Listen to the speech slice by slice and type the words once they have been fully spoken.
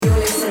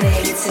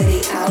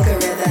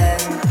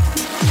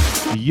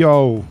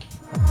Yo,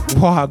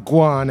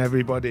 wagwan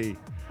everybody.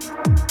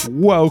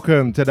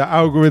 Welcome to the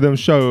Algorythm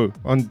show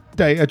on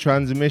Data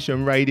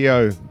Transmission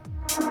Radio.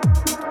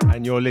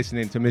 And you're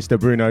listening to Mr.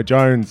 Bruno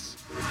Jones,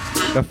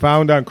 the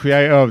founder and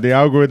creator of the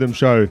Algorythm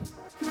show.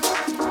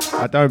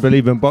 I don't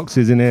believe in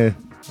boxes in here.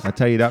 I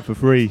tell you that for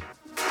free.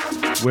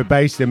 We're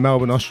based in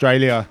Melbourne,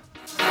 Australia.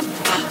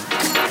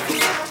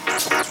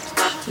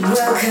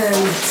 Welcome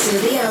to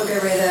the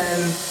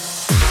Algorythm.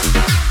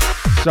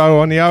 So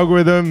on the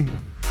Algorythm,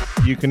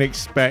 you can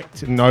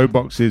expect no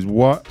boxes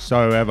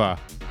whatsoever.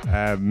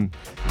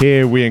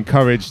 Here we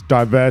encourage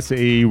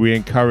diversity, we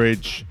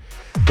encourage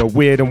the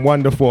weird and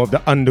wonderful of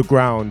the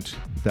underground,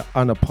 the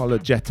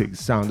unapologetic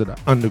sound of the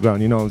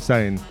underground, you know what I'm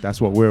saying?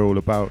 That's what we're all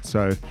about.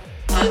 So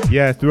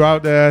yeah,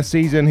 throughout the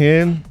season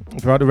here,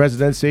 throughout the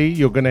residency,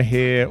 you're going to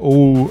hear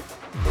all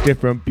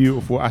different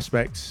beautiful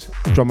aspects,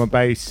 drum and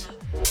bass,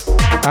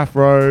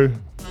 Afro,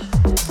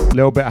 a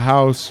little bit of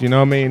house, you know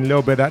what I mean? A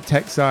little bit of that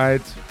tech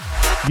side,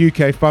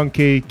 UK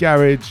funky,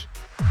 garage,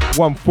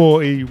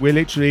 140. We're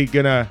literally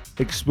gonna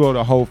explore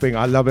the whole thing.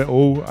 I love it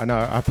all. I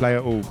know I play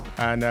it all.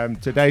 And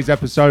today's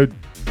episode,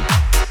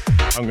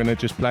 I'm gonna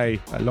just play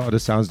a lot of the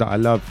sounds that I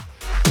love.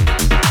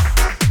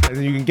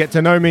 And you can get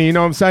to know me, you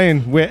know what I'm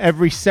saying? We're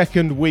every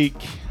second week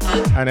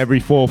and every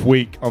fourth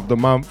week of the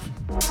month,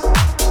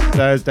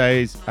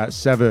 Thursdays at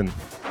 7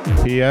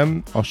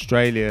 p.m.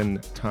 Australian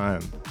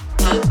time.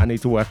 I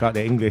need to work out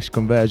the English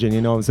conversion,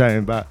 you know what I'm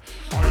saying? But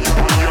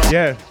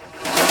yeah,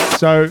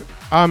 so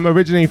I'm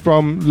originally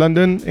from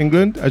London,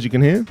 England, as you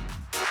can hear,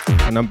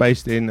 and I'm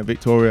based in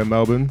Victoria,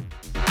 Melbourne.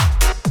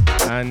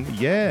 And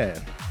yeah,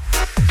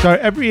 so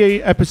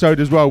every episode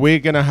as well, we're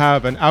going to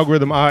have an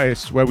algorithm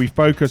artist where we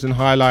focus and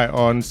highlight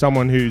on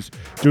someone who's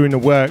doing the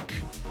work,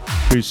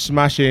 who's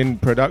smashing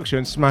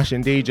production,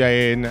 smashing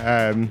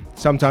DJing.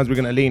 Sometimes we're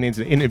going to lean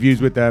into the interviews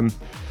with them.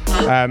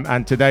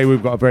 And today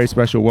we've got a very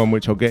special one,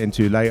 which I'll get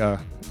into later.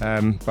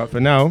 But for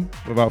now,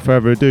 without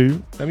further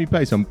ado, let me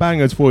play some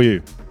bangers for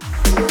you.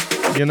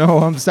 You know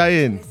what I'm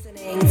saying?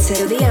 Listening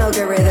to the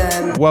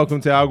Algorythm. Welcome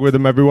to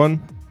Algorythm,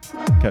 everyone.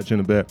 Catch you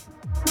in a bit.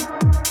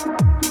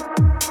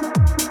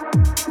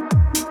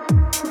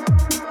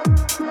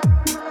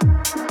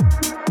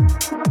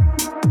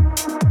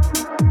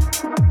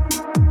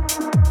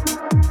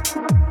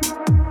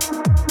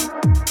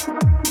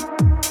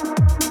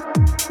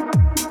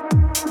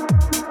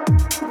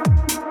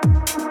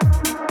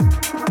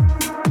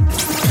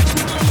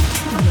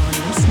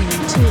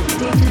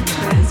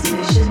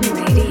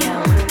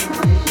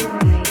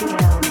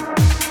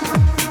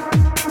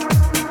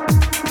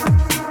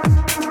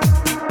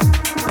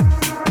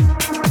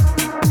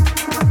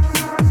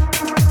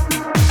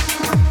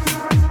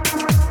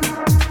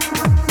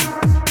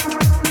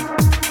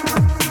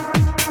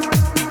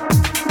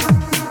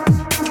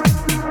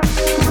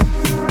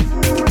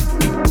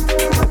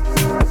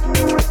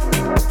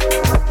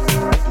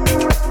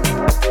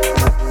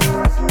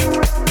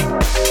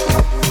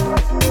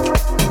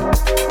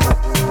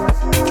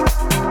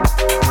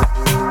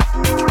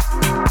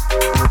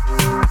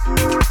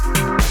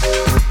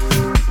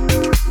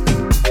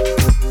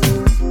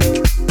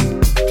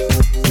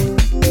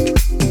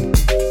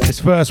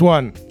 First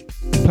one,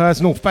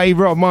 personal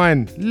favourite of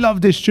mine.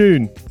 Love this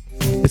tune.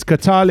 It's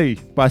Kitale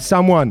by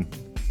someone.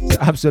 It's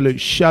an absolute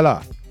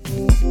sheller.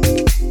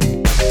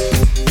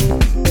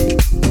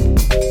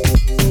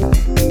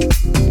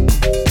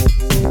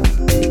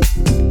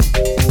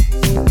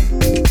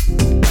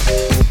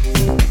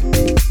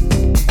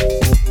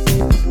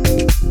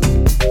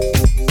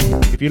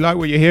 If you like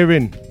what you're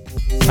hearing,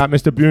 at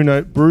Mr.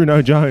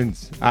 Bruno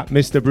Jones, at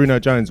Mr. Bruno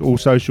Jones, all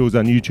socials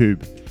and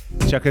YouTube.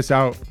 Check us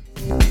out.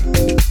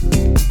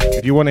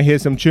 If you want to hear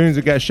some tunes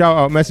and get a shout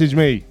out, message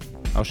me.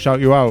 I'll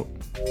shout you out.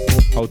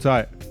 Hold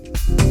tight.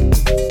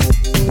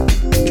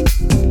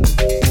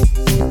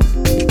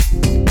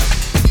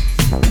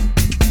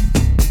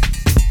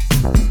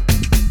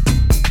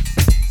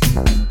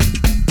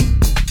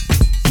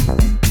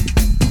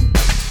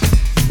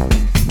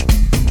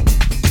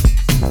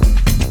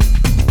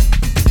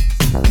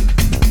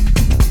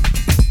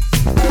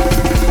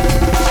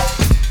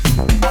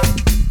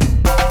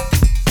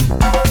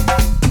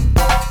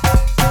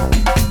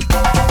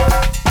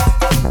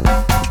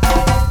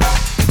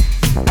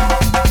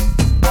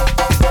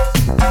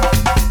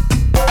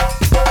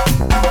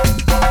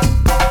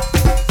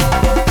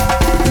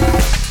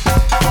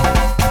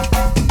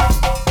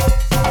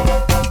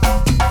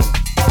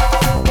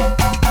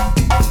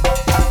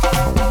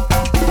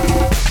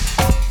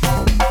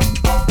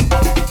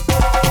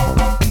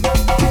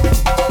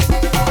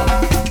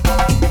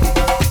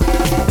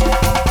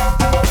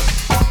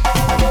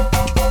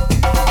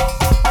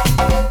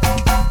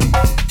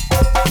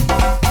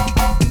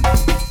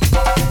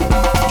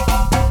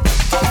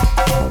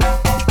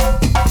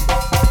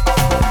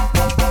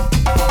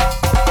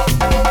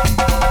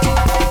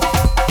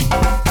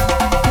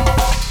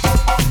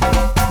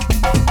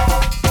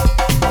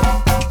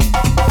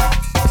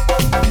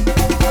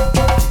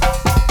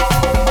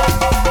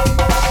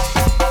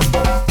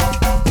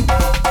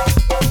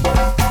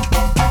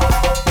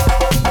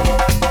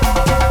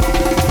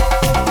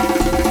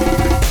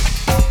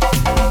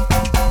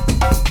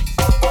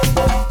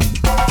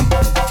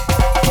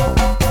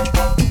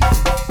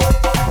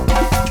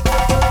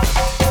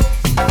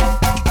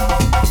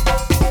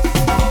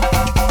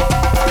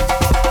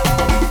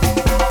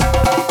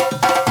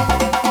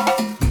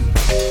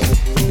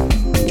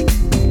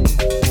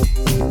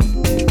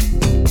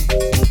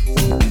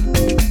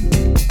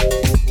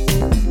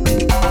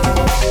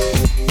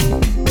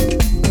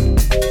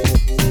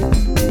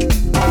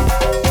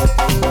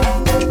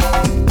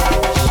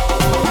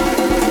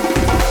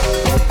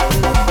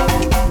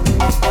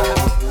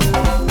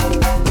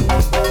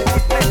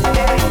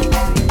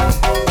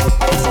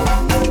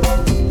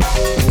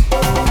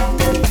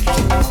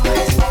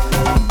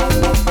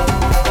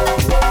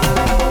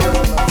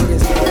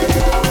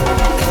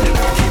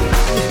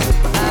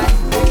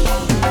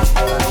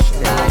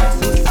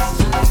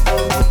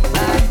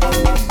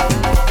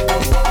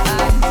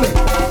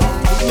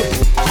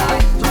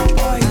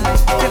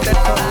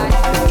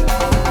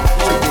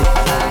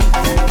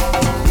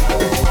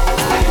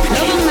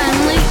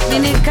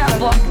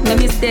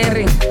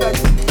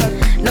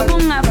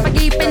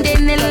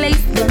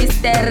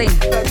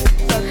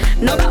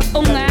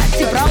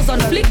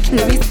 flick,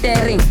 ni be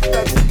staring.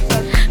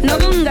 No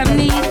bunga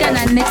mnika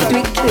na next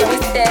week, ni be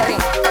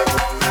staring.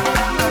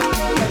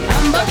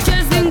 I'm up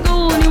chasing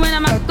goony when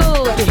I'm a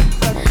code.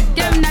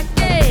 Kem na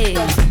ke,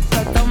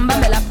 tomba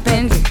me la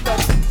penzi.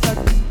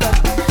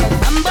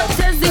 I'm up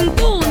chasing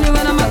goony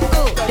when I'm a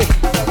code.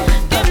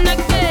 Kem na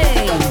ke,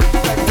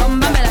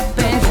 tomba me la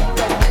penzi.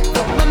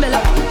 Tomba me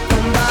la,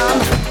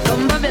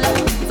 tomba me la,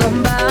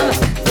 tomba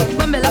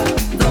me la,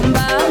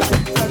 tomba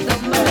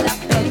me la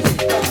penzi.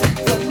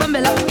 Tomba me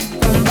la,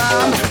 tomba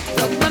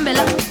me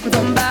la,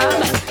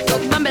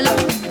 tomba me la,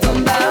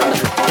 tomba.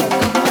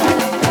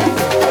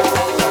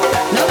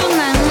 No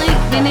bunga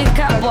ni ni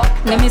kabok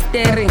ni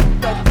mystery.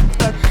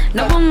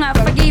 No bunga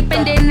fagi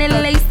pende ni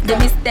lace the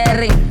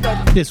mystery.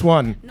 This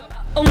one,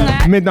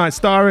 Midnight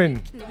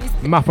Starring,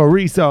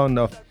 Maphorisa on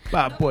the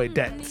Bad Boy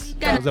Debts.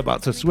 I was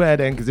about to swear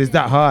then because it's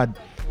that hard.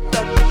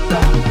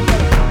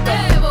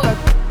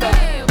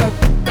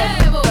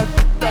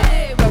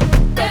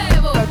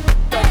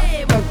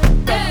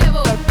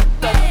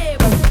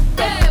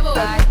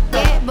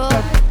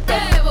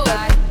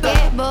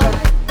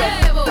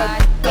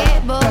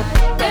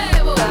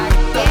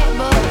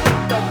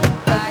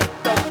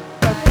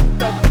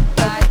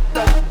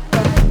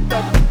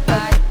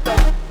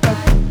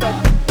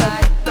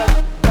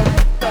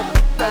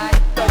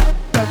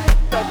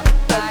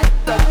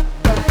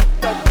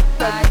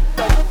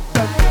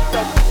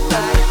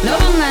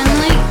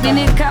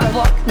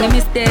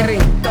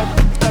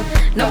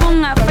 No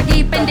bunga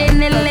fagi pende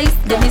ni lace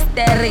the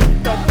mystery.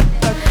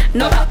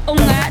 No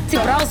bunga ti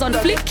browse on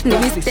flick ni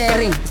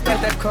mystery.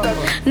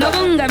 No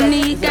bunga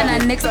ni gonna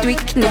next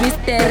week ni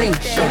mystery.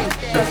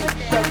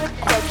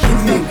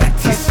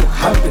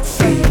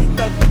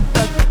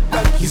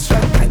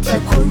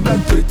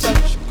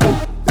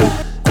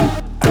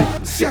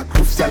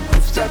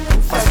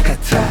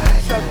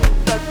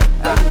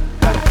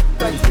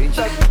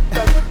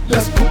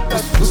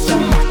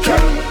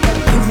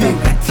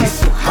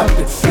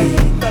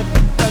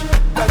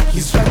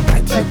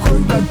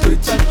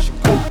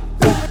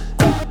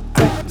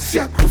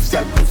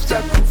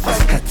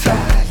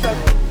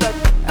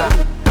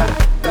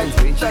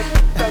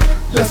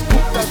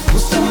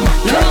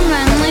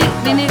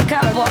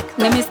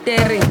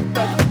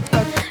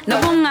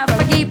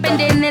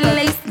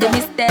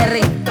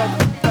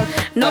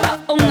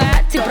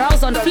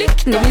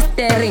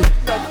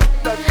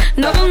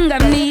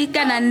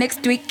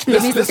 Next week,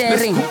 let me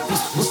staring.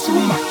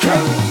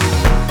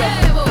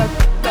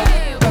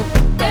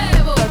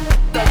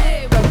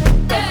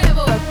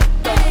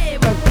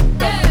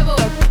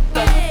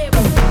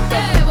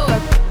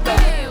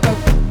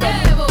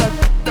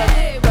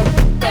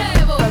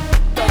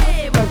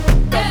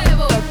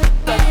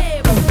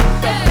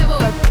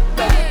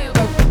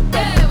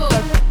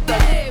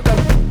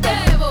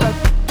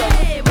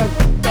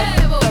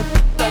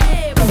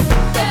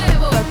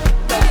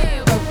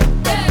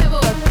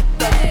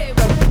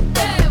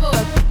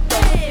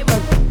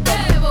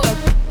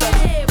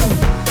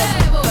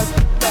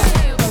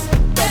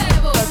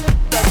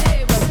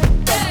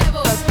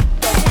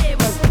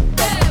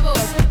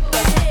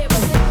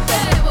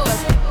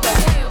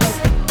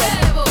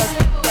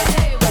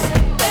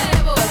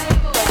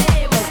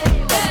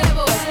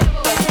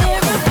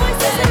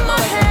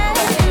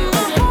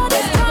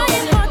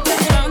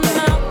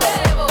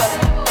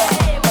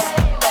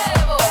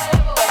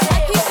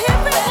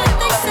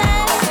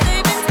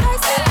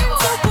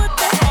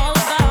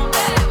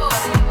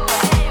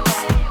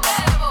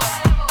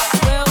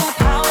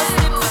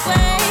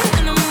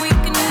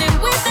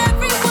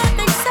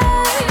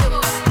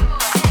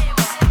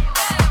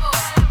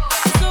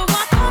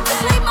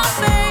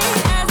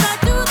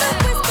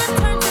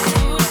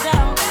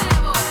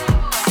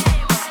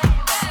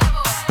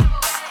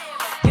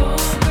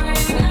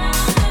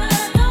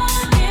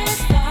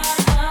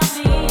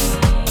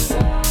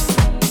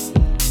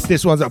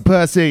 This one's at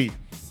Percy.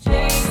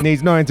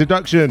 Needs no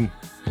introduction.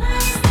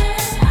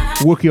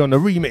 Wookie on the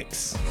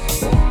remix.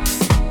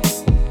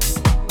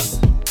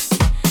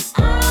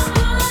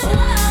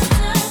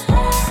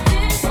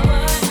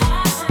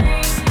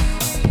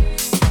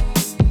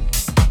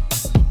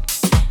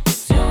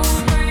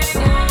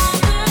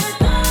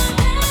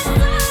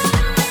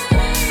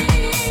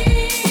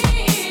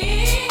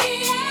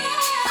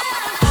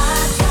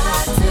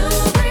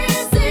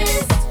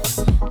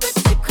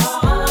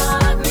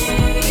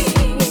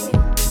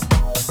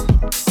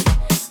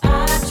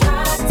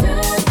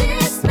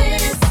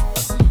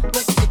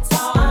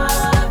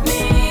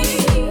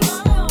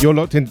 You're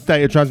locked into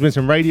Data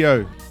Transmission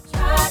Radio,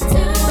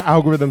 the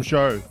Algorythm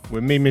show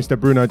with me, Mr.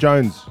 Bruno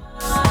Jones.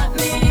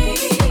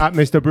 At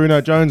Mr. Bruno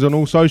Jones on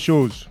all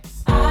socials.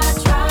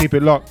 Keep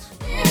it locked.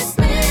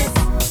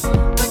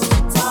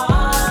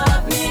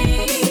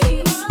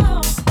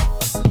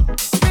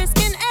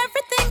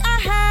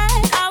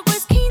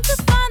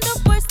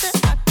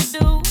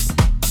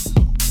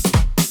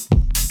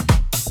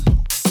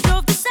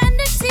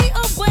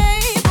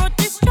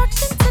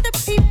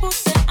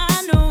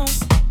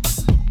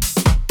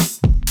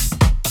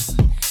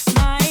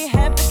 My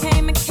head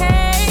became a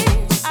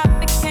cage. I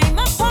became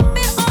a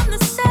puppet on the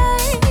stage.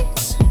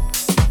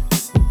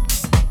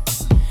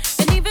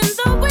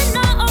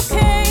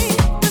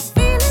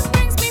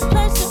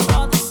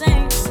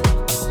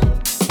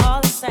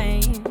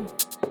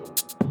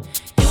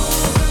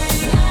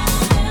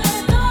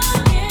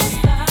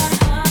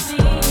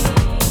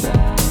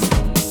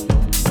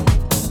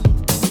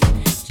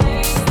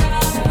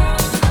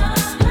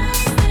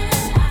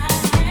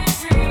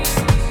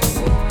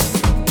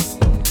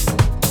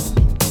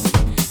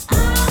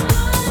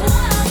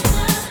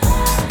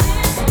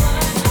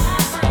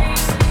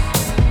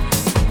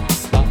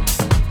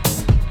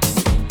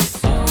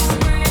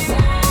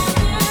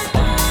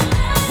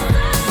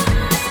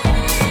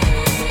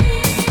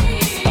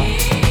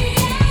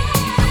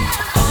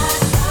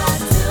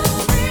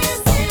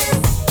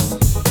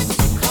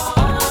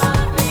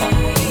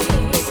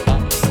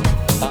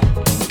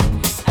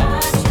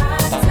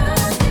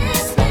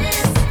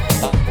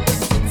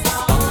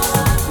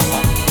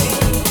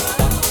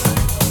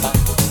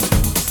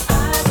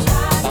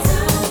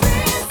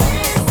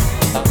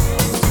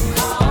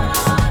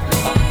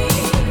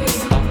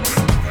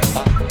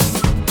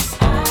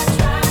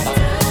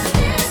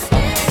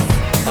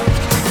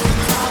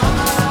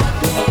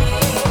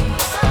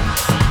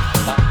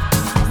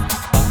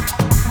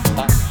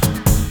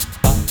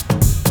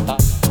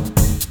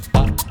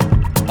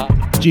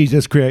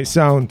 Jesus creates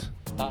sound.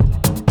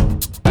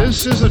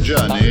 This is a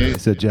journey.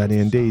 It's a journey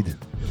indeed.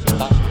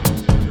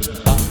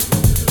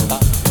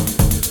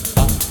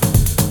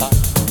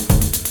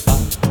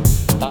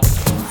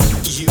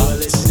 You are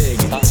listening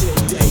to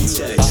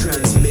Data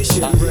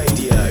Transmission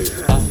Radio.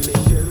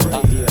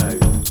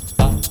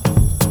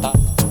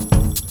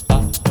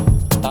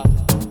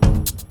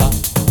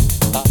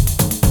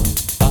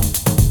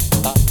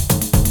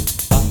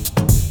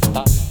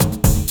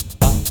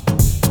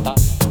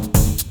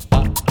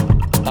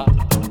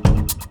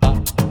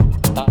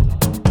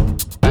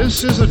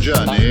 This is a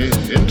journey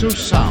into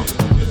sound.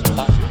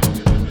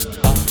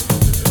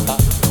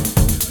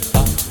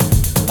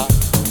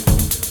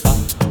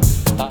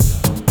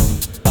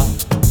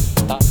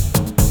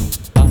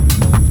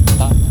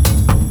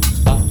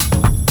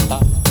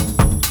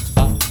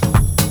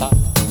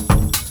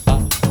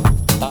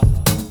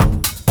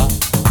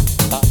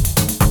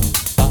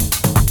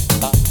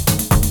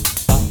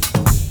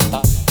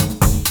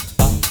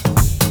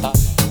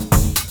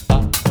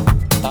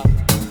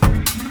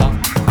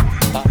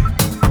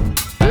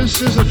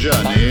 This is a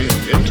journey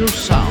into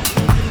sound.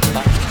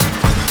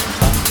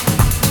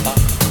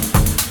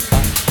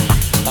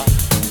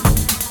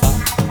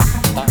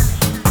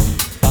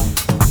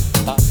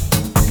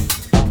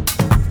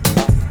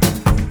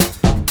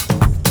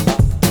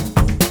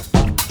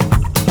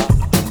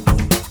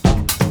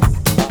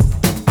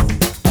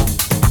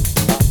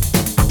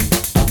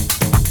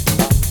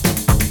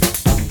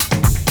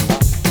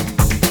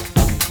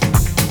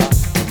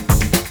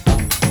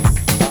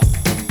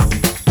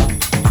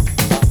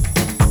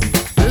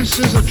 This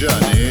is a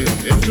journey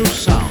into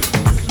sound.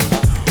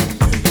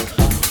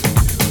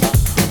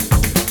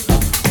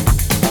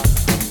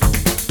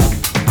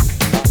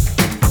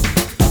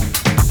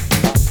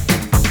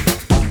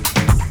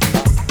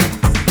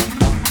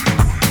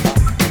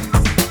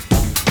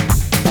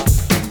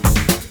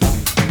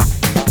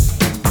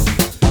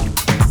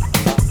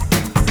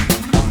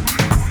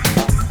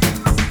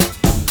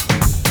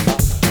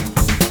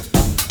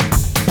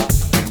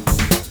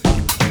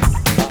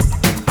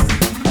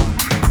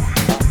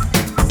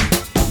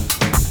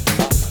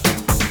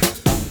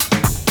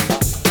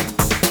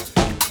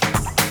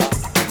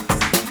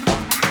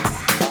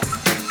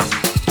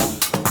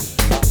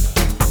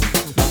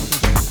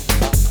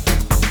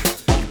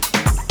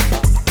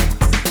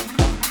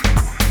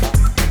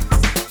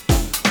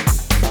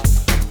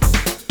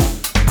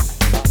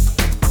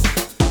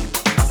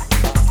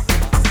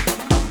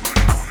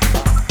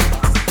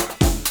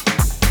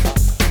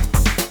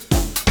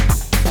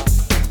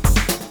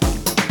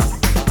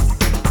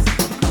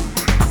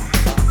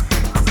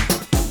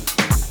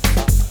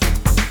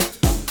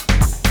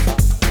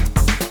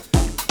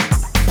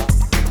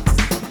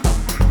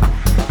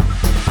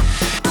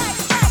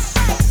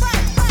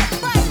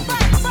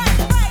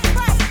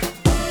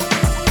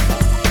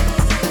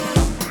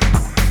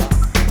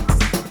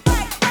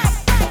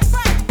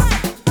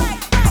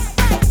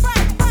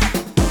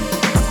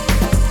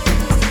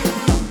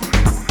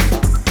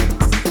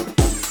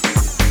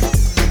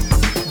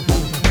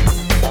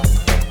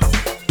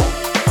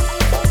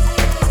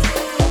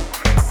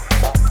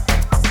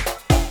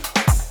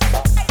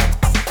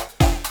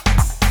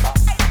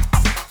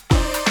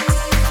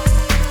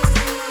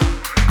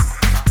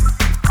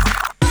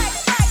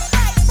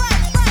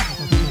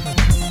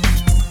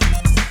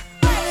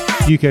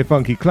 UK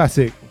funky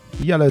classic,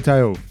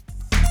 Yellowtail,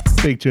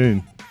 big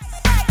tune.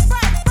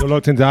 You're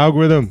locked into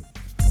Algorythm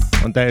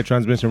on Data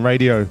Transmission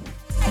Radio,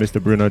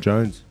 Mr. Bruno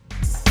Jones.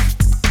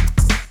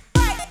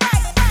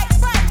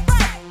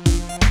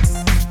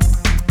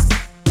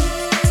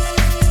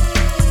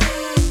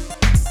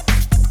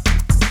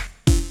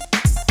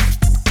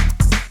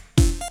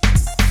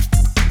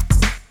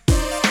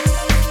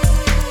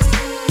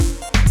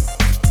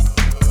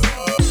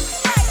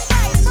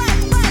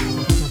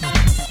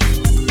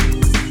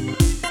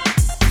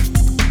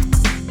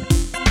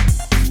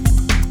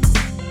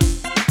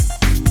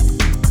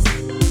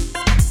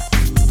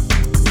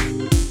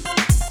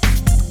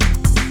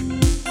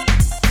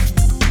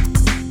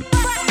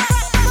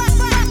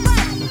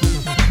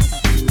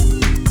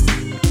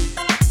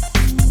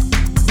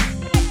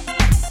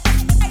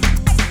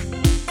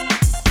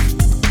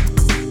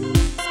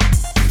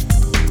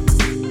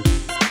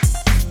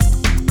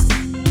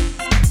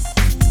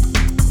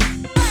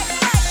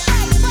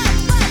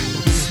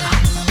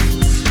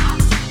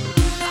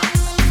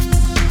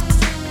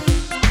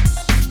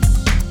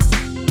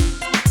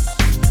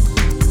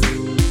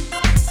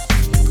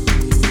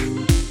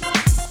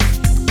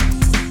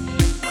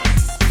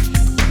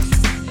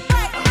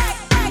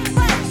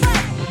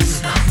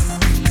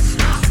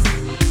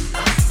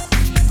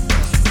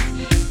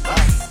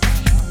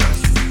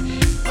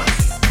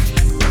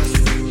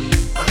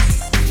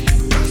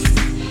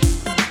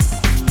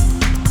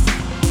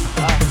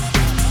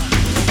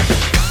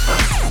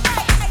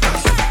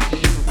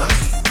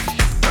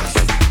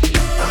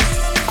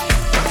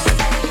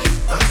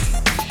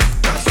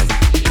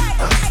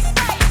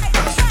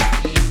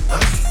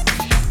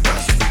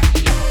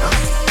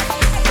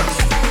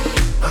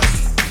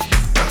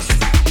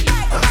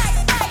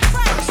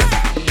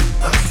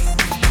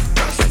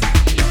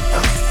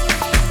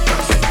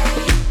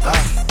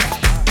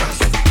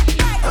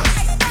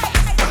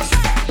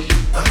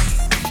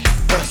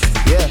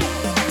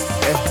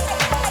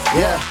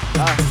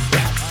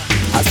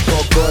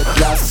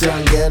 Askokodla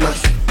siyangena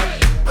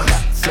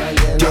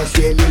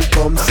Dodeli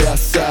kom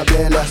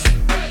siyasabela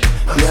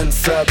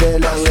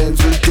Ngiyanisabela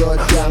ngenza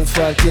udoti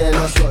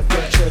yangifakela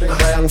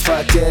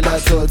Bayangifakela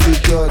sothi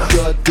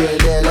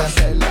delela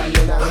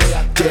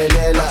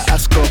Delela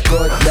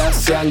askokodla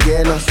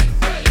siyangena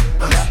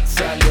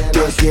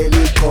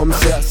Dodeli kom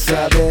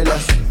siyasabela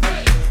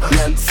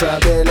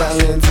Ngiyanisabela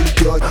ngenza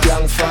udoti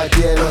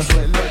yangifakela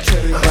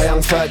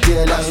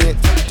Bayangifakela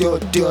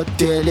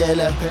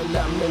delela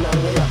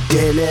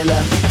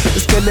Delela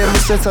Iskelema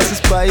usetha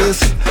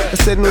sisipayisi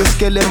Esenu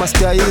iskelema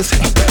sidayisi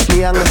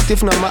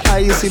Ngiyangestif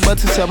nama-ayisi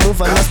bathi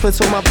siyamuva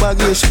nasiphethe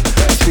omapakisha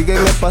Sifike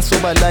ngebhasi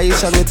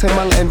obalayisha ngithe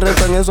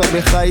mangi-enreda ngezwa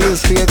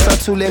behayisi Fike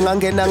kusathule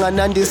ngangena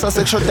nganandisa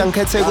sekushoda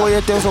ngikhethe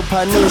koyede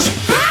ngizophanisha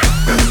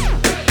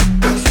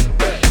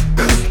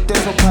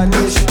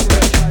Ngizophanisha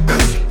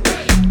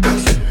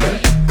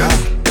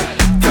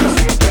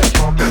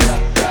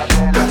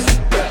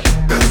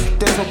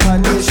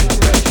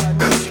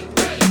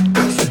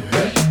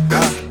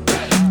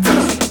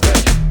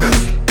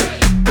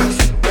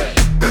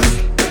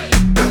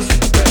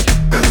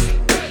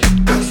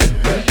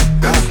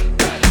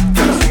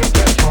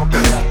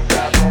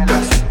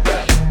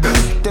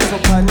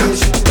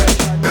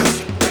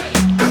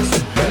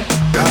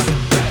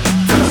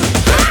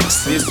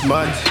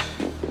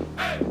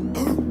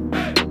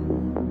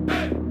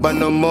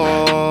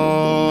Banomon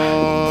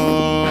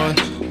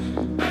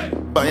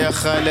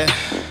Bayakhale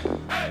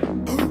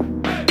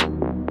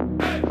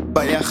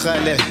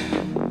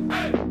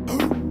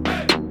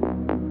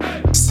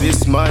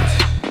Swiss mad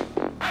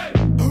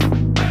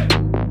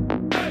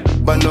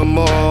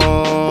Banomon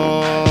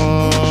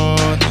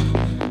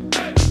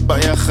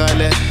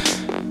Bayakhale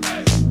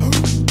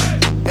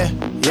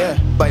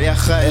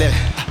Bayakhale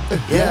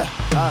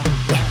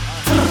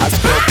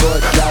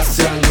Askokodla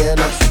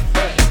siyangena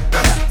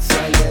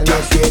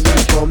Dodeli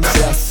kom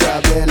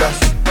siyasabela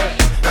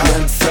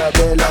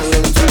Ngiyanisabela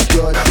ngenza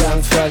udoti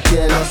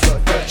yangifakela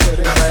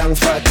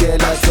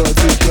Bayangifakela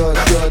sothi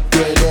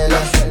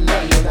delela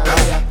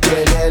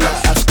Delela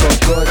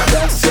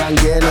askokodla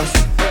siyangena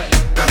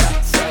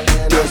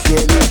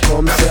Dodeli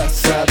kom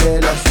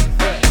siyasabela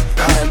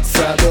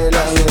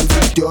Ngiyanisabela ngenza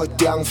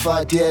udoti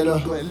yangifakela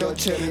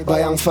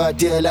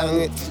Bayangifakela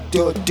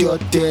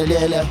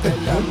delela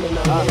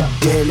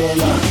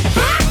Delela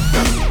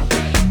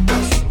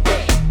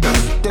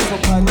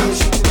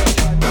Punisha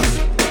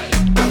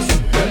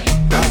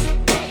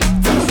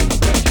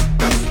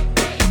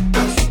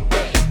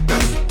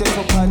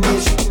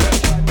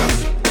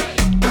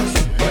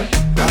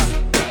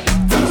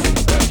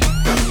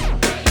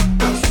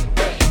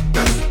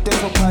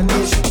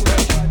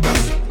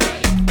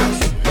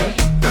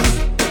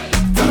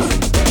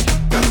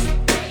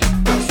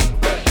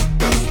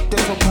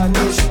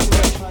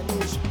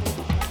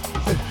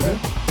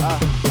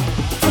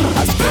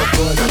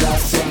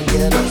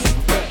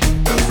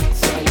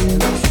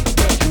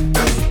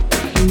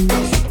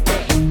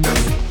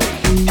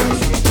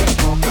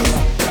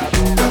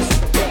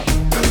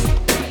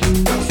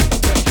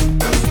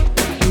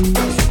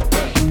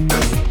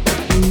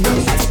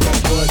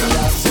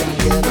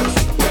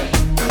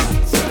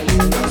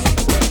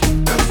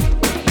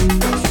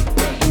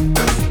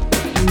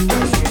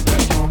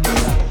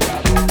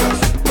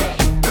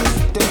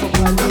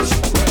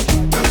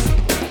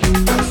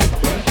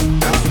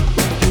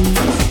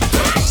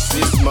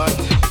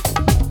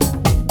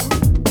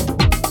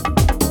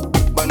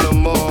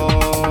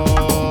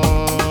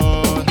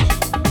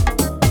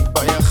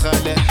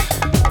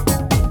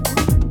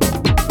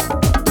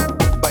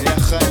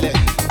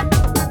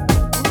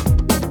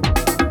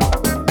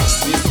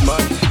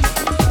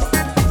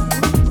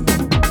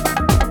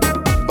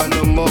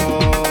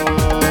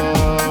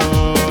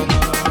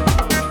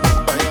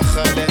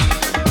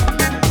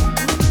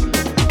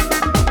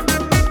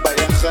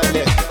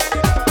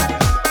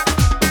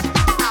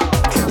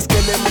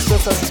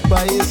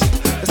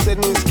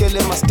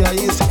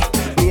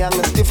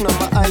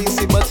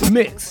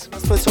Mix.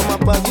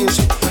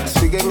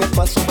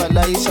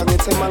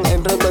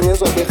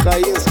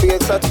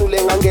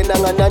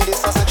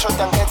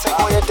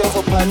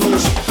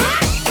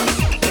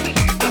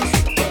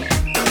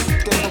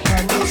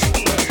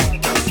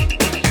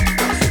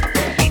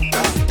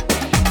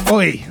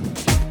 Oi.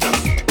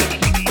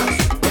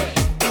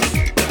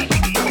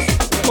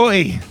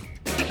 Oi.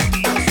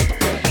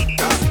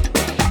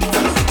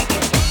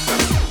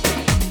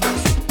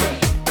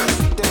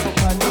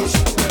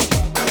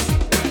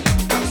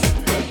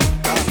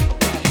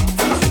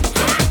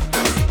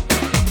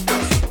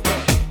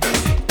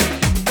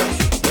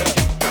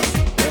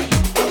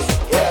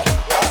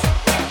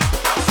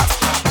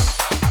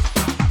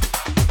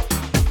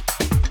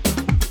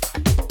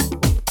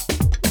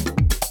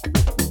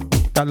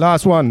 That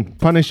last one,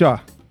 Punisha.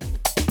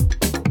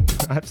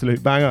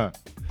 Absolute banger.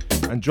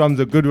 And drums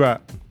are Ghodrat.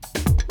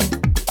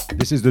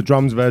 This is the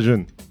drums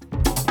version.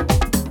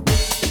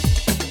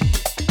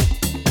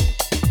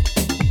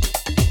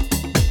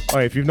 Oh,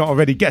 if you've not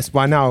already guessed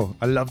by now,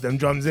 I love them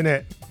drums in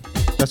it.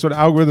 That's what the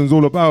algorithm's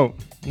all about.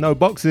 No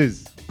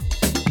boxes.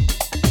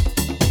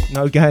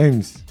 No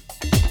games.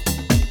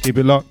 Keep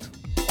it locked.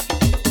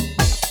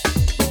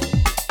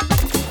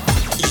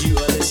 You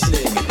are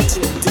listening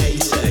to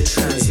Data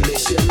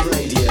Transmission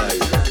Radio.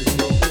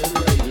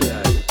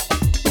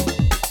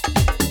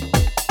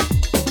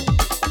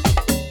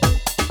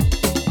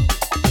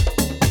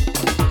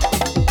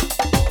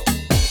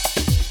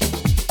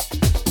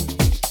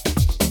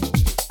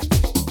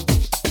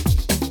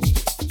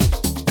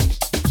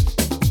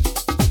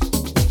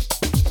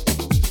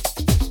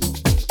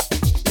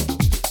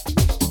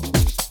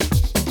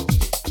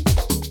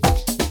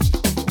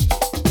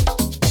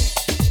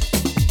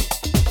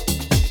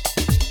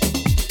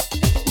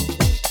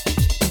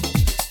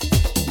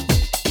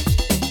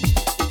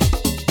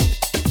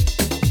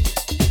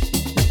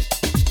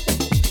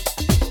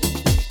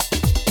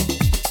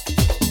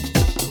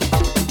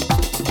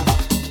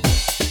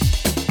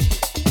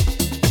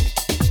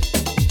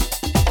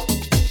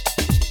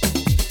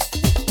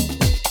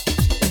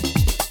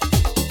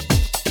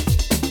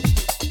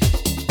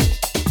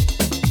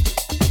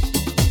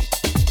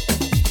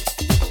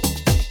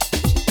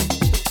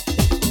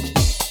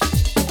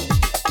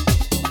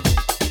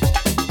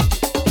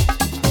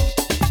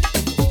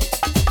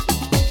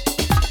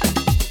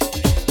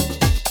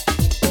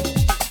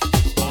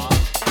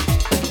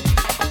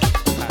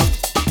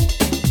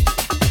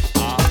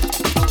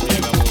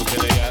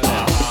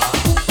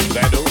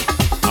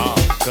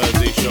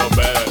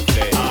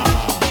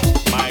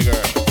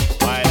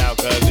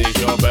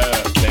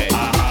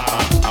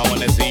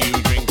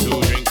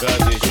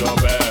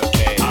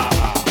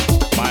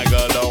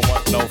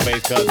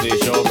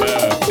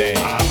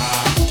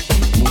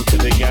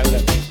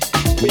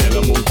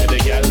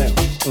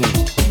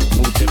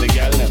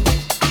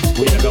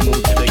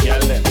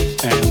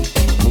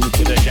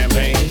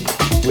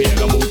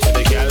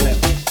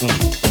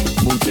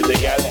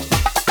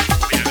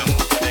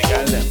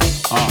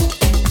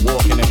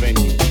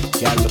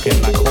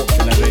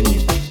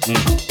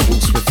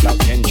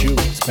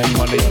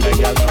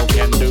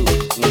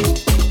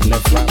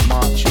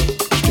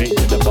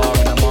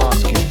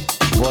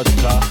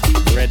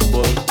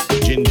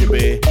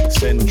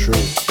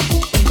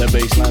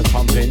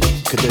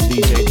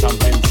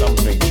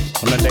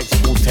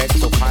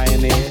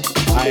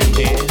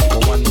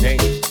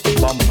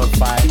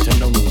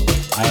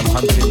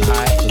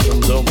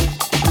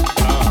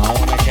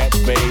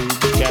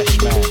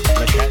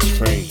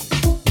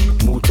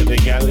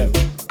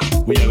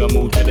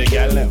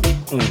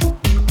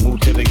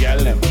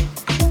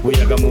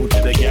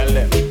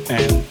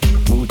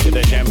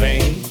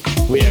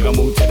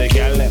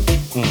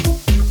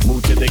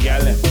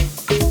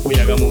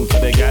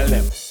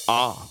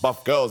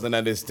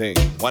 In this thing,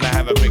 wanna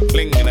have a big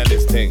fling in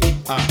this thing.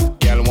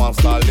 Gyal want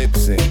start lip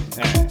sync.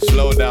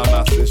 Slow down,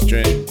 that's the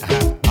string.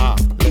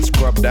 Let's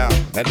scrub down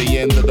at the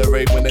end of the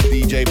rave when the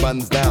DJ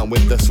buns down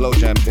with the slow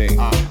jam thing.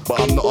 But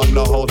I'm not on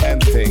the hold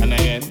hand thing.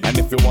 And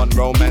if you want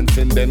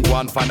romancing, then go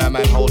and find a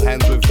man hold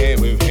hands with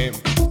him.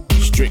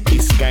 Strictly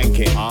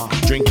skanking,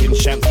 drinking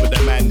champs with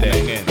the man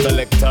there.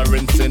 Selector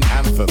rinsing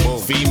anthem.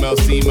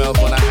 Females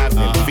wanna have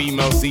him.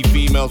 Females see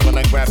females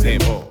wanna grab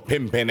him.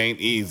 Pimpin' ain't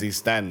easy,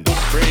 stand up.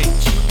 Preach.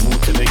 Move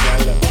to the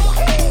gallon.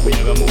 We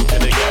are gonna move to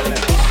the gallon.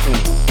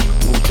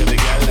 Move to the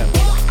gallon.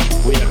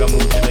 We are gonna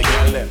move to the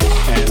gallon.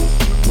 And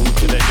move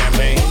to the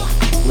champagne.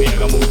 We are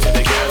gonna move to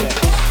the gallon.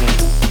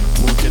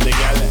 Move to the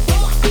gallon.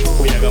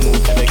 We are gonna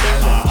move to the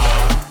gallon.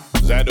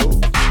 Zadu,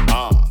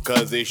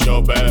 cause it's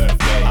your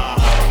birthday.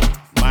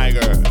 My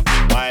girl,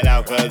 wild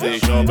out cause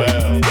it's your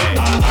birthday.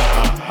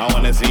 I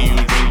wanna see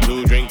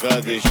you drink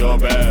cause it's your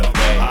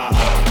birthday.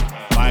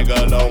 My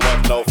girl don't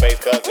want no face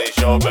cause it's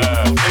your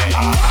birthday.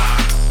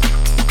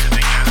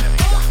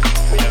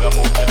 We are gonna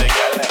move to the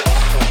gallon.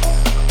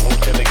 Move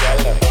to the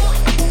gallon.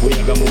 We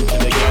are gonna move to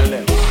the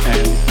gallon.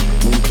 And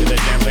move to the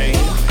champagne.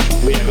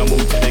 We are gonna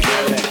move to the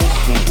gallon.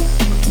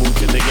 Move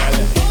to the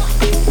gallon.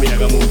 We are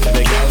gonna move to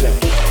the gallon.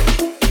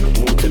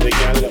 Move to the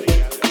gallon.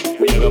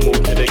 We are gonna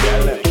move to the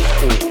gallon.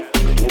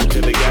 Move to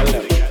the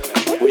gallon.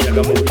 We are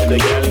gonna move to the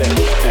gallon.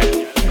 And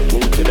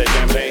move to the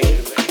champagne.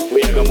 We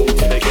are gonna move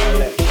to the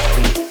gallon.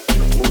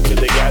 Move to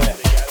the gallon.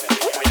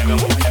 We are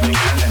gonna move to the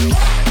gallon.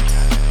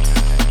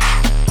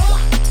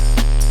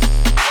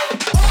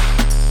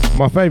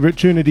 My favourite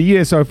tune of the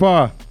year so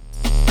far,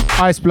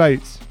 Ice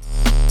Plates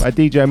by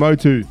DJ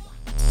Motu.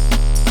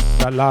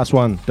 That last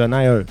one,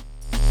 Donaeo.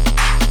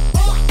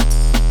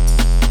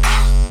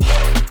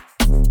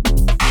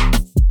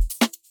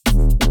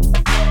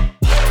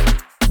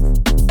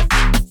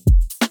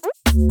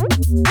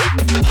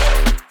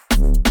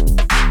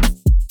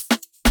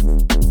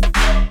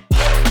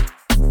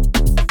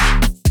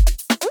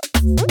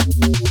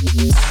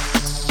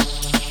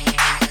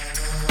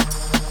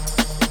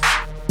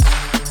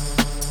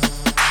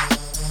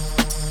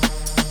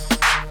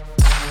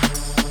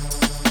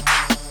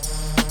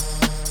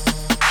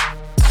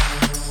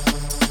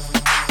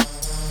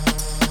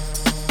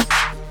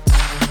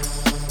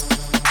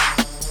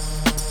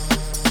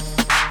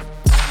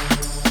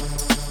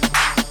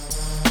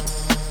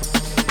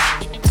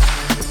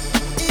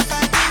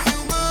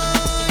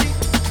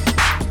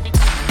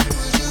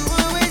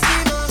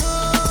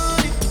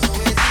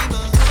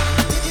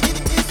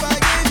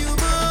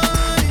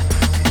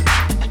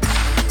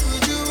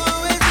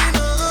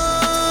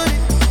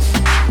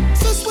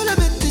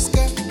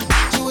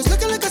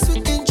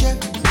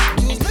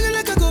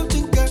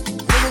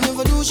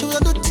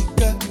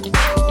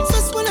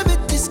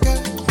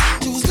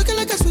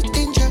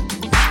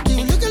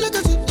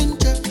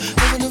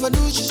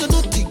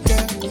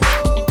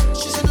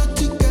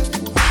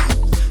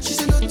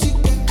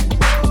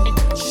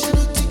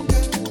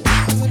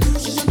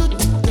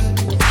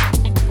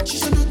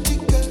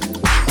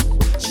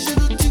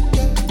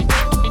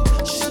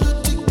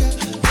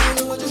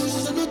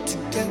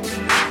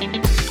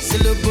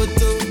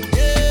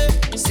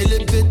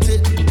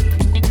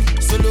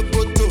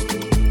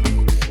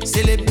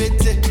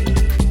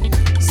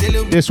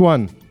 This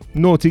one,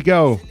 Naughty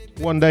Girl,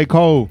 One Day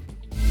Cole.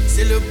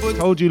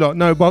 Told you lot,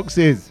 no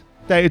boxes.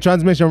 Data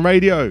Transmission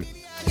Radio.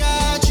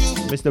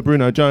 Mr.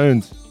 Bruno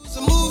Jones.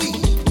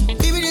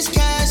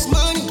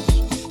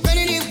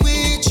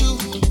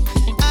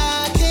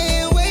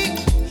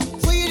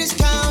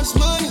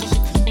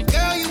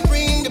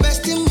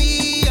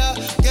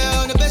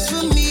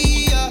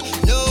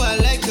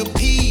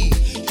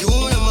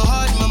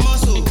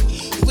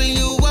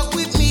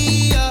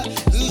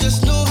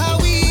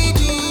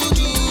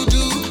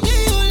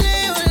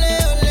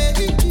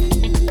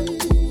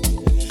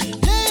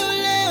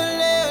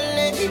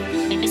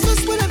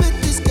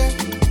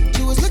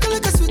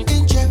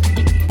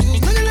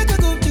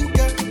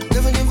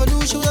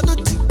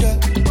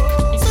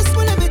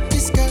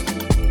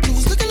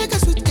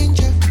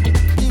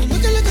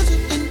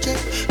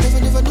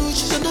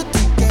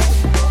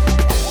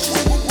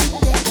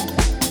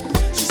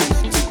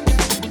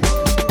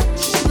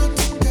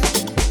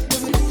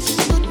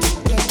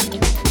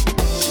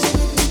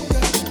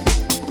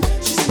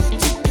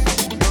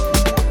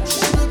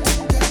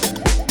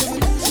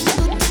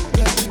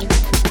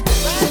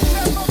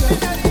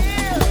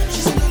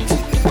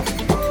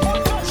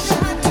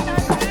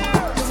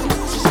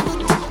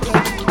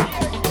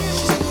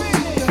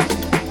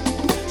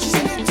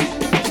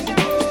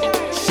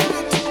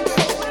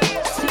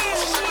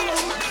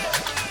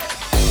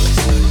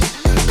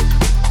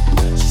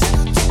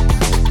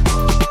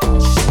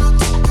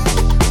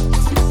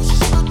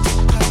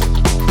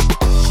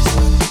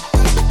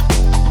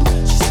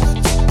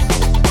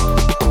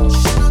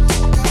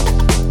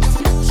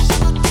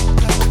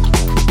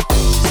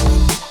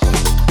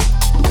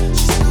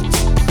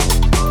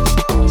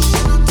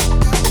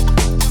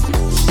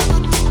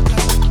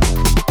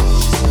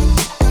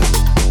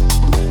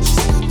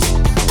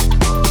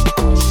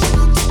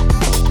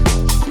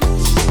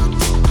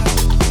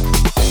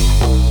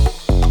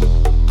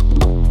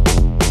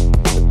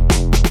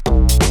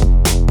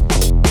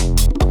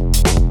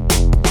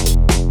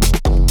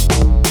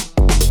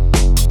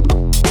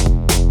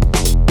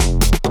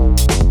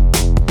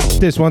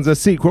 This one's a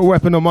secret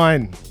weapon of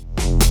mine.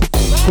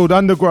 It's called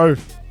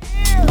Undergrowth.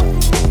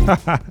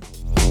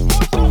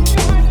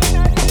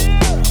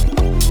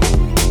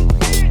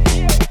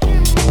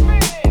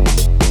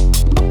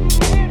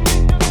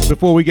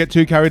 Before we get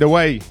too carried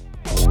away,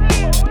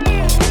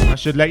 I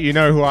should let you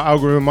know who our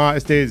algorithm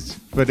artist is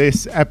for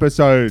this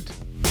episode.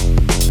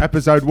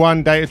 Episode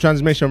 1, Data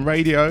Transmission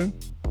Radio,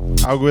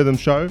 Algorythm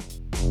show.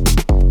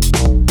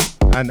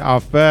 And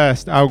our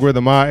first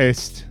algorithm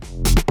artist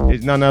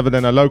is none other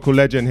than a local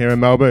legend here in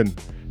Melbourne,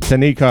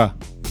 Tinika.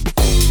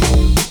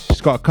 She's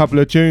got a couple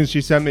of tunes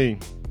she sent me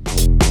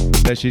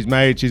that she's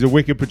made. She's a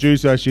wicked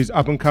producer. She's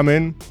up and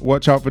coming.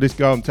 Watch out for this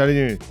girl, I'm telling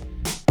you.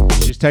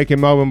 She's taking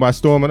Melbourne by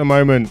storm at the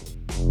moment.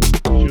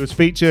 She was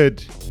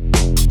featured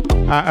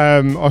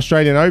at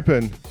Australian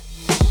Open.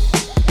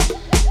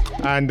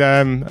 And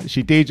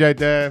she DJ'd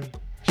there.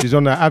 She's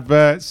on the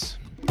adverts.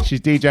 She's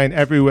DJing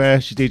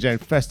everywhere. She's DJing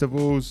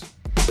festivals.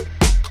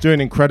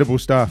 Doing incredible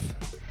stuff.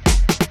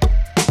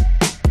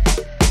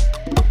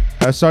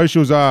 Her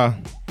socials are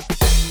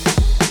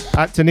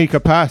at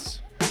Tinika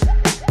Pass.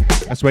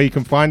 That's where you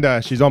can find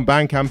her. She's on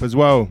Bandcamp as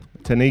well,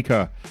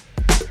 Tinika.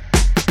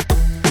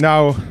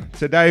 Now,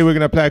 today we're going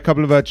to play a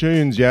couple of her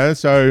tunes, yeah?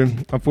 So,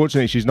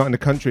 unfortunately, she's not in the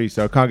country,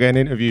 so I can't get an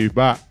interview,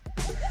 but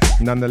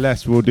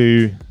nonetheless, we'll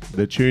do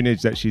the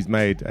tunage that she's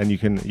made, and you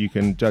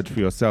can judge for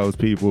yourselves,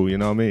 people, you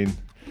know what I mean?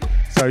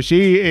 So,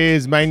 she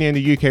is mainly in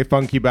the UK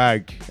funky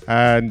bag,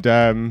 and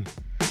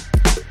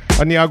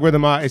on the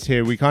algorithm artist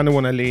here, we kind of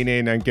want to lean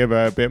in and give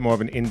a bit more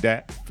of an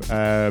in-depth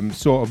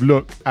sort of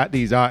look at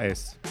these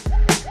artists.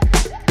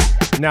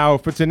 Now,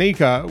 for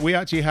Tinika, we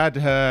actually had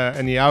her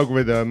in the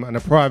algorithm and a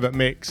private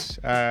mix,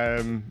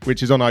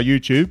 which is on our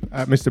YouTube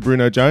at Mr.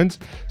 Bruno Jones.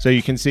 So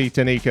you can see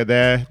Tinika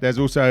there. There's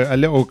also a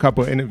little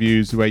couple of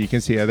interviews where you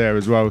can see her there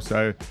as well.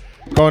 So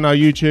go on our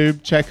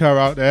YouTube, check her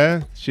out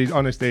there. She's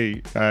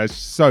honestly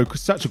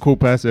such a cool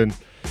person.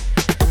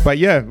 But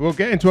yeah, we'll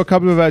get into a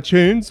couple of her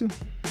tunes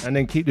and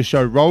then keep the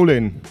show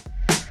rolling.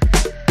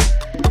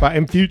 But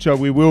in future,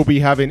 we will be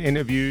having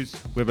interviews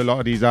with a lot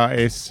of these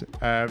artists.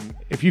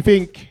 If you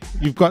think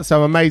you've got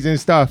some amazing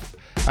stuff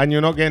and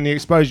you're not getting the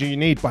exposure you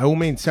need, by all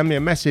means, send me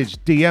a message,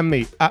 DM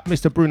me at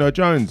Mr. Bruno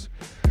Jones,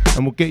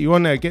 and we'll get you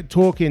on there, get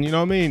talking, you know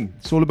what I mean?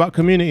 It's all about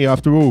community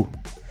after all.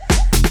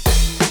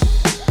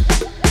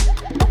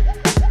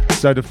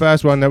 So the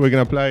first one that we're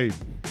going to play,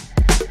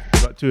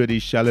 we've got two of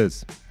these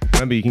shellers.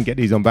 Remember, you can get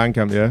these on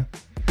Bandcamp, yeah?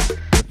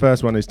 The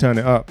first one is Turn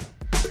It Up.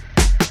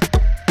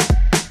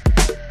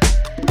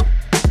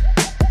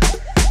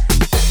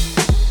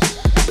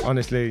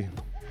 Honestly,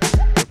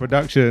 the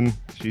production,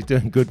 she's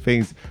doing good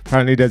things.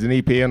 Apparently there's an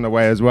EP on the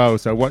way as well,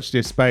 so watch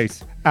this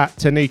space at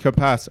Tinika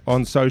Pass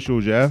on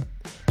socials, yeah?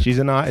 She's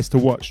an artist to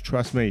watch,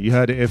 trust me, you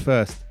heard it here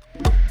first.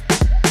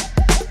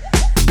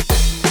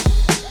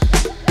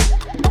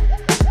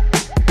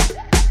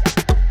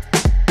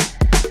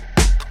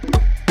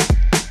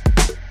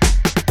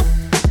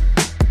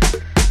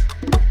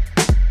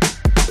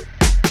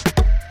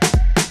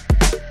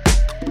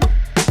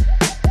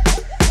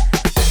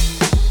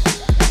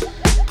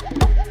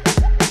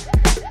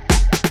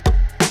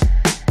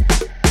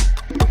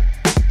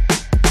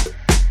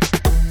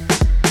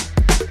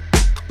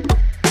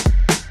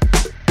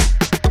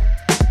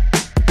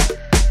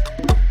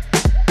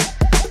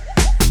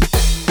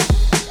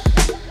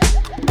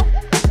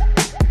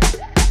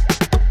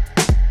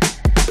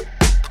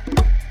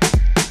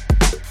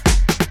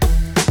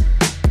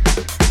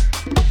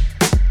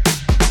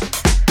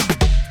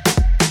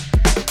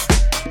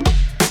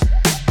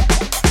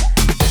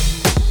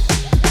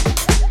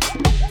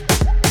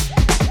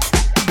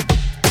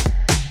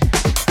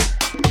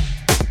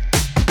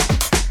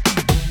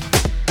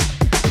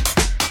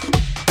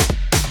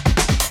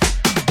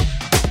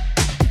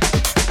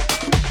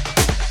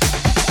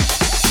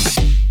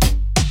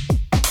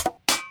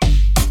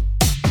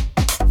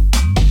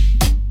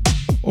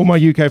 All my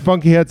UK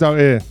funky heads out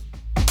here.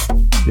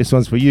 This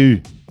one's for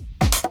you.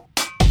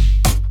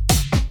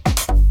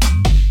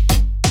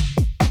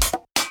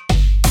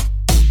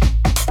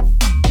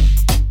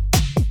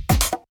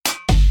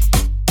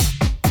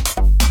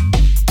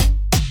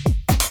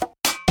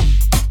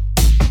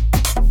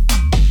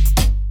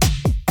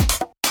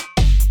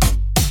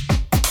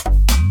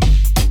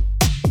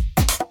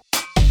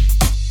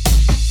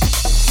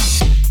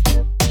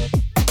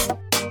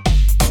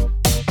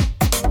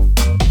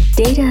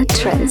 Data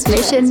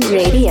Transmission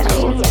Radio.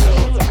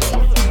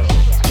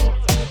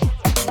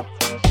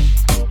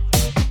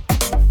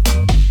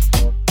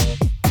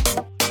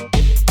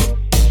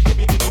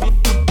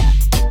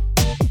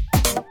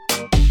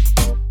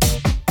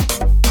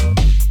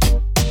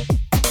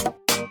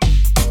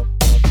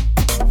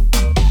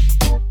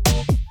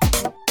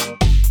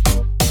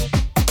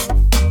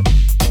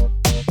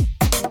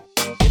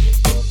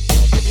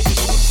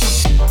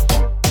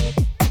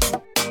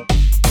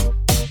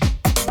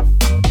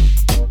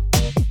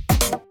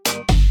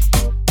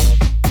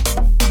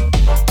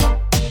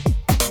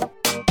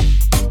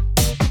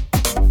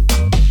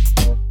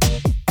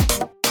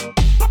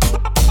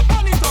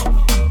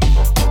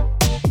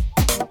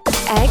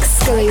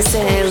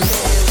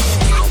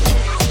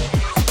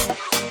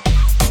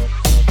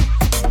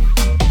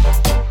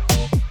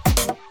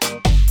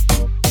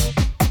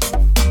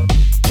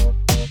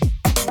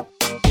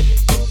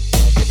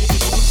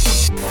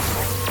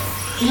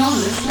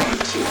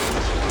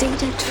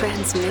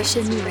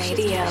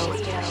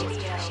 Radio.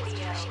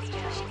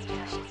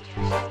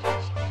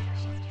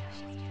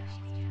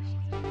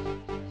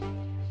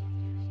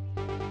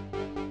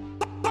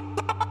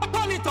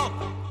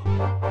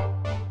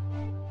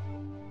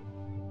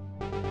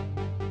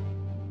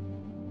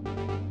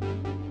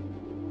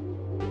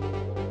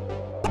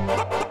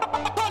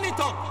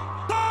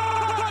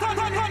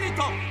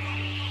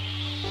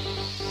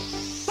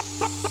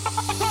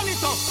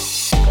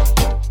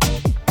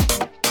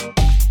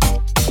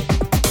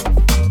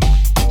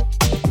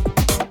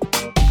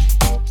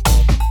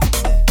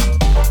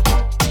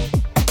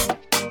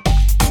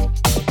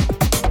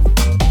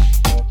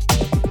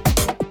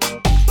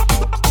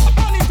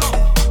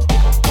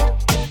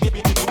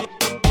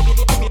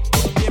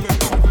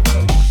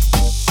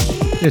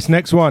 This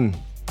next one,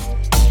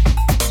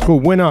 it's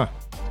called Winna.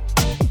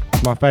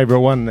 My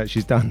favourite one that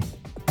she's done.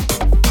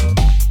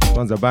 This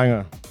one's a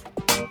banger.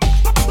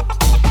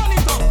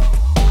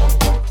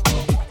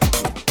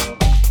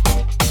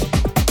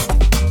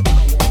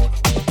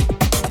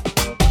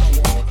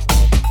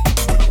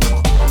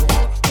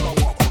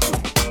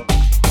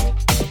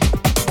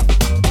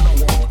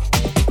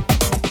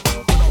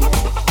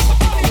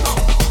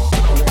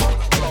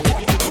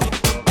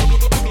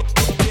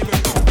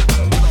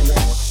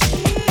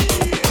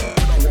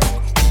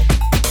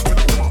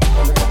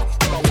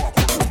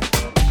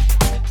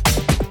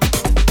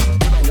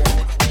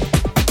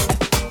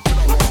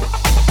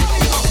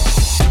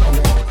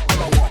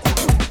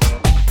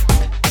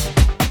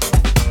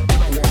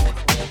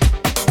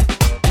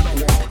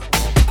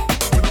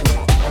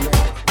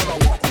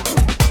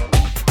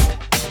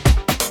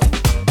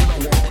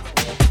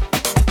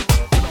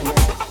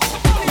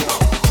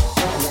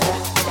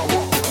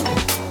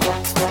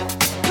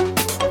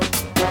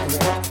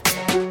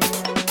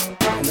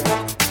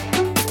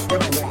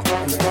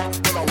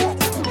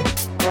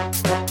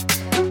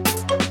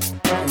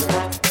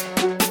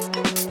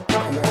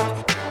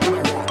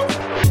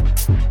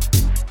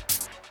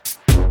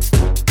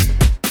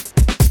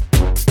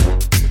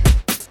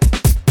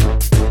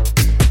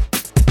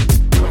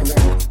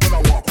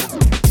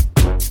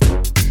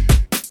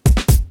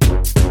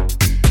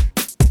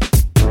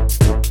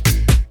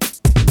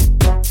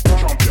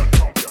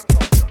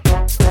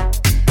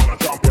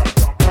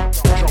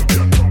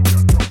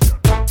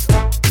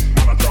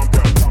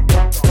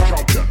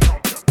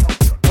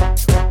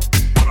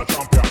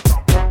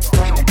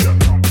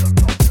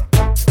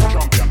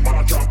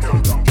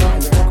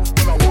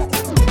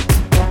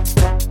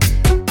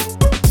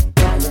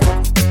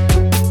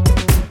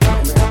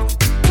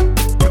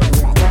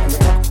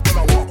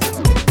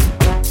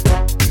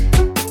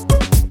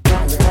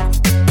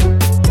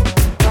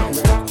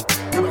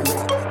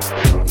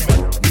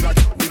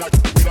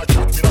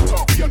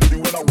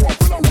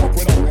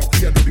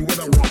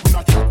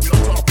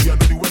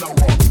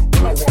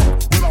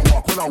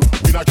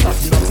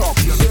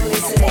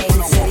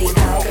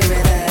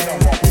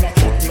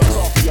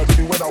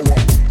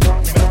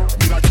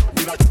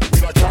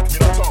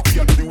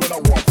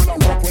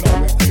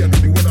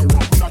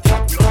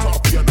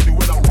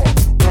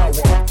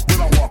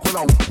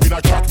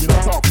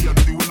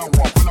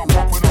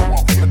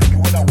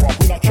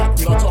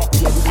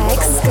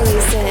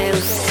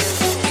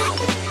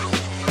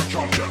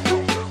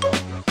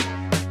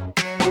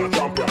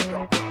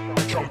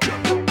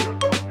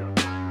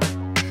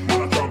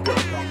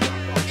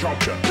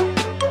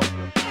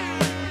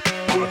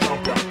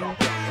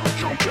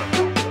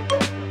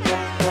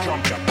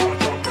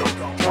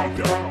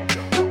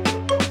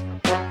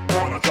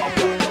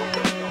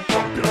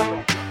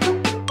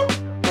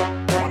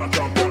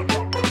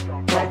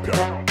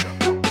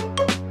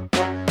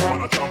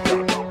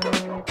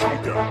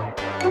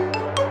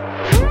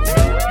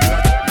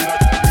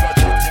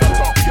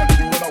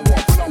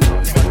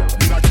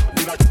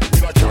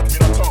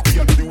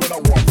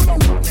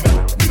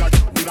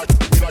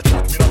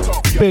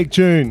 Big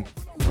tune.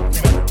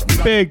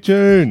 Big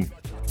tune.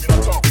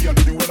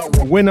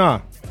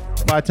 Winna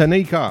by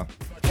Tinika.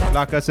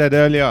 Like I said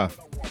earlier,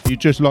 you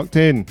just locked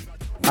in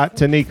at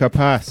Tinika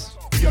Pass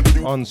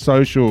on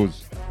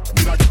socials,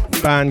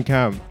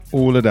 Bandcamp,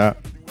 all of that.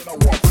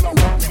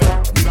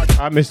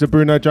 At Mr.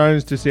 Bruno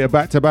Jones to see a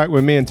back-to-back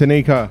with me and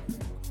Tinika.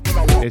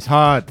 It's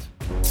hard.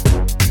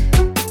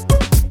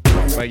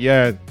 But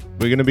yeah,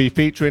 we're going to be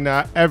featuring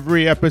that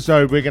every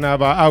episode. We're going to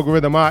have our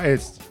algorithm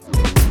artists,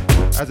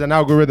 as an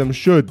algorithm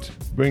should,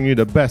 bring you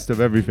the best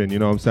of everything, you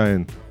know what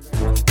I'm saying?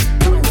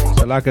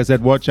 So like I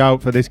said, watch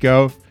out for this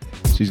girl.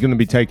 She's going to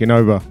be taking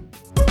over.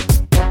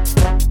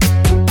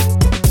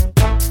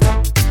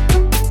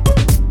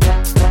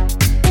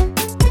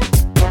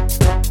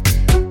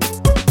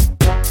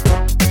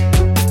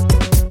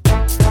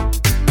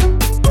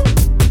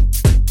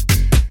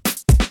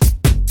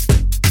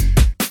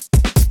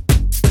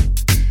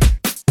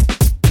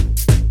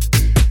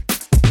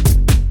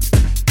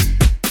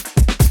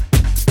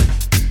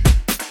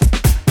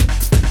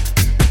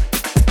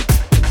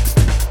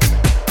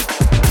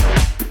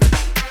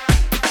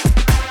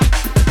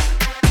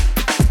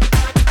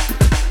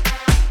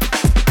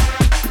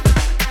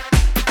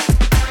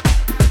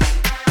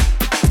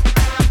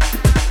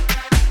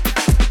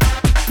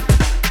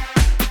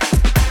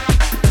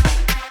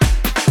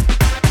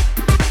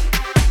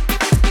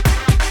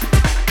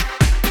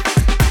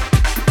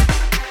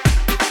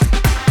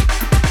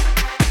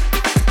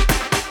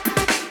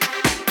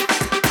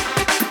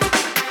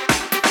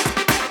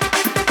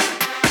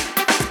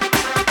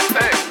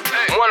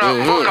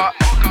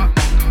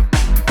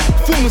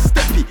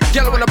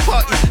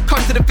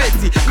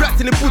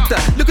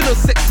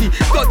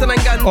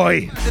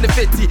 Oi.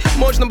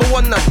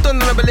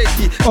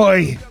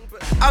 Oi.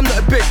 I'm not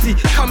a Betty,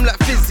 come like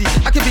Fizzy.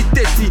 I can be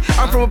deadly,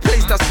 I'm from a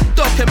place that's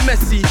dark and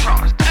messy.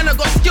 And I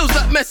got skills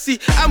like Messi.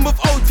 I'm with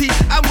OT,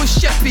 I'm with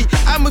Sheffy,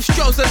 I'm with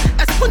Strauss and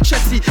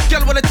Esponchesi.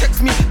 Girl wanna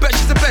text me, but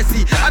she's a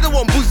Bessie. I don't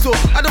want Buzo,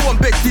 I don't want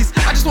Betty's.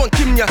 I just want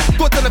Kimya,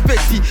 got on a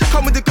Betty.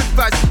 Come with the good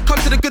vibes, come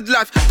to the good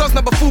life. Dance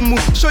number full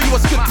move, show you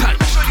what's good time.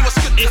 Show you what's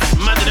good time. It's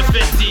mad in the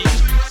Fete.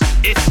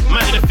 It's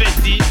mad in the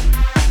Fete.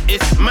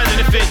 It's mad in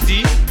the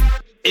Fete.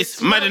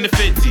 It's mad in the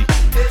Fete.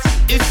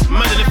 It's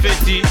mad in the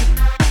Fete.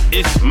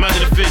 It's mad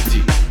in the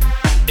Fete.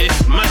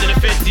 It's mad in the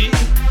Fete.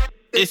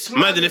 It's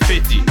mad in the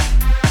Fete.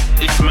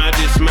 It's mad,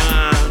 it's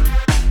mad.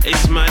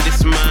 It's mad,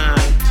 it's mad.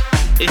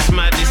 It's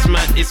mad, it's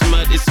mad. It's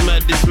mad, it's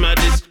mad. It's mad,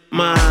 it's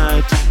mad.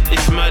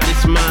 It's mad,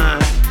 it's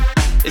mad.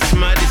 It's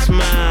mad, it's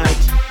mad.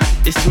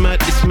 It's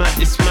mad, it's mad,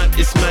 it's mad,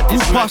 it's mad,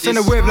 it's mad. Passing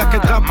the wave like a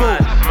drapeau.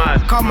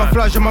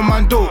 Camouflage on my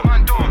mando.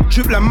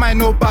 Drip like mine,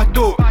 no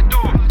bateau.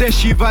 Then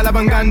she va la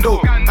bangando.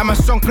 I'm a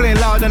song playing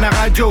loud on the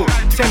radio.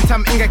 Same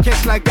time Inga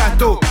cakes like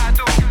gato.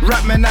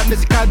 Rap man out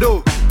this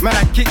cadeau. Man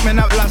I kick man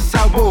out like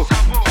Sabo.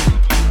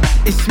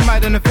 It's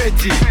mad on the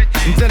Fete.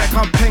 Then I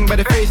can't ping by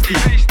the feisty.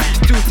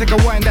 Still take a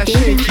wine that's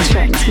shaky.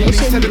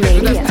 Transmission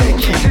Radio.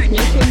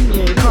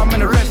 Come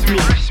and arrest me.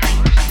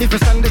 If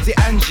it's under the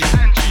Angie.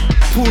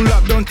 Pull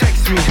up, don't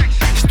text me.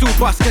 Still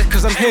basket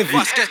cause I'm heavy.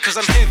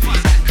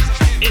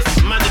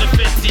 It's mad in the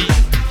Fete.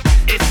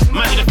 It's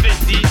mad in the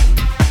Fete.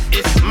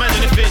 It's mad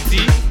in the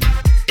Fete.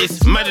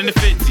 It's mad in the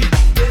Fete.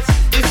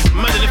 It's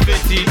mad in the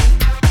Fete.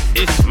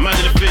 It's mad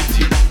in the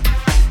Fete.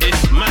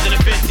 It's mad in the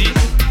Fete.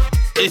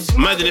 It's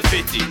mad in the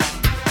Fete.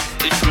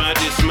 It's mad,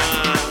 it's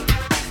mad.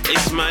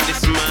 It's mad,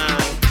 it's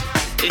mad.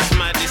 It's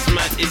mad, it's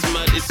mad. It's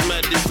mad, it's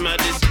mad. It's mad,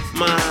 it's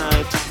mad.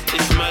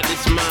 It's mad,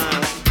 it's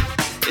mad.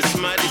 It's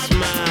mad, it's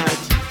mad.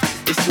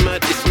 It's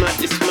mad, it's mad.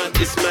 It's mad,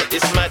 it's mad.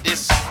 It's mad,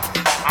 it's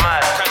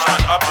mad. Catch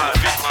man up in the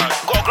Fete.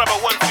 Gotta grab a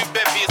 1-2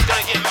 bevy. It's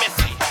gonna get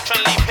messy.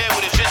 Tryna leave here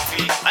with a jet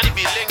fee. I need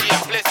be lengy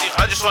and blessy.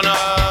 I just wanna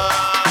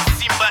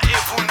Simba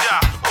et Vunda.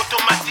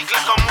 Automatique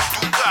like a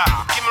Motu.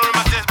 Give me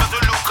my test, but the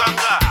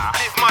Lukanga.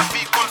 Live my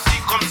vie comme ci,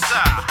 comme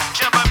ça.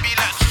 Jababi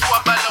like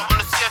Swabala on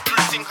the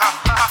Seattle sing. Ha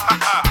ha ha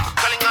ha.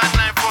 Calling a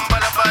 9 from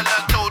Balabala.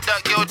 Told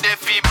that girl their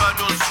fever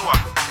don't swap.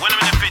 When I'm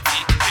in the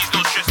Fete, please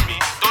don't stress me.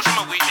 Don't show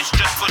my way, it's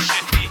just for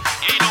shit me.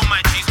 Yeah, you know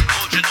my G's,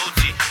 Mojo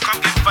OT. Can't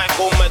get 5.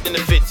 Go mad in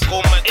the Fete.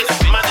 Go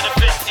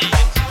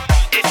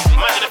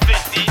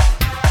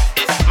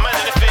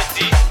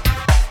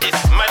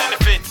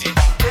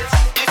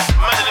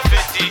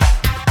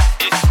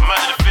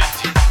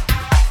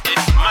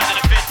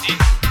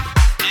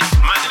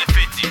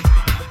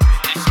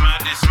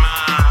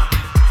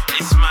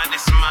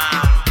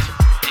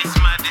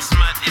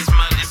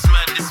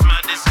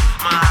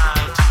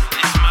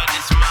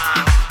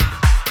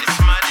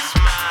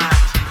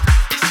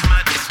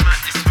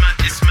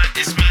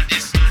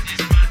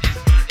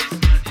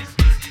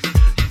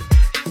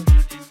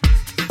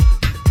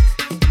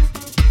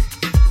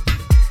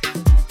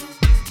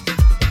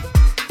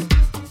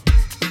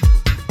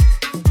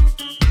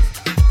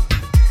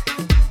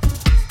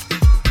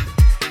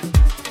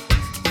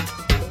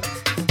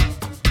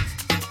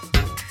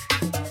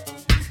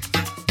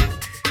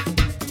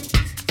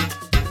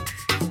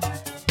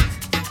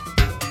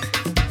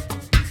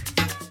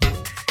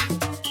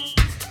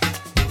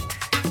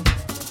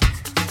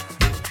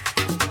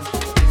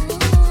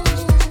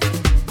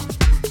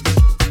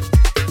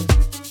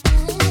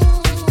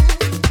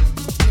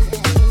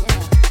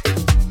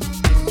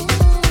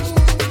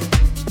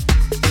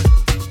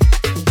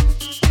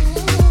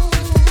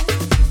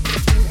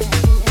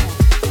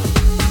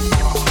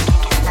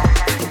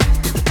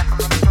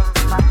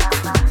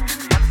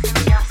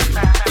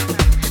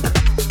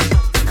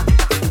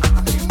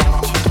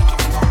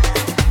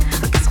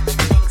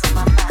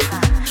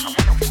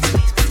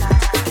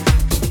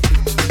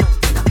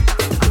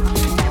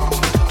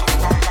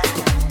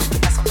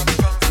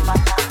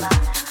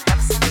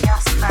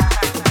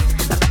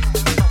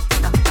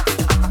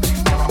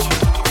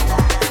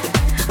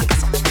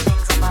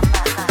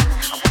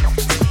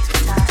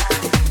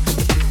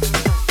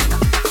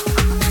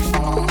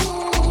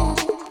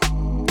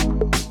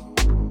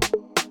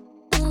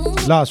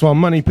Last one,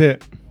 Money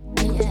Pit.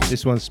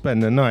 This one's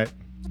Spend the Night.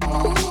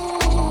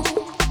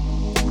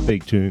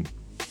 Big tune.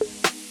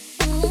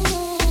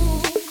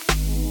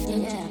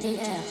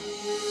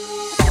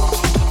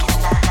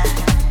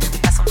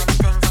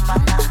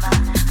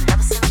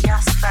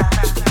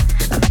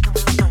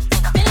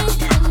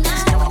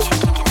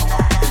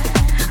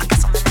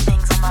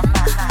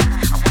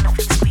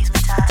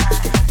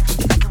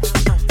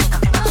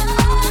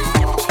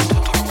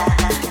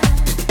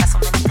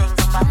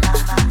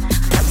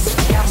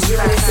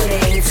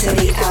 To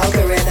the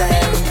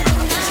Algorythm.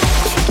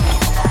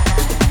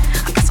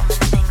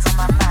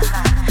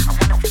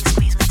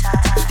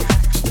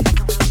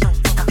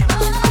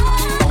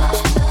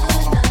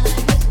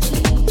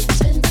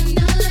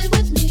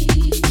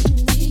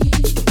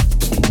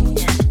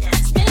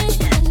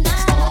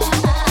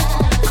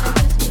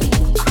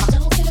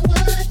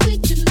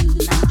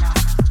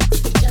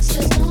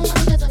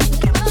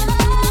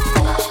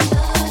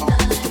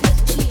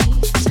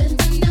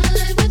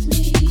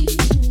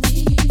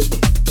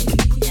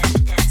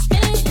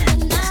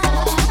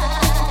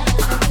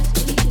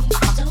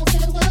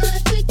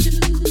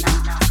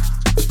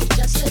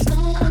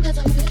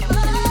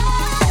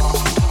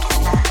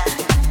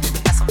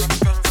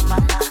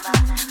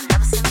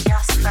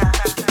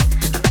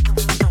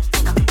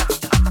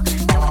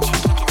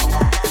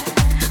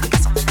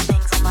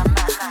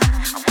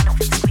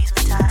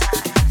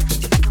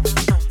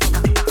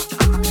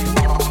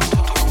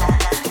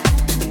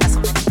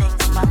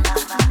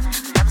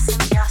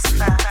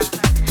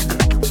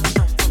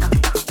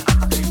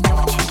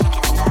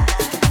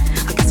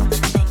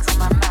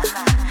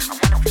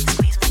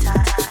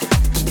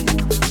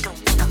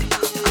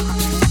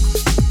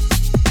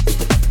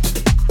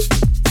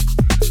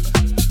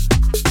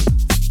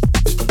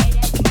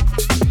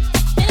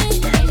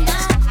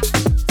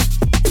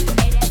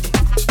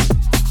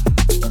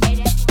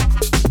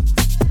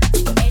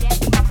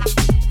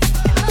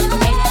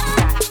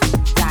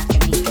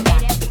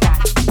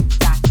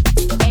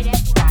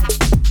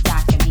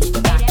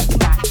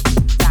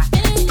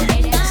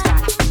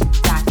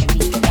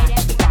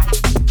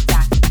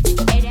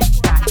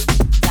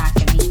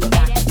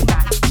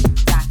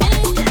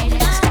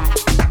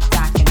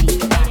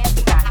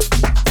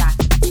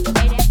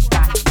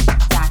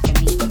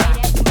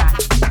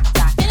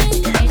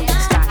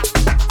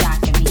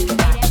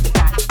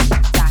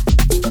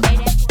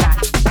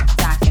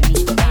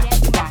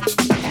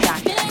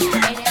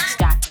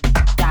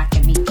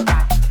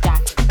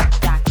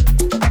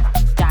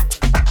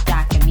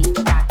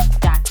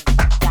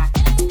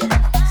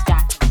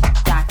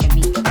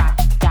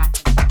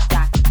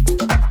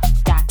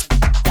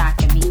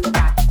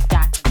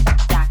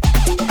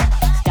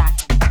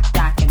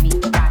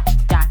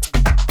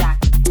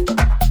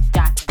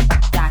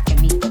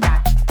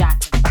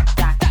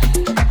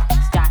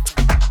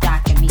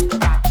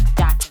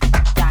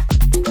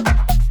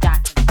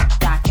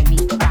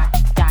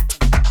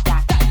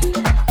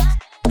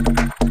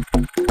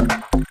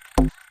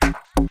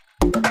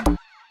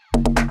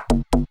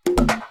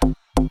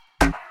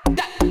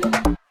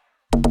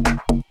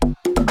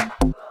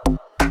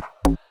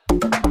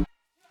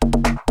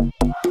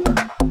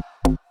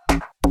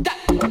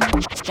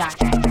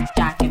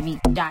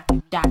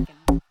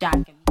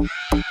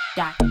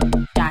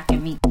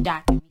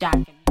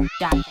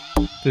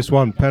 This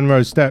one,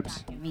 Penrose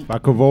Steps by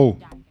Kaval.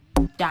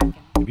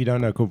 If you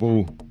don't know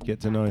Kaval,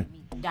 get to know.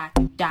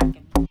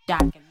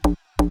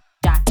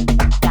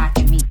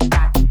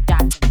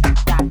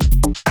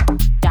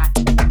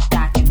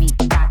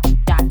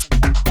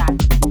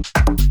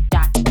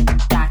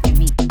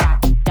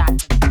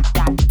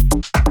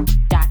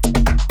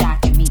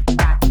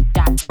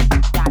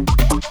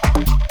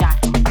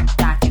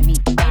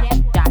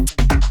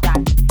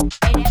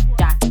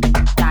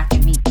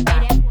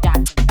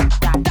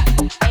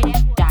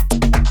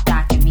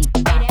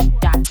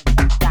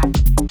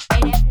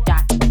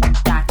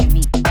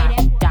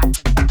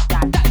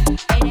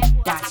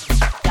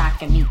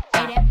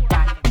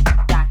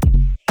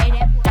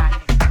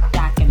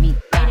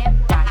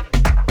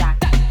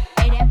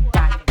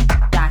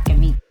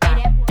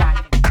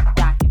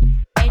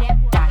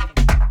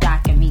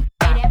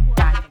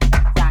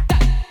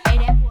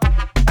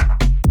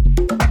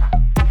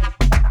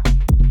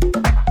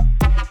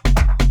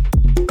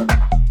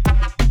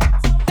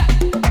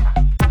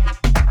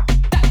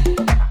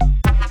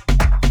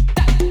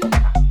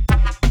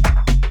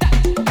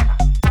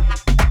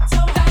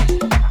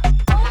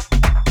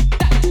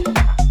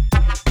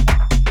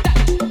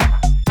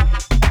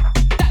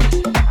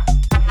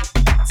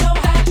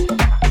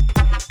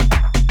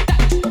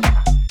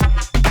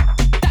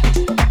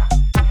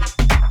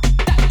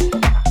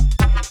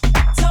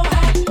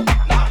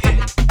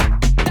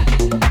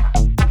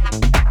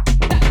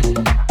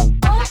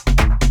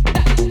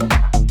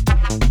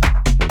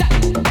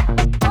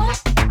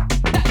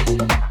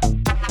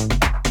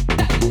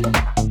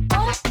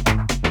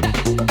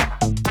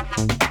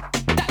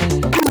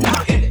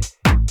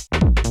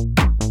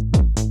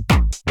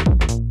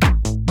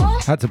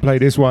 Had to play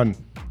this one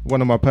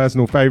of my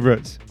personal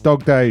favourites,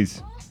 Dog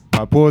Days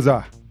by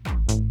Pawsa.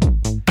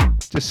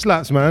 Just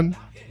slaps, man.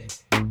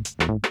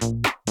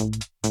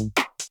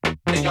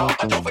 Hey, y'all,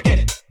 don't forget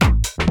it.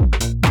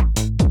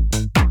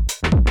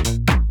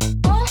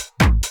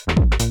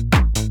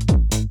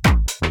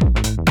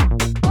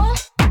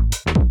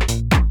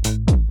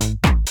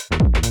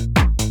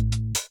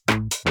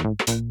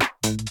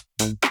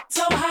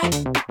 So hot.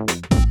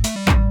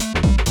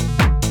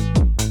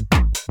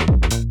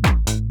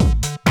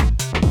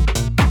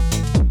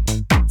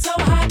 So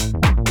hot.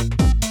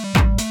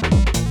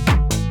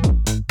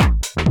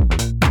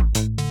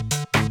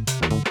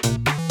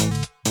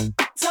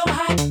 So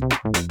hot.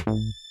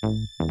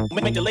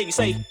 Make the lady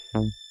say.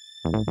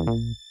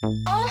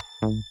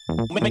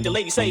 Make the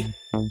lady say.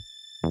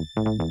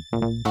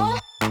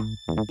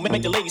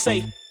 Make the lady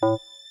say.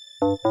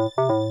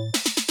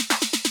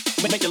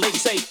 Make the lady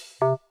say.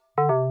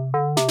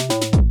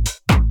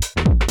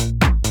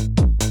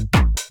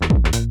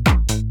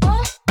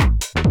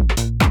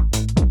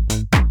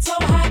 So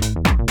hot.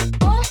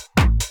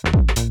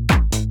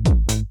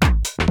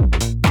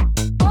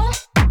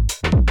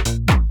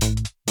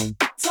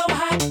 So hot. So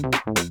hot.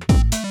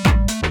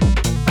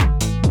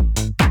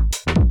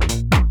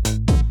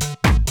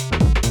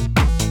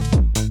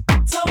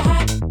 So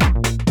hot.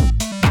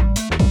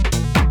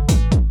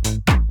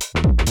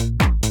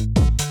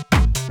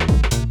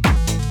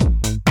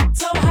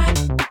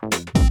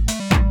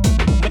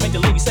 Make the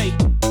lady say.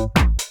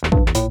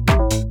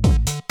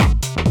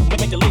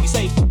 Make the lady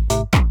say.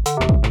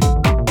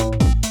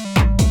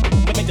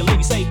 Make the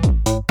lady say.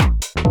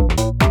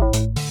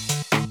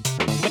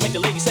 Make the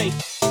lady say.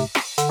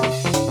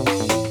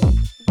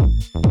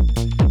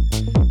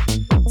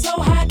 So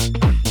hot.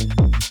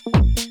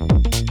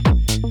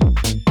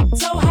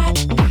 So hot.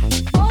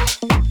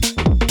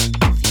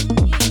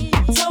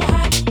 So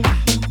hot.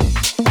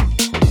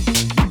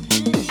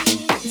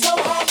 So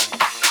hot.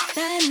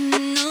 That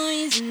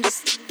noise and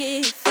just to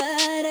get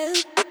fired up.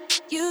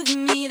 You give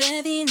me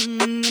that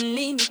feeling and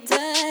leave me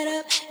tied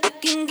up. You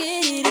can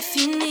get it if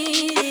you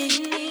need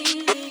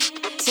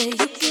it. Say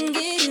you can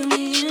get it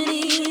when you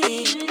need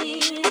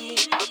it.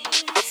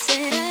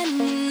 Say that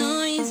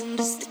noise and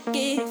just to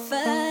get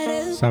fired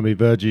up. Sammy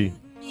Virgie,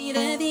 Give me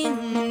that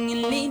feeling and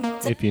you leave me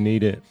tied up. if you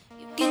need it.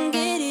 You can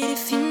get it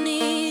if you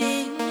need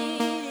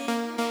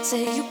it.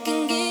 Say you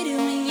can get it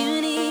when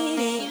you need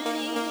it.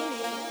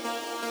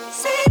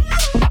 Say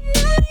that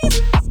noise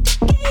and just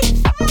to get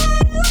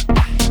fired up.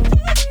 You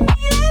give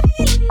me that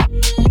feeling and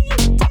you leave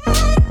me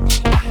tied up.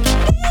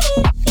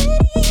 You can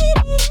get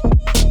it if you need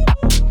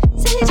it.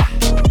 Say you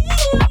can get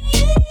it when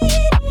you need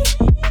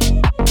it.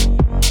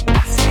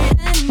 Say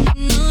that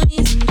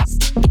noise and just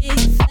to get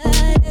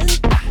fired up.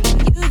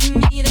 You give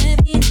me that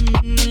feeling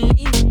and you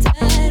leave me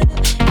tied up.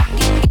 You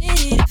can get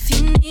it if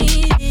you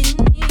need it.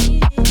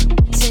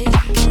 Say you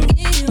can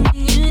get it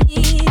when you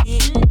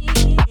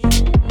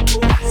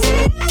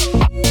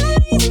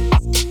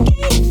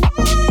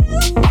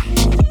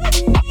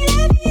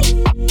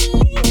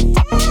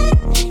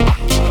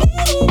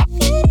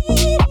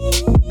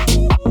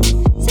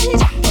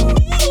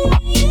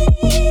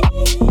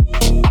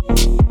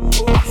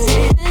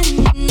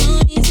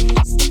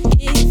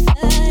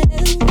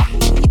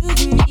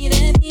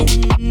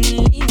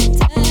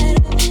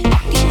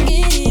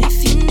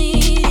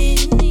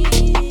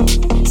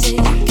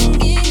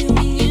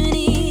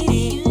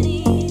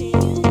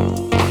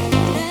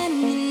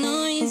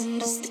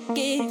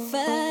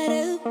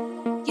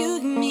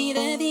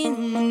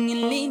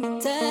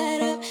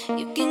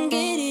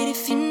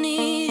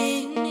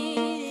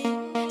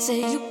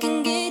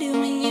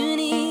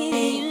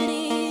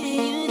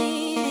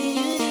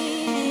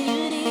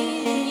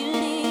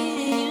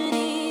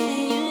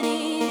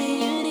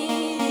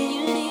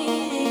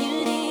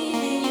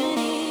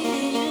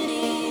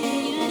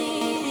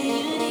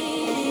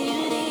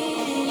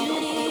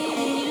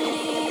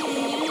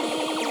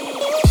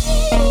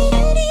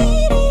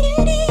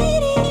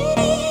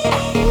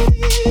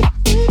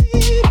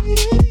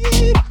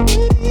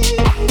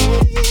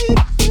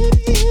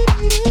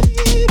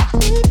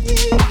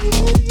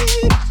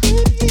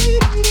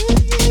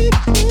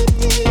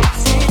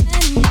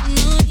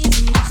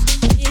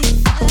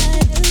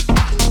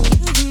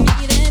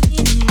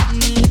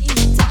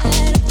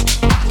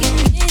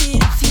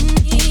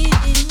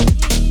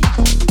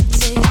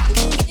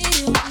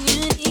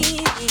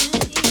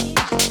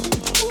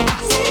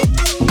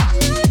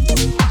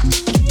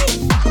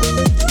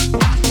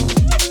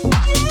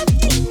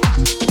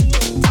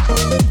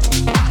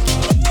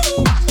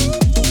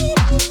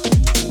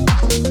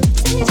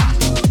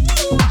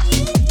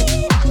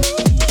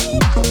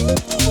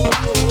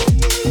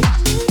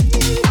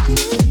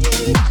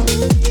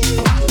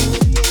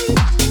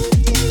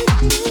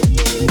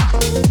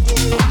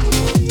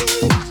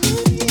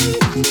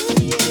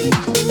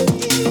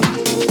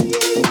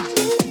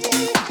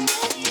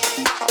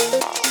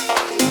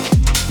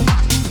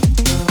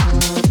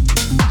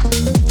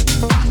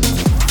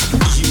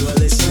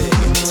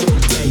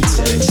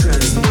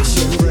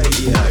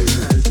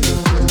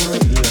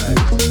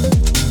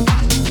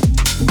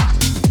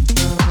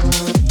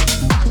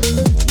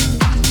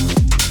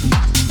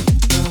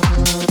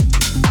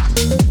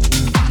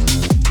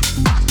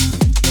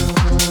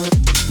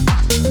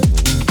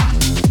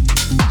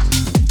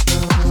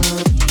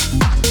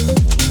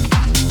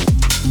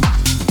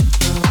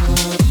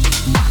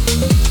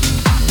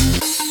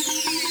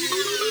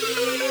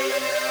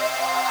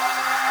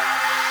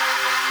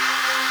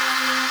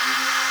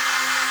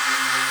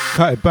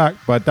Cut It Back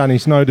by Danny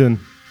Snowden.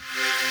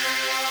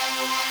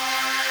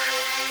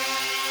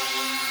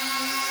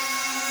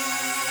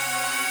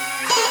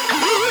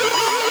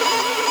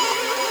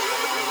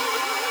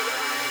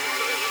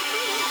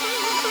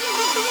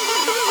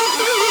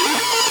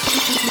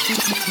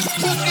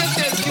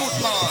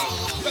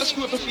 Let's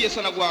go up the face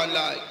and I go on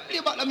like. Play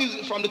back the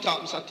music from the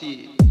top, Mr.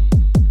 T.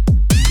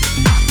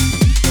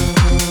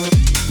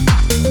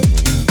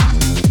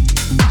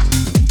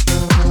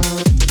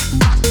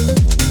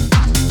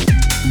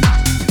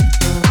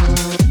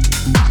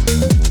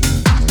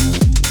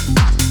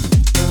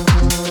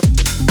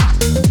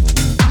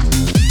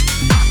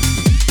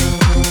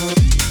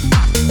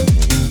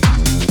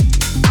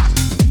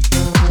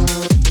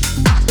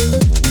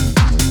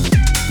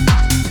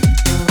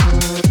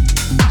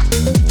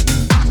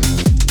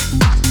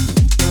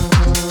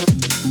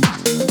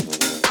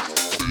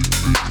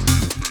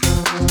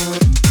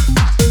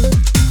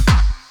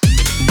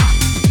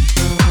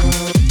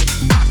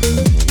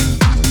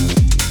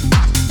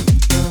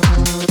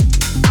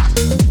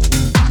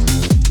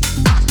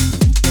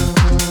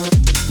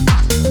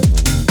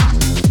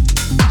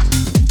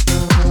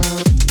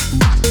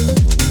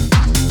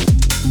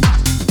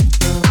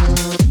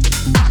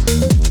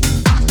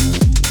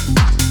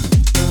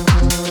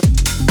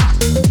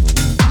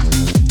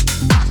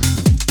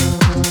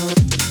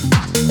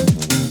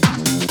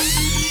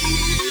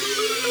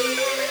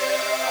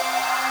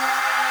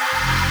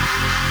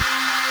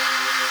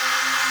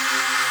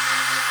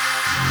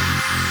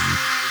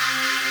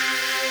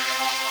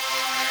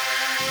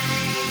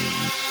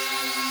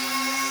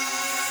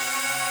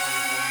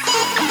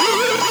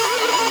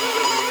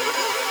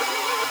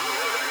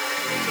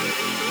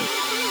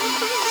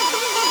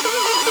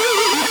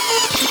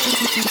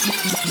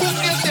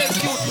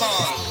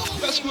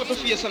 Let's go up the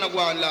face and I go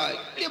on like.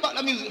 Play back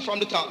the music from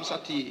the top,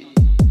 Mr. T.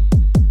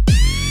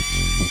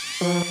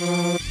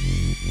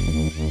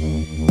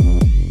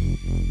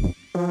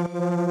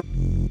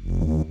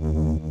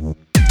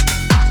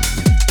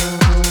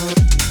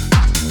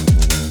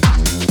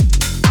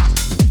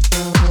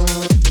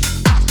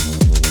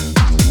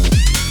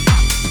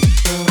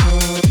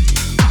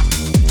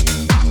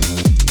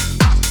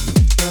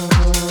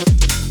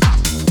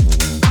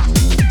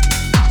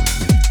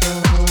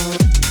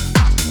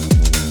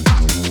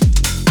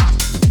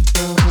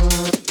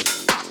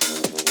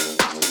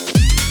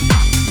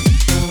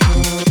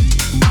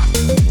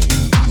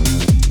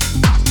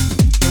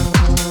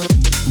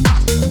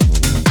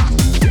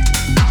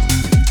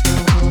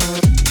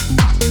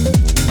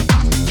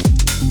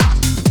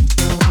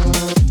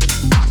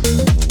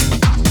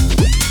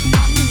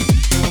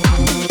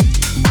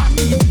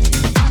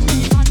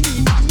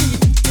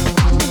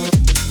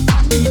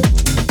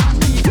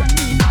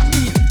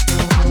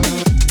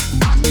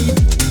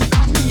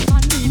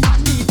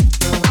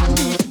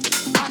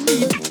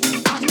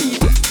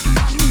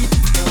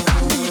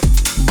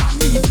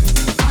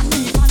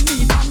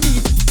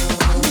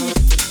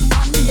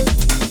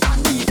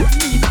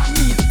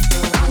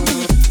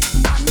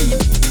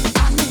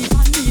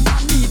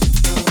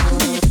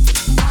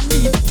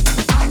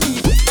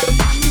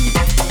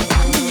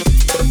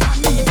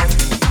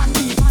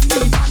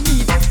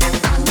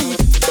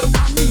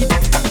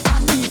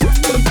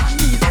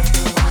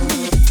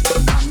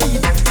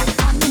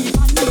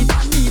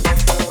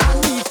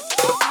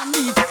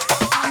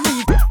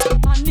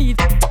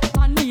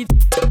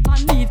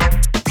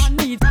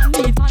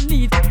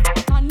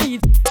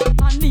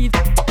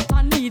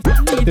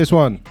 This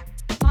one,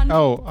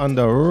 oh,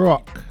 Under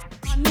Rock.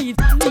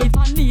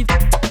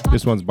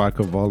 This one's by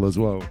Kaval as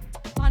well.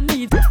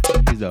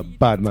 He's a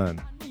bad man.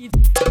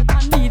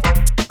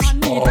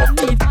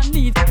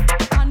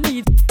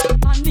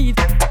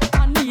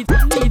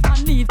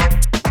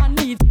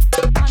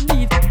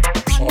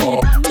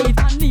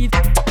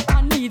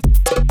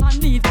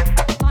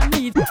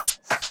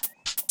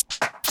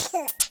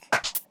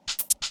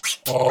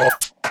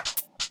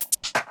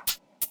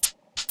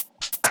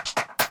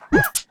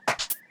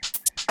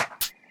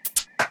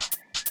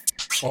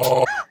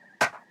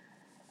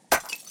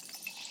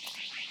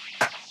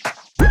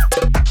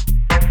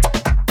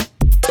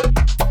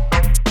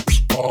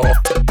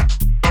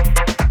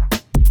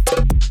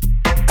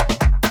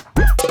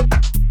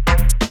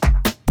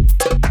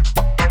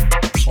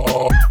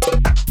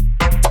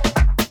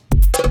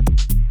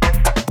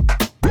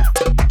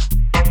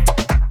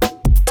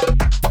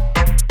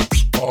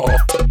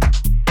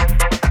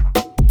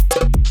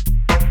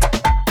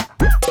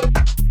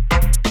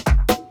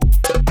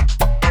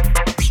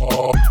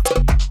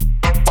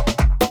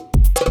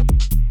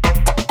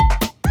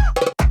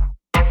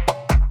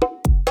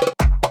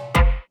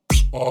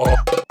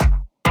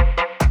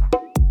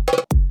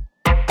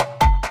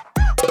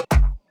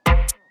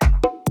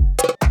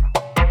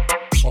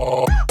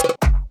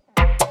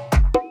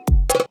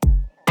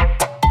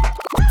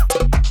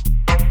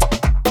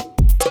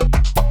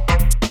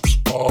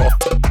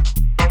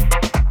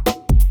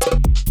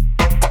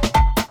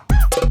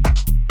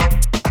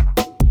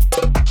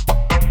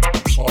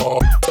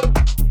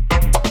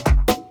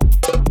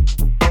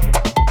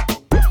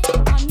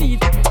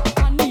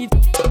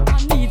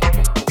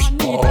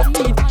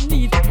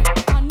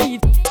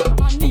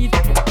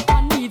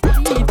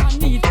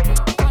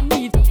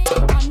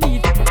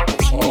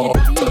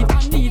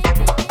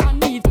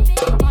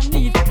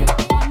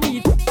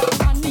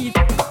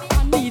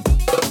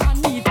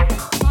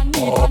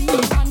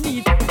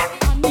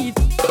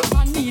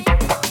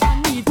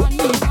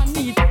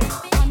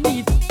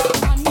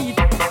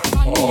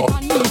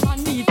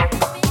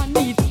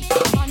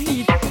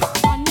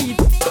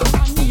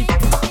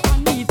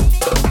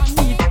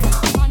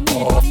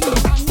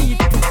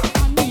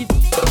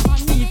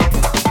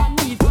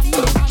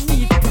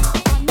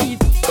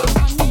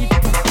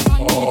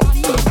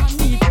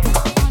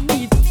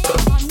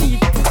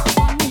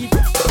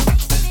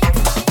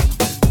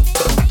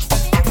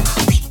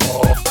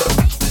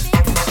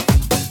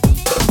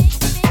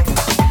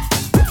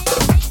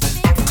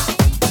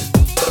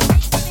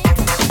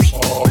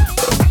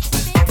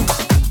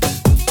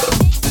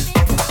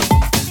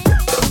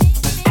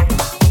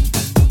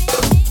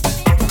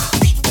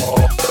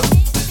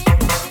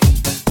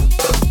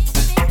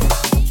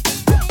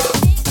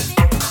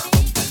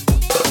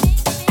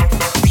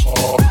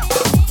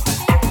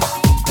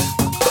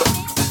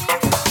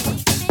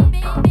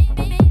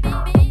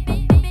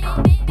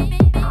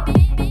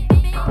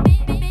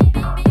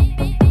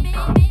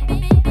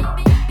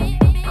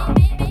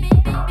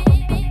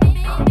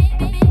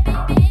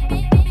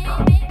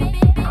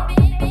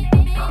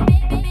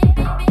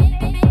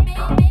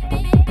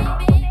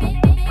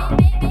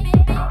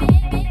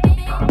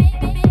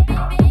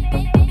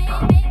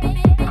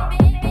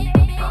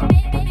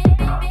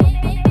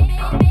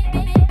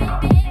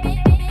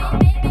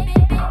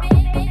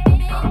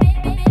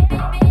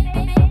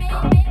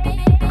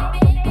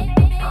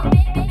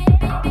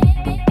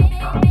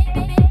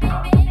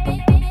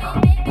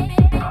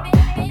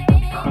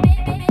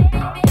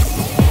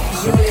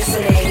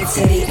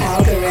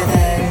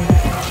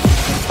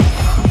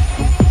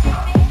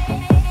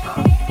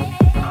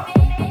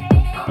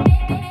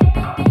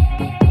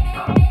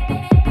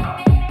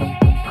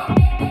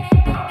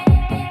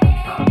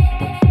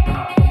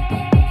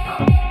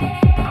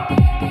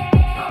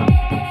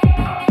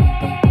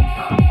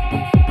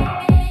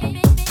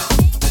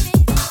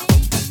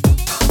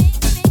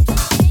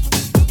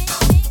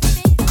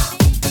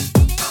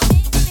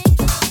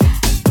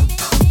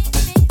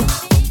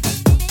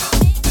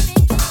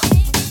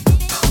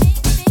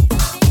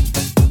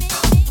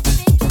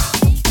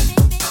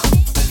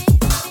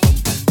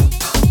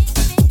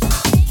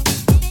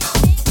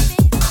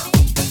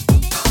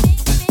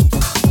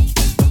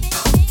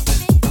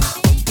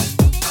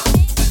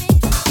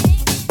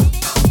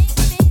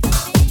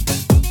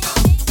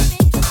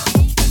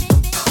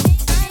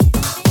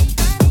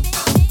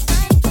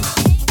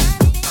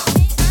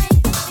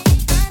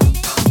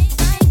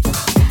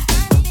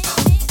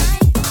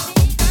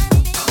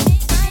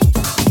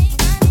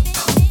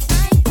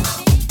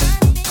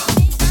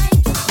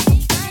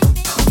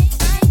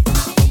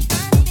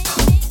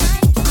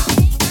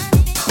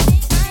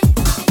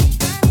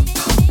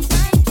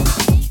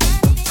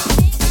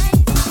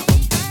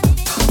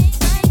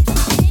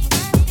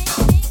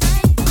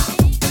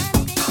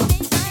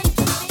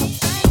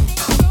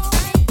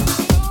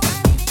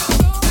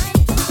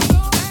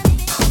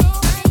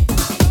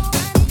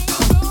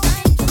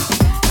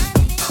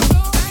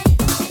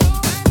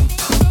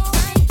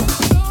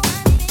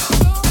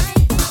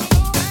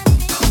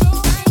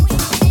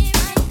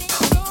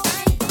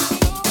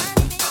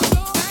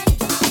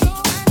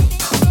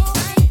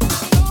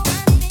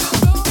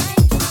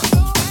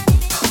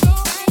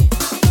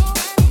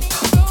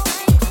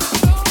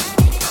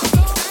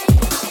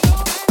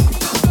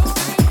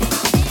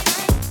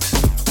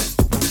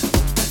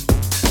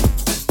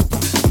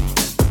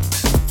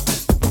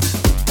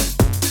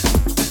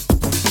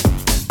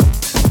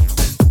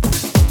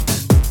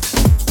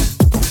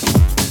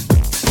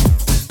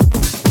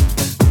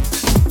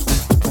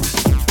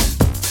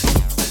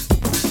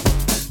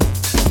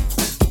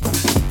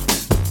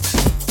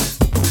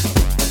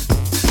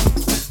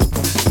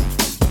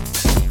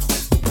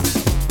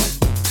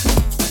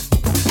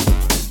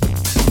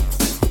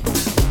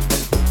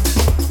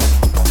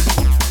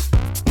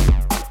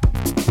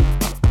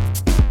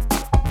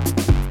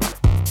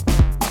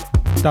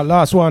 That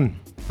last one,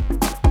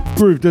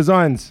 Groove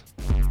Designs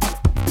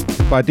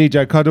by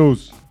DJ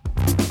Cuddles.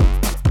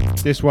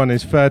 This one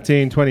is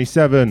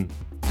 1327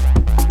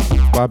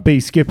 by B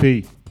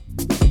Skippy.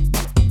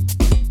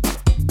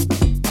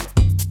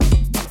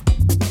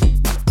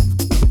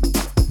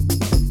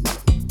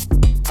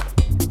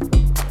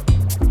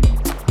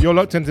 You're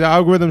locked into the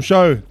Algorythm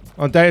show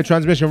on Data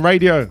Transmission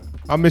Radio.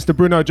 I'm Mr.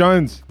 Bruno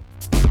Jones.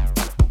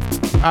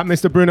 At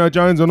Mr. Bruno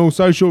Jones on all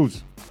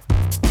socials.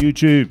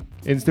 YouTube,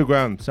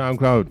 Instagram,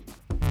 SoundCloud.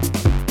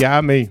 Get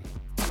at me.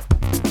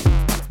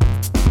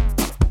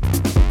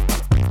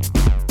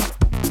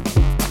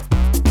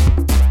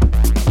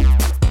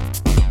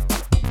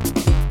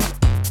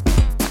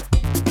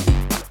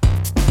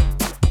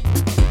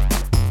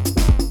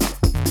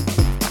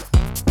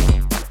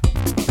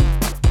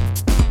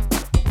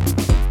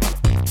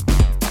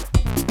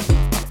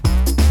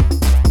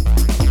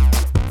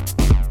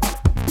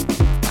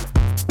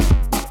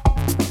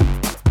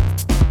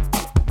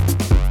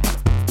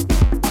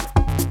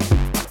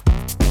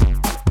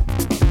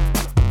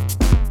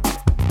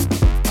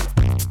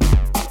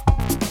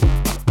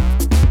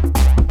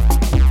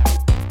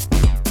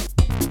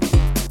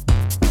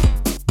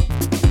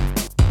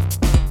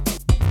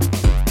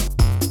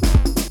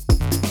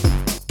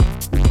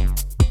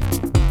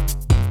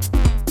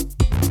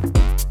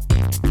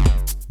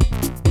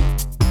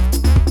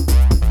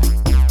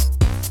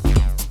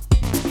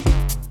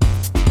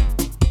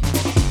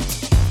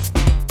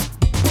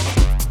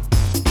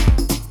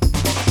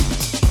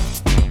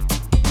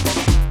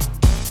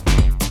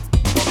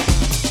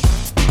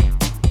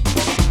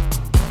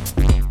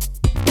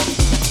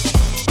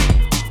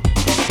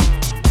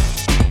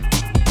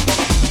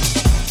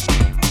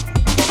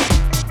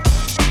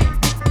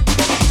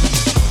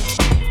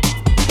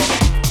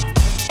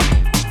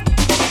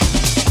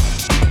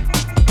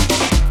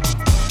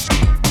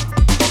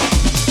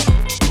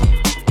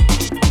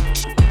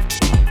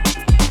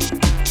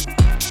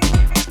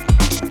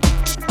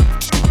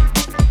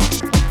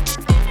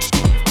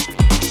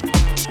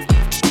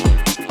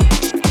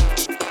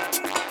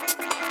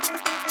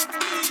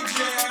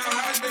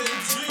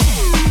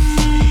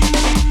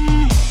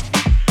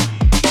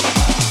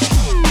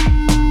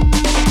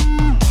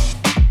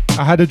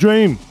 I had a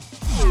dream.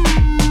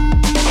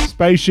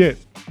 Spaceship.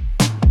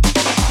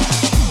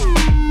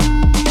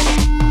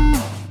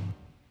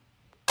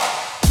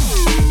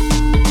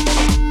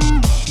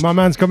 My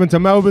man's coming to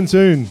Melbourne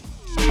soon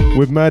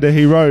with Murder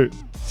He Wrote.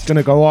 It's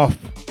gonna go off.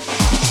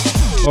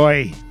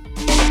 Oi.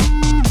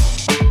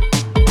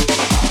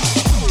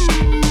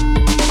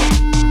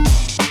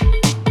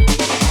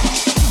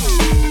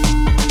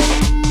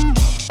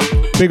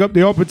 Big up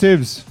the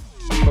operatives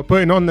for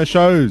putting on the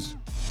shows.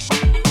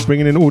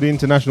 Bringing in all the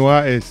international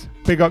artists.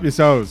 Big up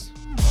yourselves.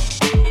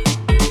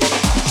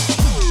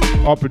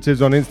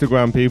 Operatives on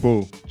Instagram,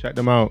 people. Check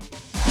them out.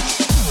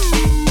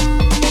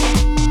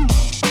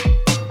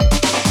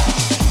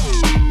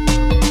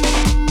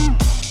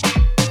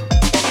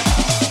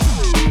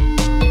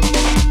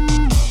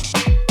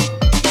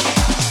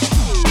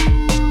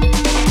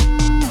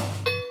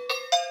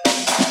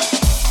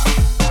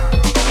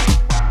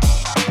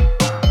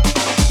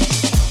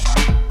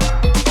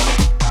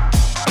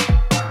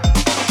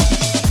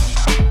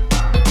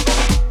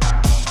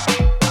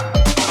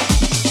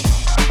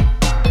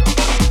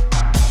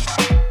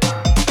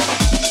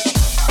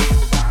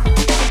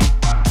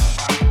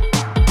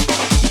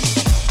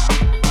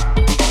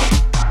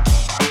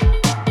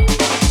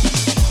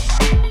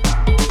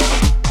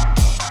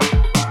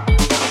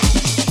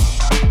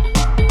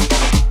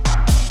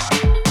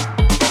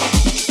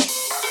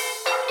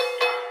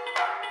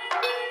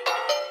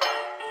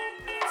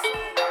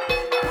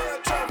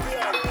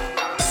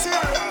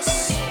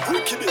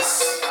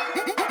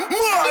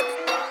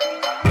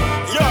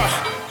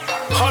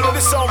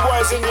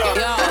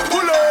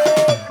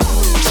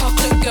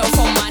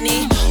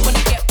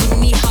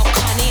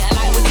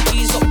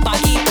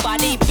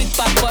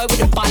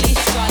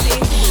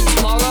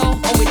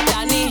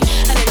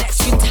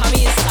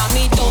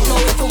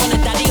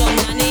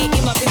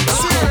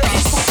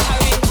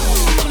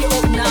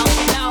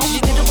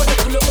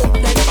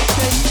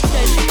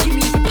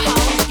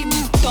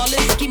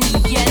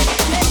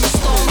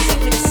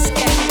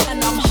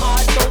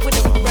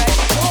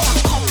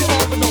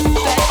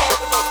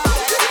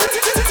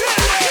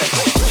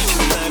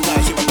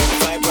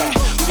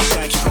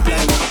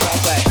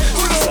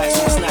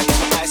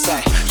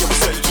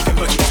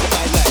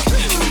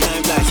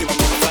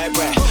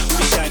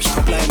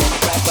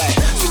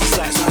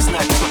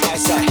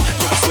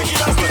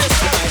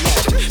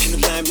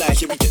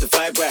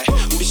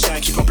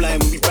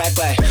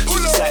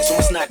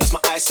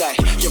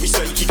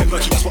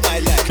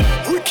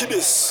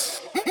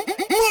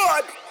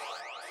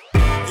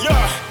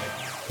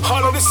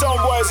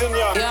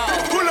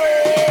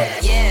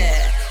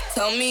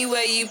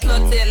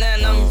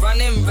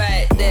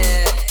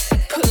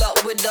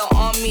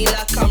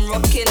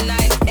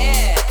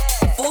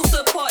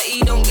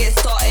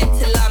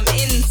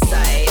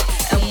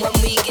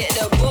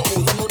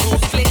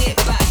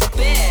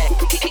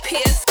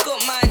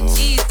 Got my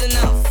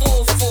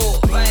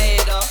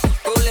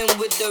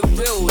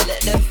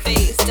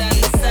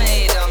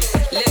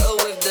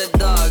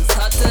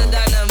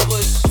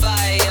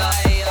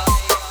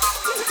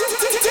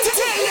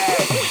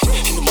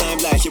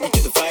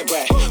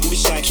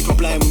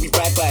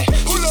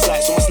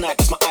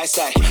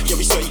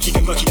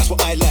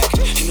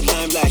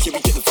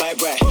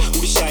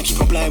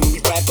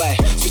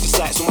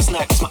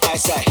night, that's my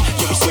eyesight.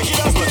 Yeah, we sweat, keep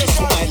it rocky, that's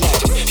what I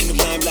like. In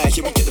the limelight,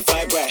 yeah, we get the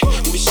vibe right.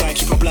 When we shine,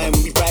 keep it blind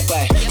when we ride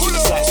by. Keep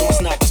it sight, so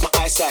it's night, that's my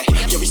eyesight.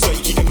 Yeah, we sweat,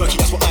 keep it rocky,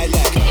 that's what I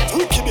like.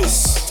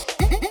 Wickedness.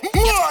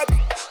 What?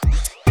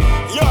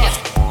 Yeah.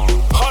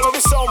 All of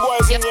the sound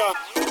boys in here.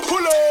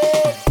 Pull up.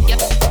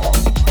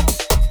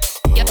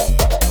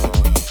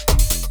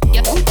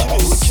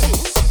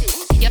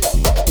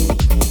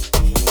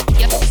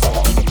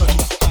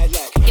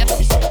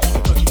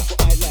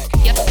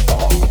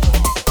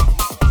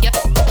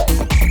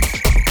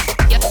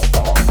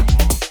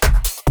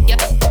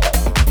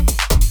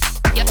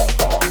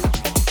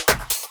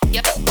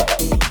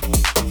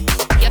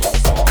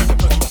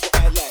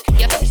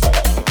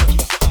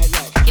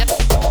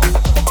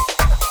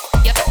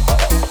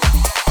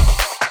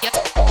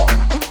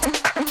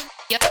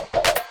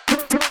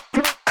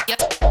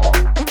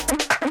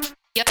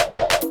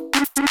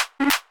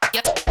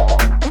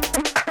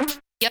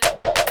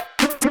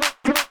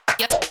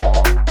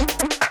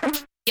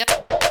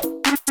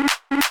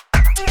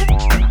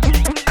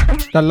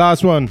 That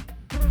last one,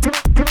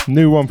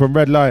 new one from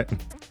Red Light.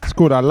 It's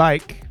called I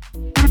Like.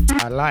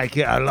 I like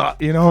it a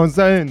lot, you know what I'm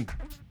saying?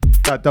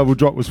 That double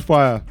drop was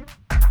fire.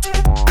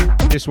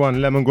 This one,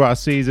 Lemongrass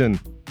Season.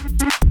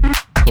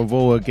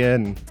 Kaval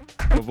again.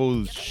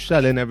 Kaval's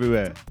shelling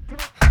everywhere.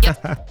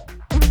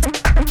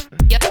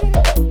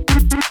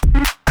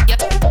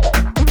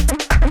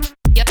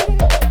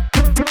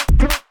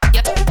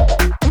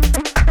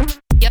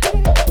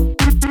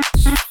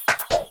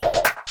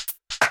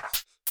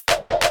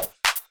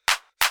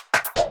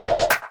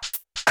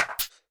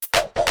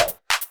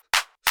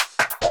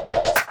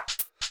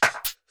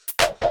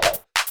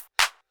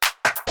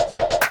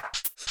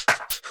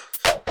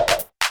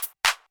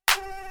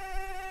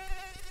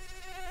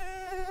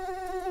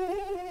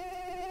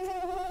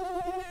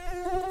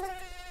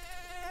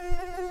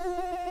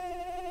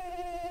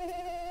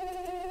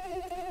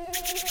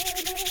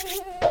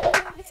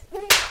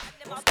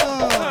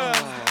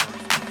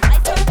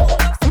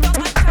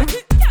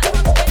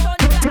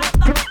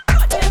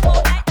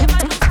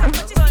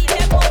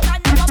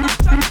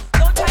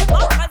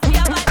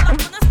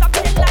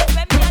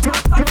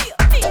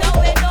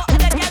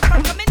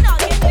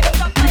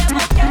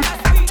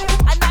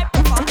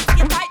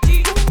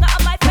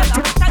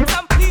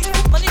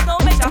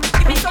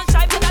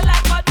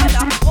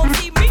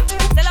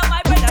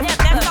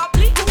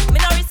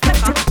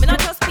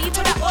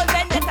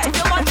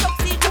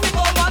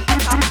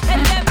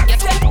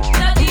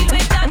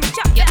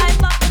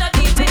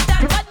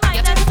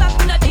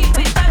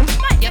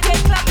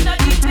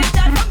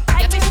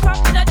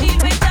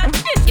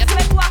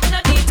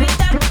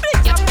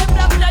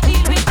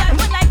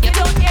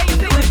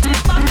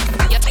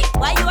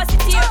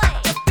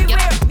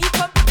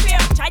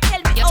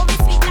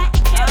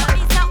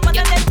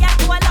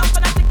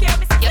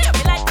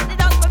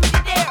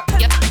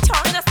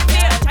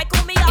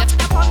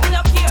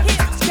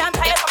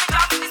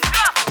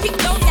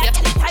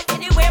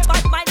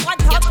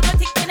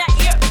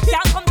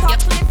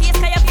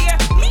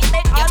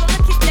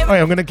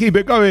 I'm gonna keep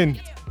it going.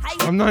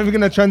 I'm not even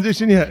gonna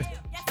transition yet.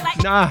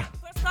 Nah.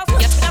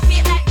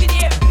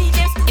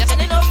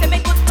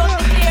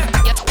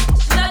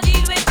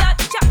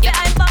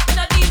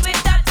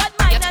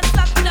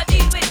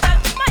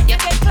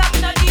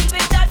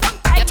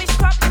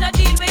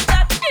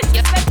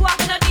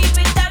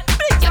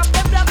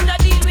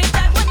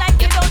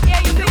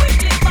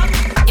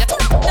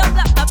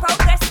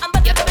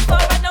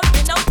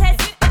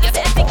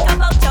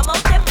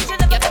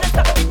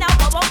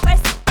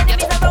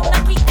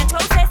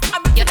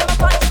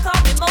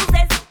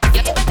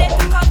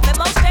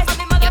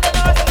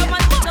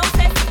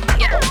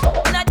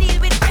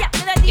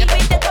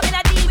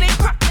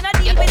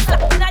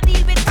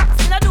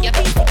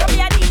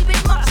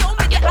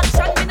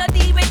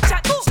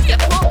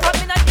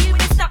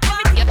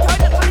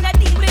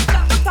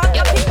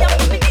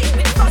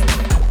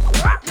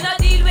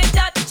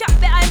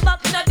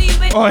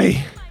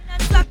 Oi.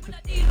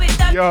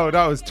 Yo,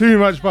 that was too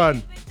much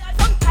fun.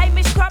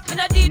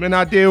 Man,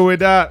 I deal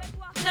with that.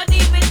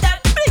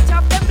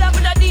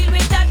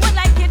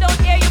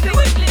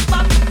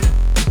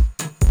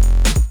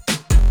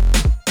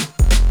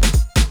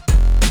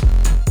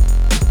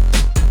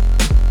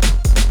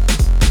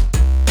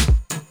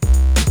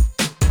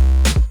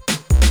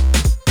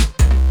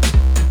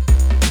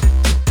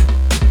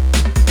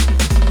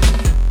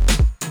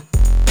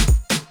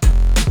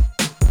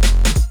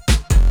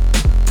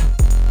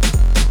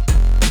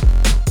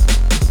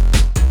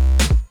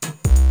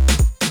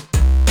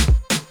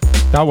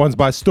 That one's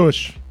by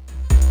Stush.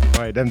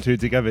 Alright, them two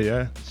together,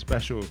 yeah?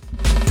 Special.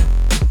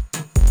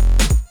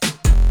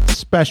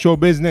 Special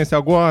business,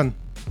 I'll go on.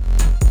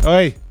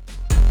 Oi.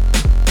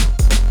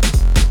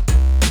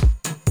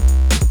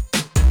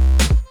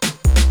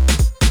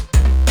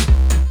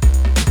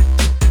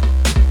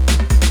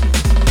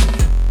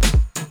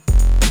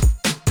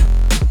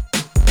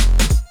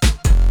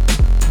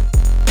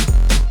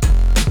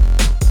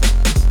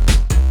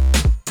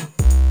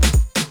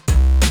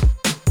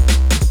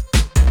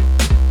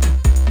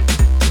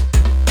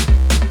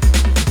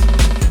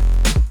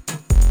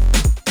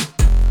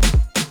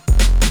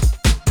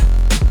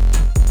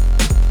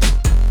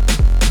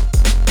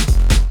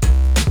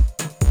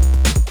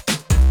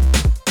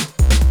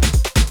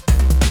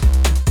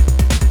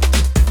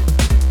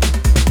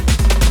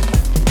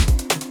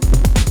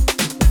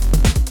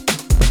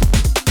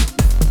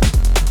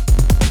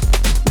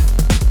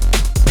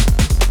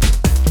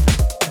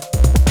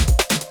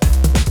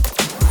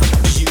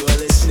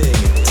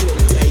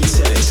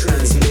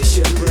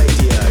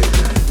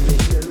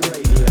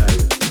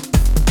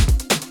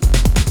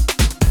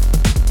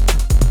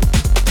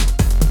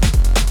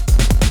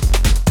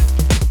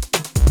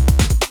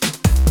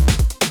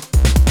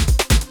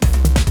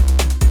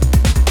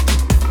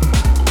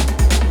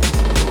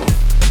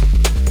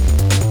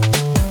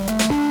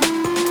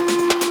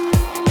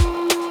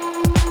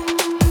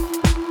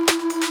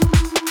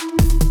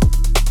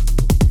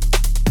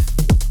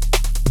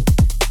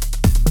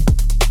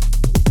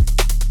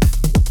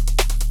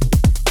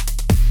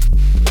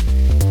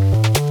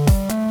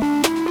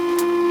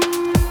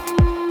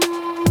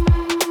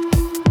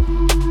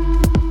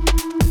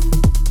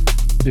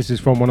 This is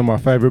from one of my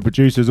favourite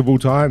producers of all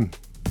time,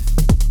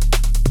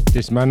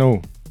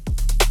 Dismantle.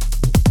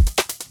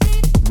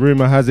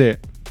 Rumour has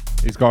it,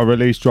 he's got a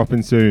release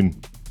dropping soon.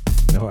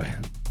 No,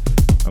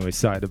 I'm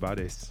excited about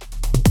this.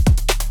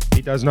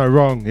 He does no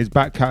wrong, his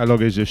back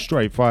catalogue is just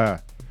straight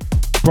fire.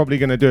 Probably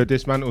going to do a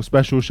Dismantle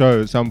special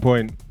show at some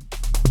point.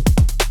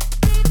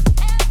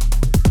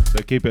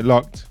 So keep it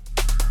locked.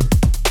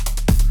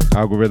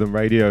 Algorythm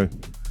Radio.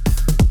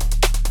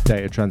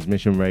 Data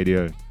transmission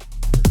radio.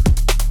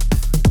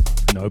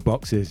 No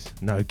boxes,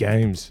 no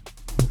games.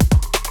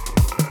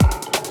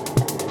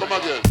 Come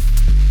again.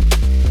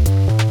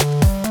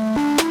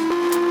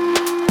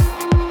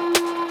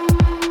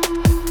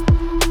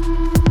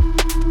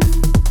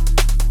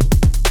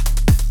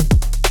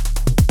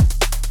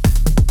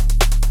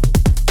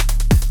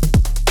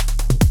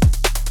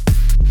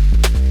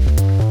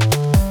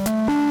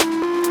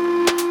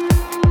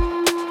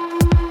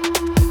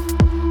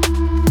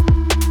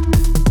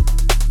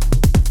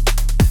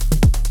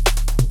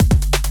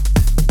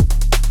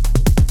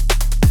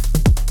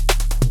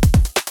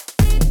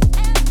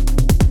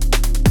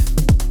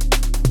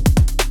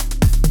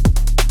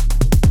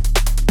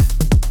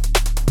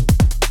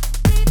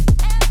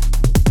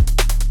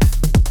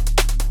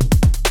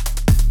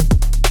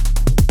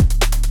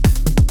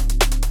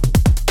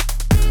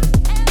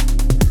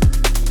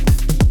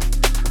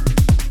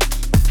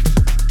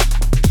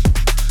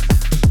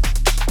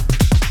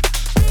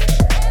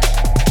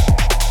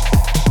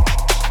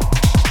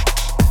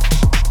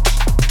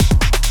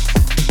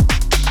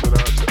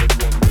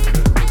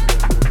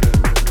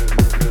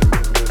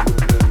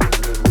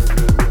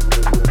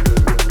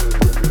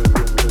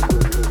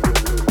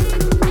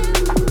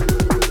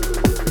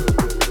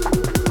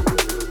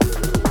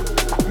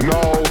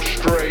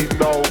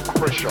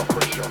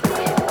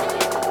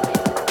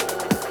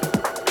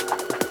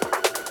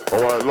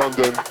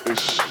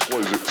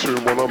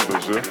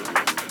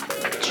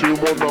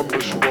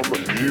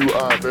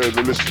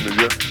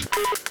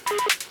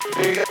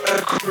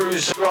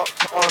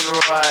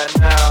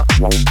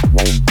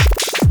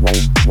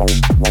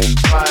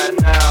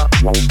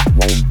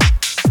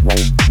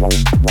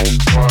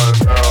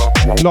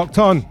 Locked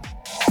on.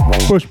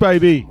 Push,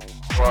 baby.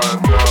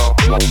 Right now.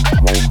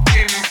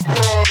 In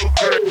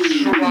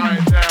progress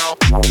right now.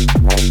 Right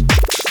now.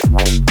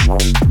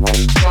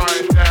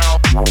 Right now.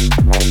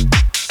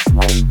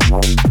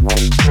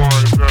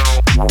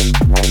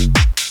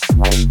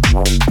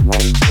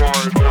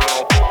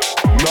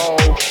 No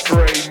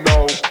strain,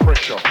 no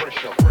pressure.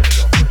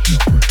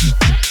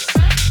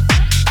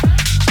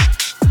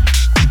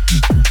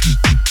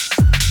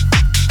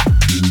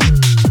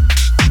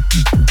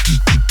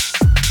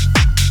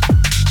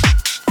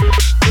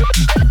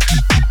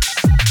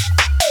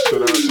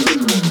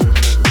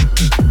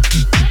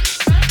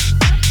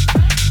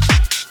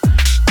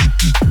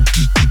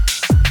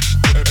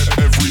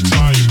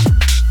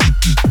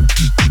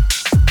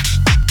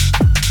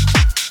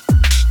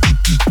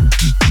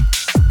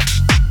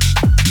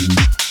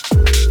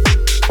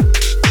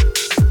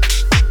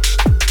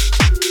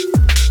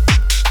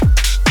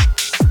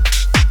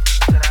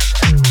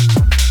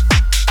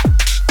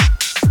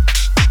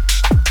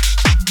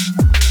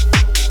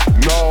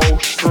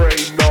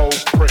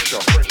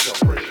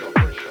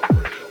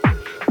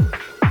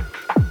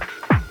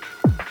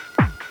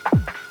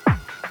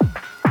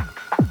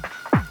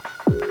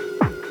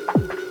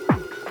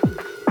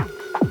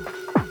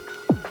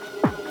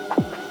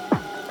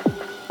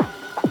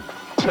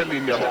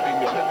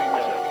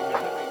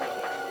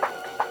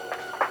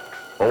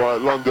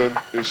 London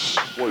is,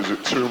 what is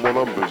it, 2 more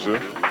numbers, yeah?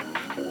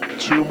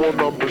 2 more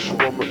numbers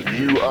from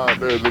you out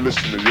there, the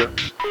listener, yeah?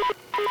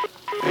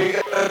 We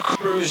got a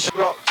cruise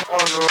locked on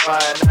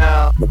right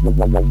now. Right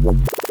now.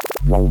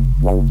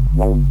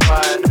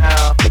 Right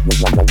now. Right now. In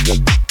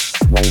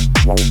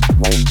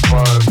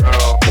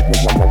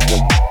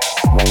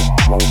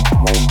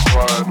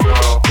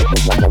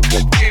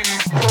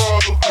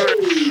progress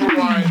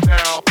right now. Right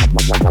now.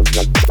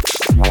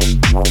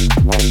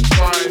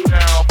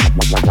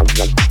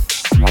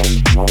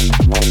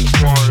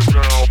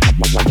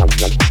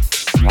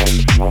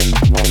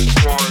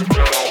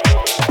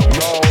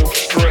 No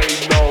strain,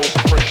 no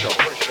pressure.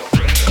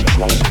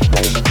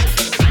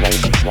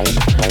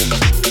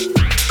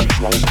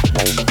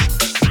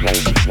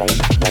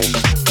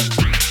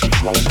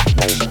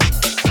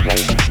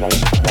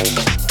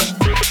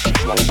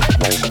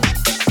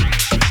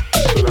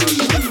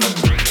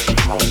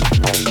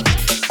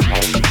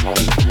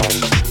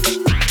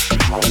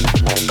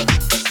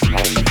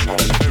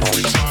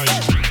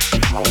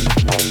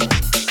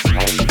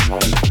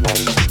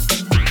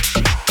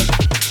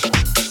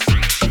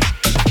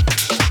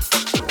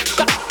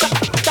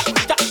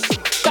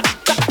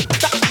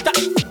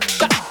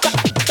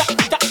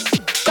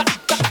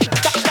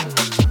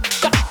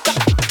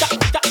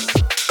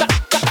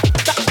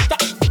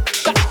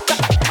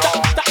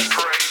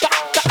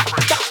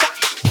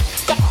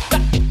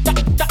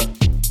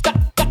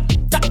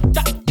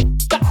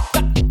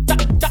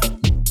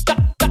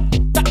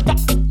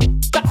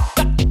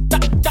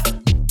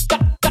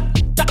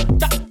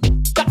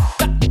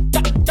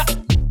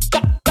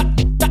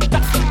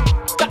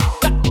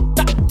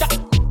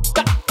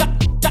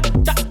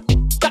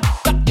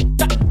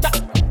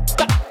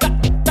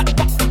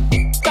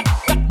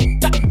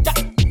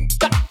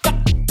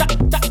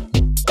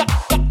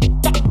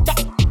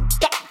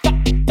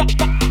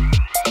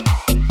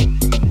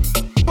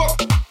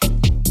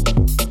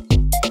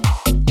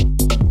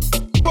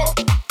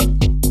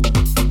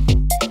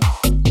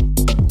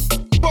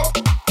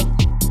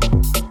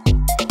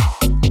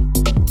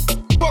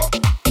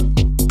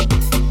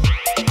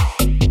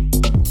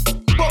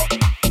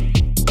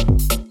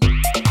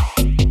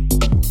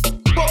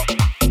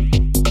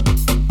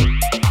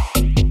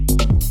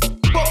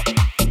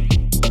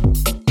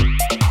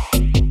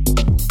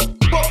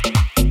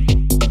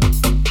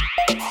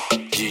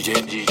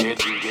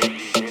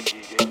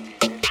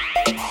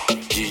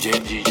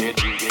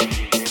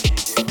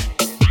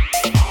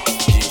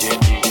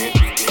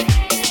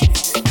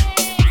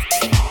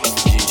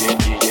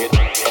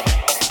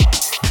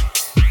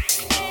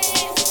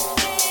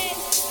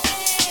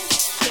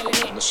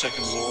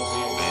 second war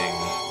being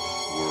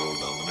made. World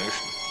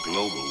domination,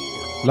 global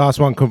war. Last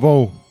one,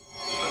 Kaval.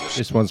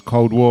 This one's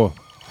Cold War.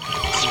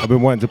 I've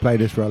been wanting to play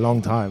this for a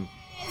long time.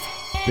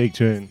 Big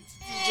tune.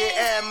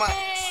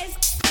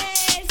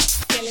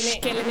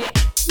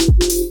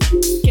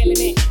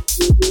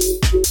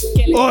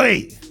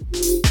 Oi!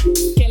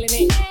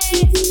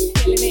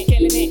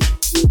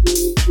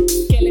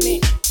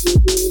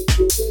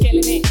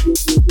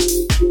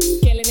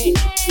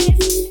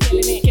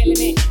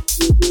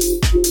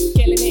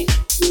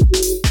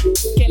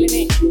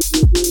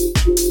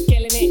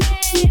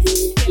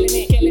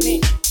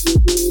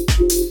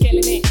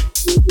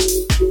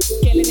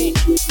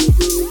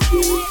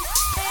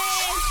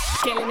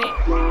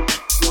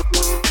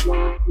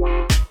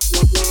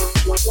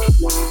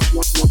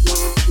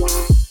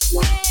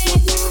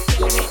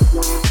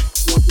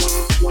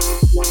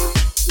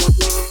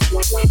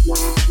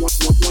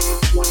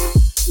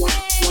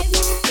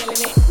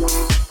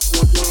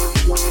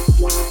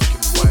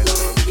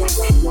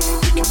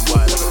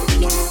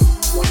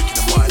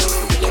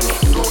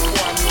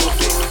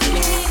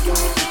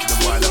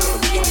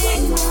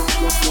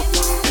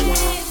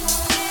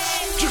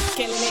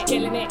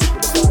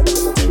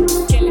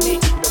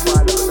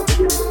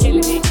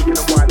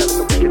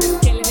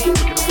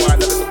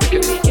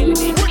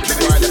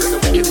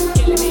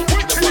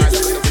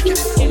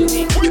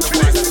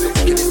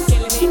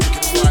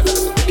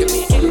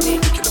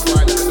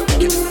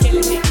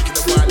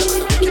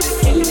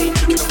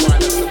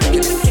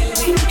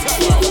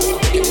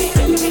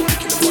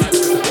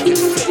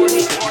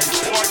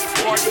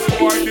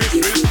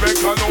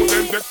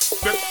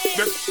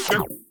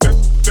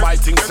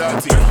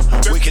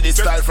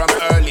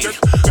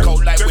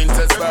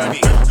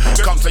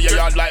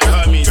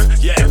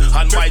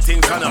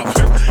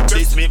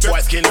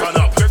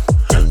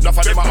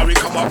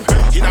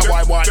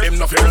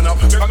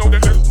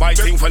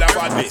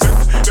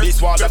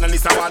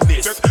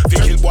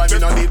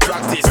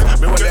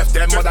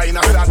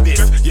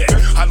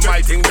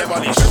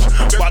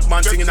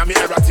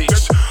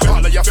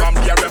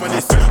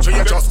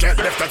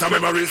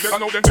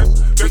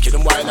 Wicked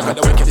and wild, I got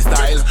the wickedest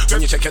style.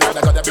 When you check it out,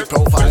 I got a big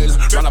profile.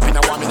 Run up in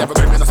a warm, never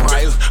grin with a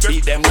smile.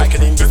 Beat them like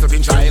an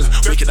indisciplined child.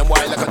 Wicked and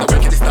wild, I got the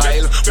wickedest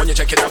style. When you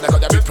check it out, I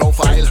got a big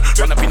profile.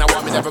 Run up in a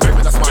warm, never grin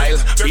with a smile.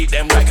 Beat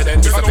them like an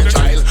indisciplined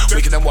child.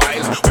 Wicked and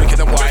wild, wicked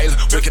and wild,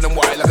 wicked and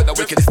wild, I got the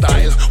wickedest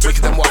style.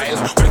 Wicked and wild,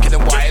 wicked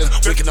and wild,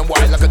 wicked and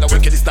wild, I got the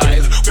wickedest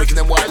style. Wicked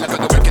and wild, I got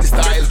the wickedest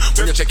style.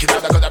 When you check it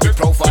out, I got a big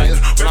profile.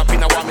 Run up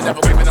in a warm,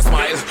 never grin with a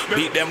smile.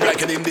 Beat them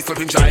like an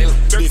indisciplined child.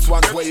 This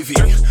one's wavy.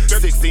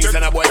 16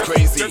 and a boy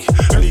crazy.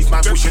 Leave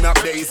man pushing up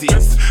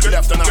daisies.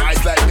 Left on the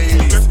ice like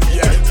Baileys.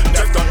 Yeah,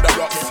 left on the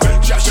rocks.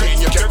 Just shame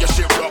you kept your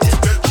shit rocked.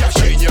 Just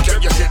shame you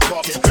kept your shit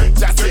popped.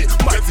 That's it,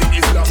 my thing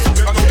is locked.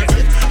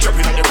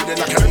 Jumping on the rhythm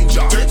like a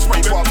ninja.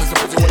 Spray bars is the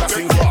pussy when I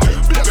sing for.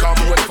 Be a calm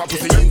when if I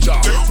pussy ninja.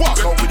 Walk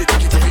out with the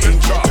ticket to be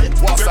intra.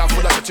 Walk out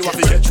full of get you off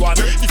the catch one.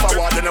 If I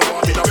want then I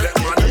want me no get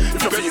man.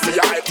 If you feel so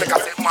you hype like a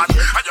set man.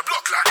 And you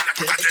block like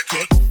a get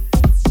good.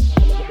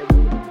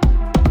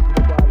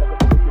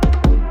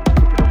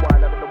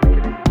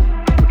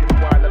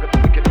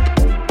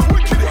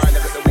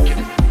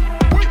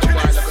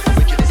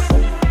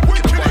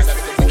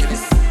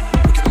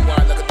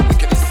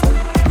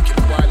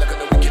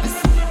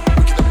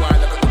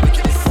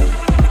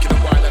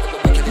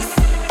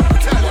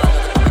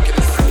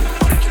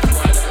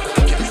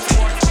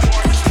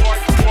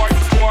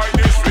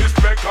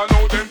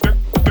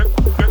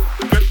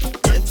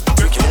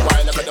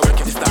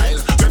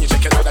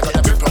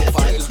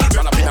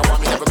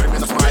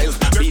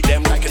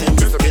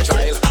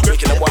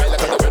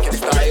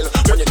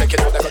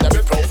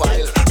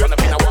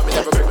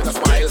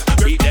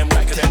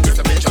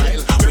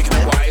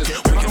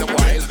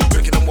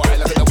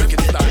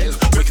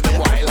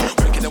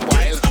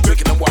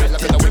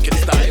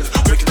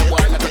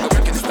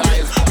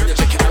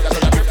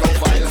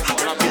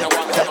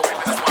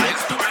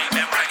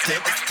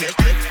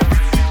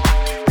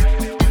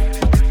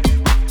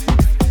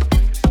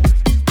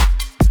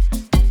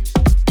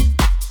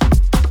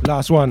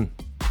 Last one,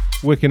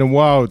 Wicked and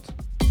Wild.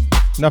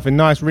 Nothing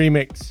Nice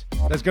remix.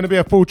 There's going to be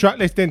a full track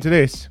list into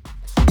this.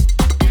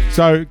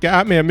 So get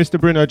at me at Mr.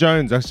 Bruno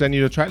Jones. I'll send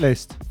you the track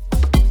list.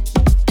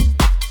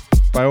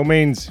 By all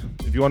means,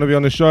 if you want to be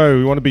on the show,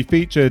 you want to be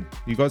featured,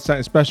 you got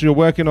something special you're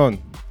working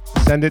on,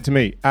 send it to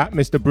me at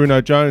Mr.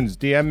 Bruno Jones.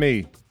 DM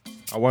me.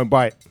 I won't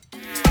bite.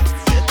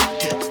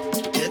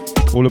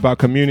 All about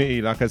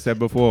community, like I said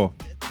before.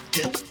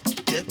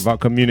 Without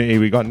community,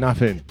 we got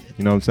nothing.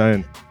 You know what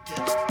I'm saying?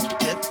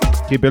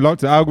 Keep it locked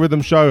to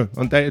Algorythm Show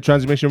on Data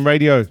Transmission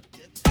Radio.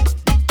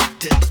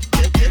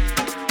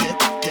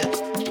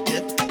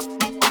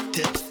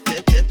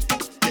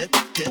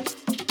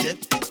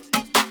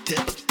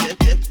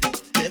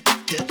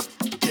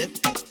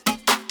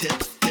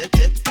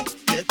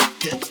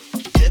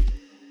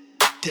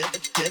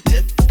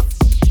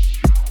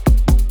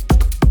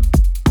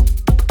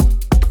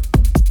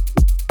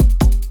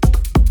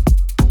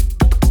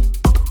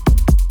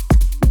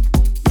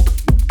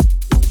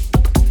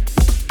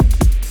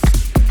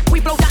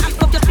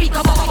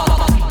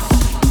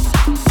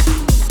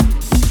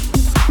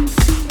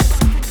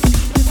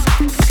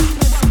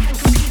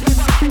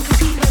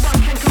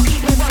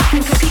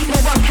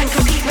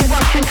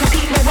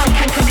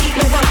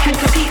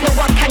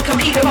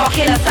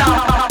 killer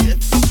sound.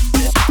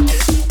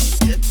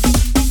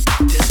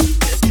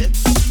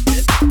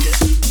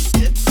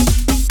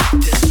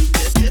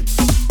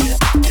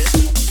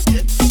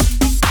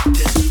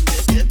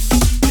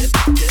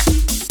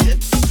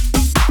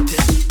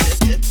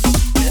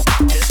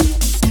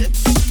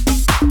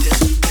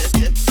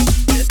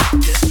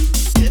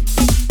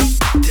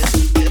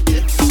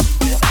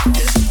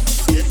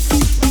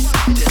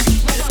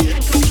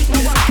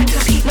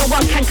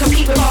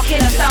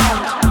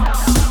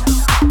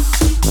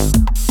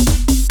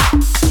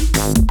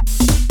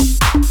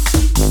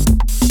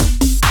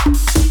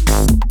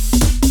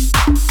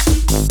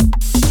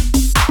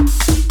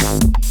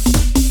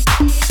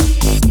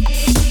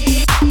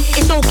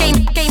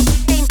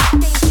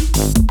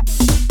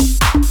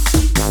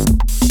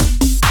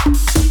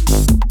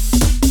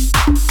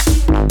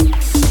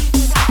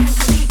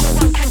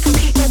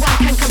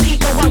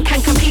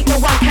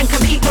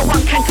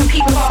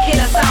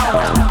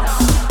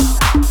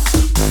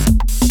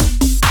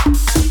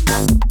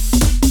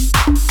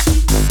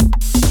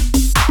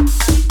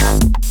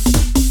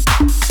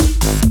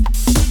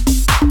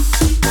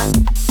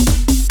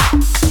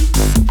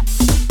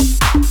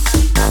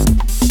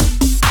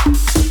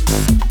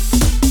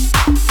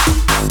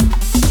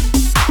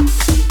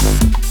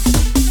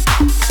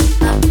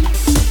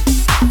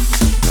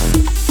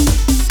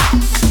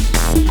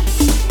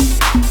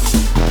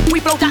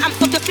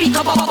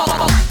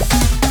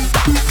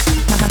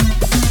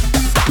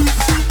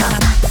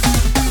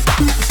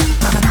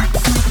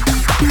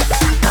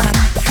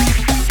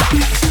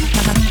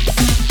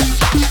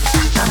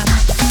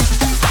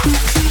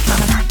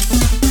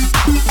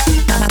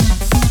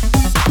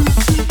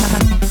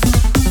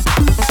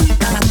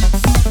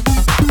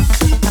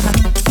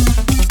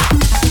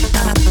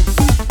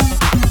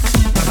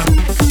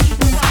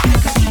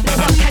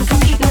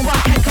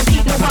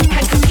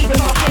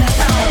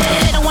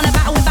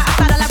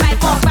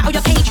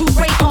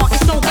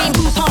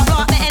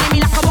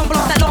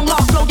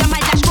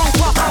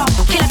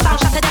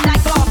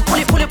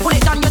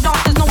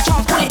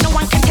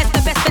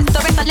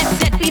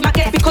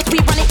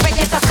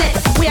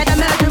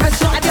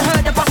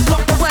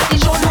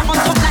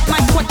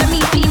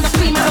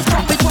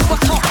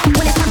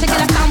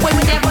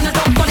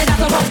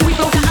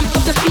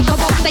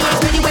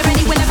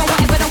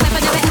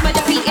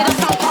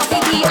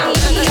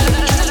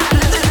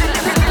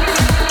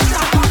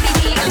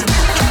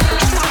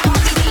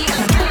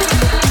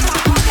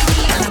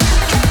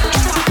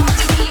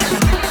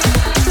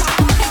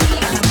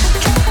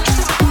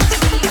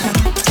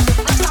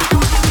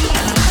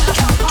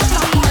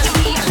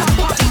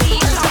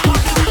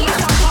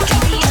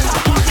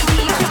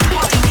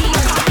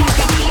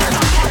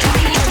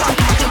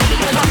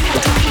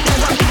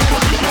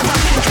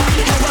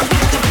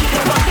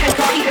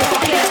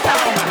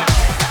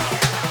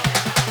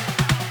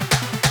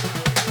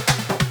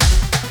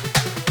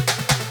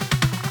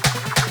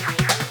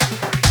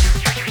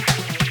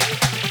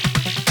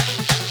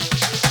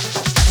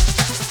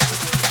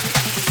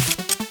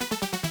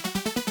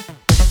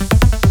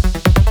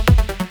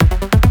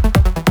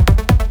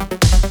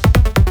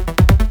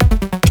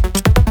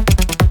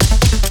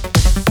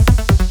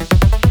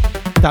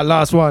 That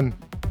last one,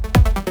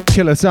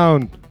 Killer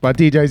Sound by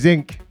DJ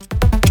Zinc.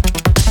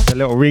 The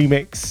little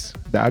remix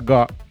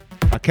that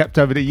I kept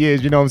over the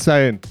years, you know what I'm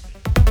saying?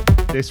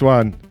 This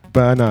one,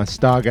 Burner,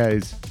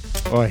 Stargaze.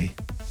 Oi,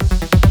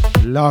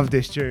 love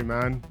this tune,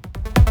 man.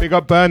 Big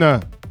up Burner,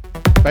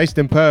 based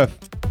in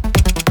Perth.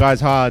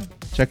 Guy's hard,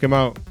 check him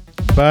out.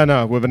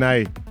 Burner with an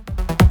A,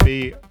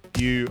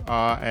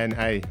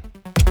 B-U-R-N-A.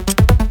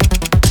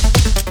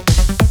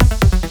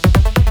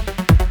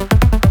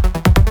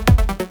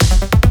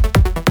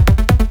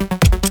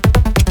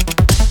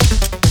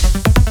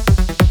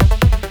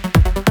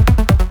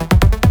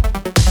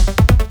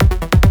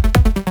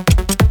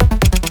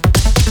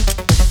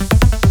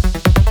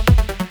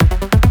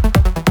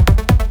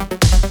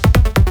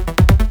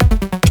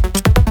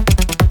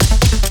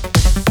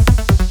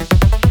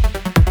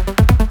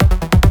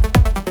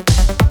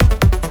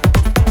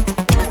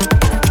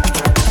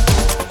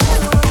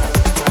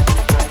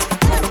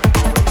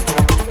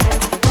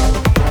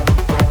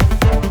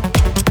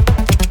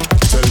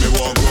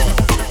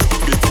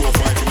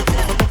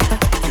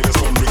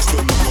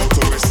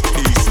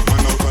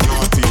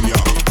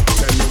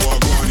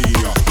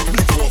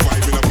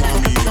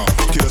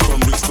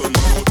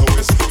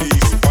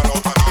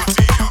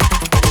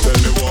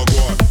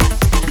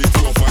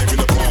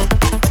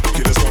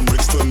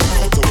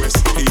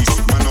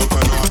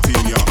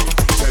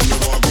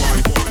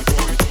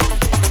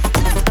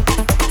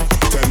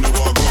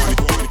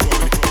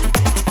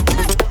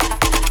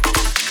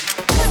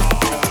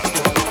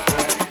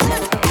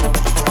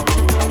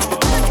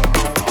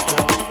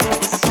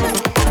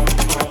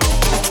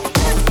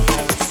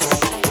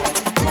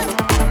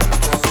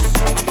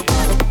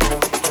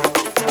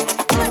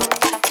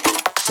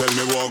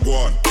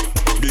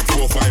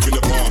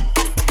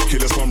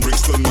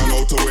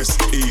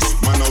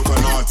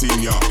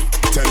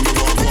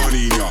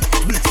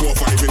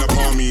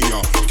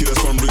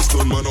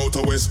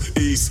 out of west,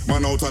 east,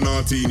 man out of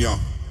north, ya.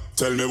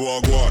 Tell me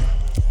what God.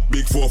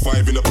 Big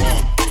 4-5 in the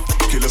park.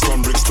 Killers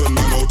from Brixton,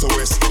 man out of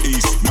west,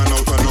 east, man out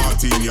of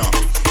north, ya.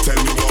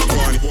 Tell me what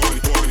God.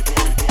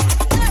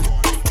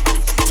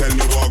 Tell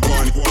me what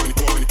God.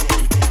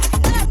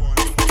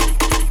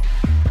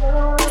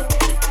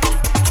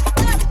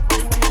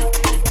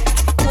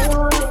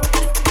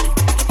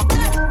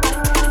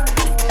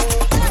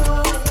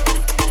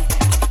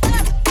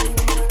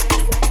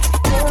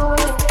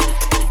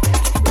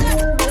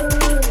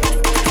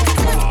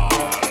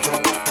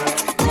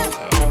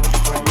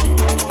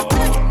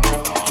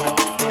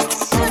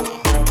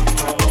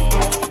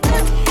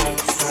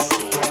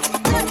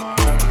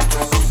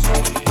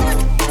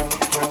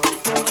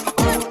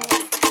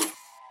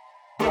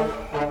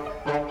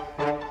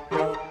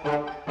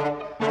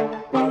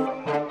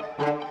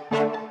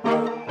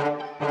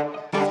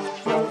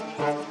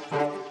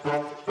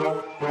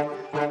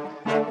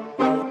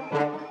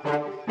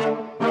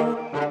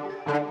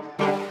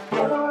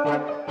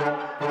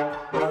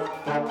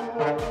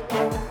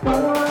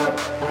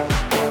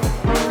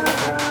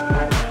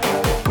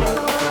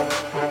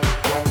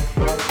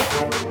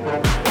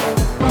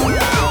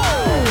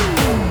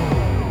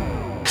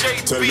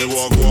 Tell me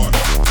what God.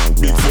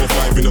 Big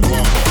 4-5 in the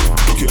park.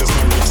 Killers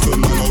from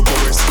Brixton, man out of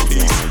west,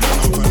 east, man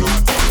out of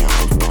north. Tell me what God.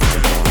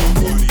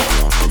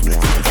 Big 4-5 in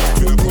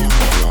the park.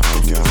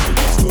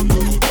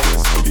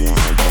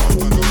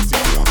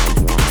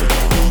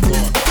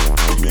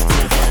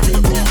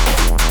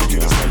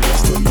 Killers from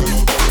Brixton, man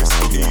out of west,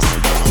 east,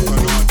 man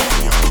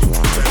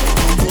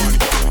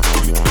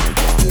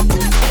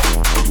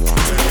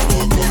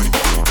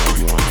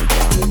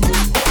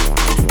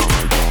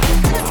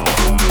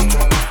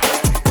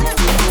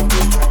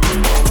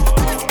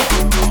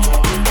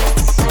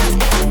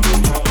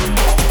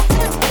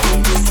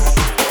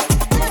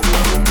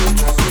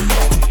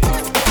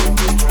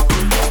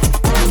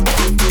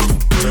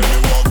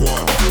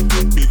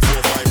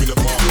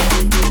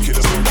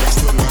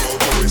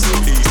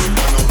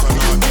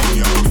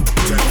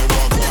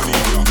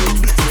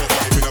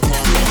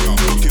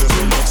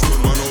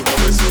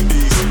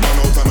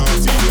out of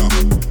north.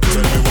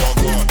 Tell me what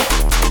God.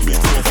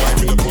 Big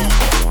 4-5 in the park.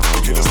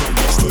 Killers from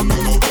Brixton,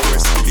 man out of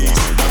west,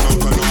 east, man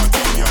out of north. Tell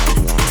me what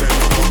God.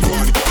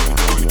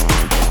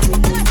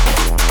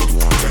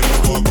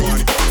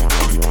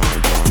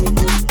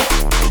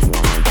 Tell me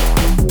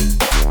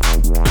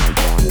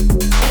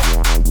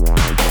what God.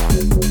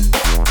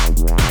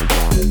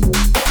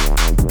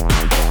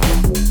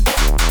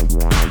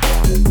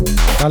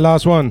 That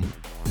last one,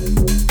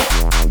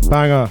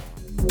 banger.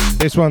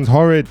 This one's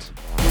Horrid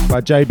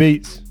by J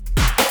Beats.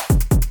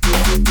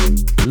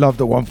 Love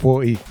the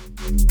 140.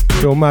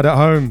 Feel mad at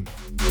home.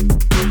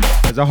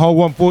 There's a whole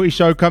 140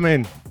 show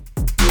coming.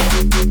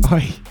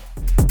 Aye.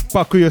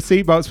 Buckle your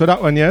seatbelts for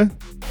that one, yeah?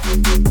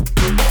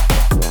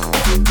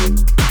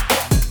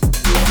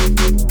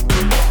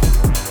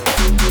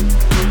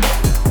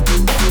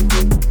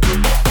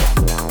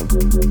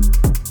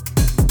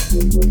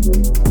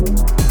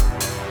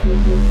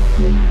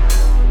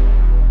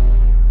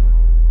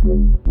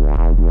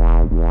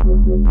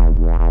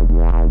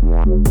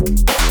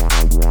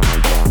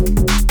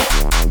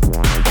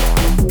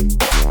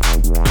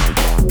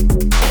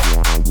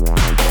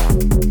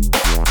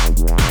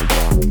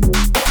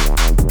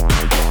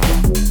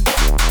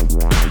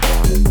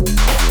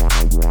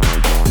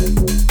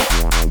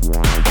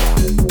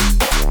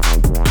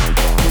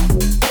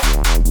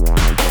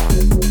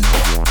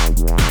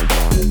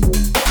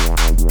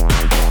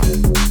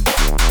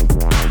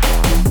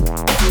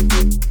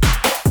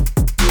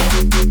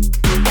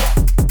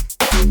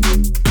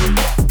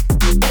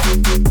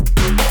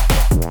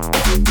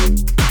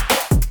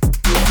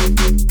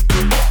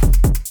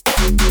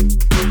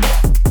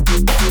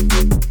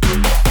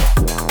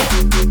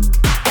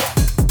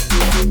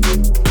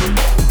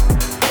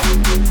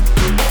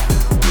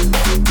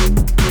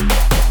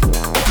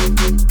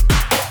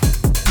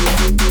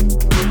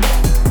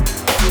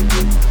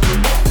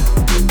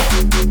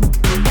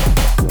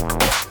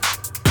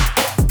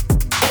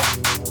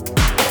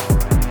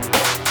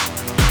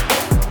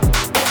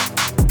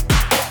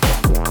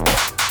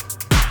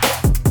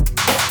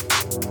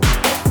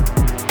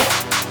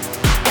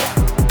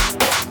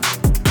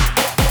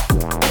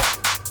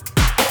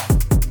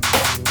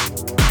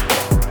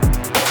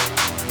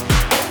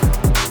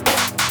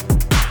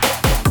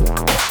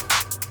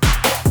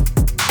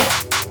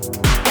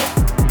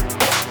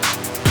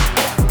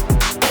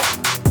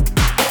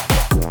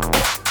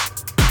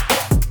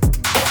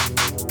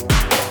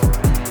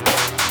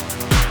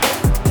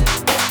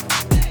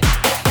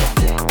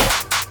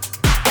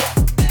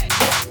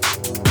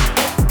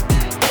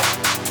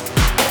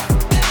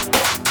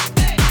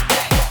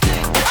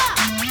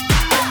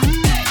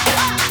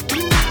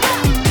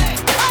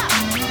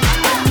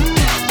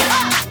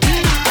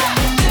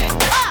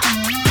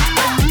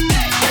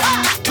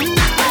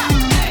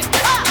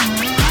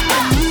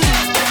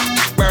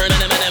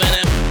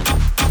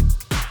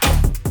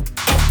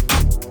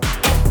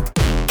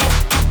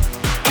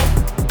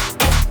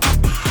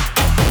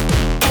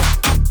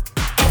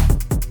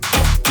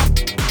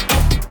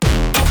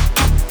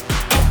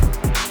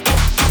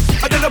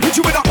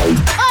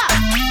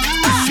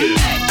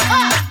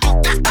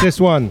 This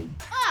one,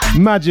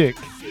 Magic.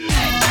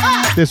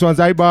 This one's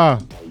 8 Bar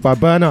by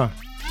Burner.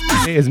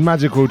 It is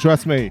magical,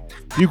 trust me.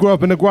 You grew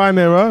up in the grime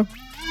era?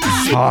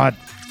 Hard.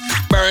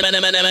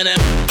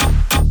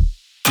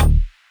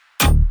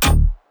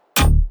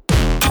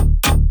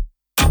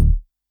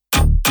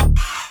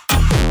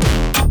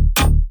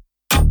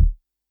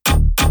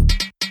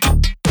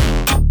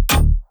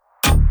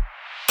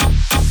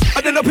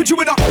 And then I put you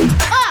in a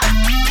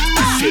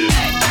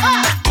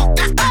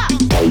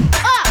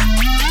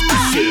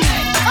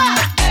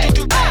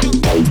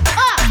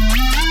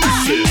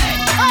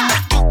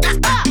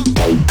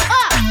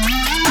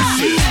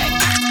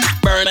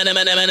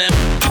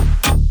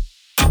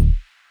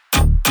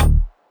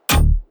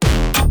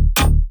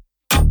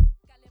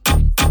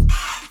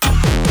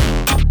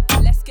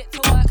Let's get to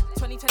work.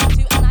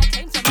 2022 and I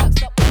came to work.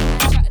 Stop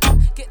and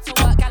chatting. Get to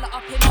work, gala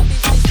up in my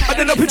business. and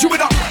then I put you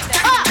in a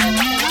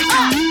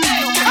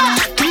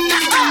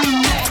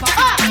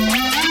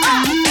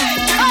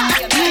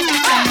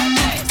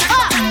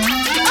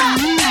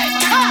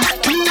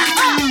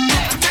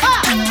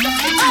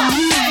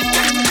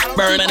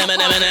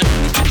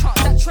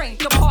That train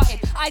departed.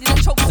 I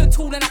didn't choke the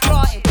tool and I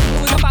started.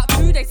 It was about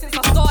 2 days since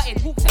I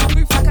started. Walked in the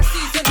booth like a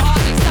seasoned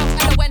artist.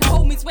 South and I went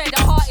home is where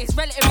the heart is.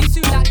 Relatively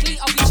soon like Glee,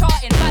 I'll be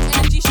charting. Bad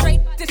energy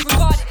straight,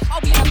 disregarded.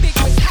 I'll be in a big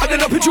wig. and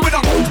then I put you in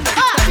a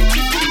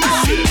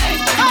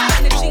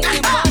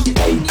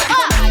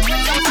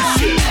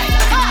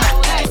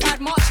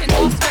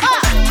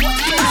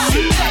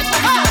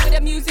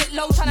music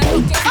low, trying to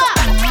not get stopped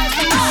by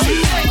the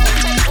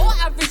 5 or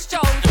average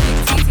Joe. Big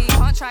TT,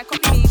 can't try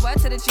copy me. Word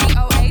to the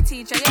GOAT,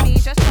 JME,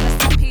 just trying to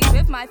step peace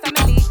with my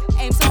family.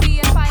 Aims to be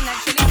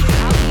financially free.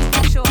 I'll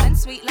keep it short and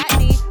sweet like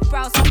me.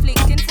 Brows on fleek,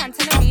 skin tan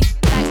to me.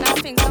 Like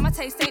nice things, so my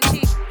taste ain't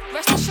cheap.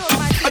 Rest assured,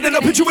 my team. and then I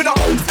put you in a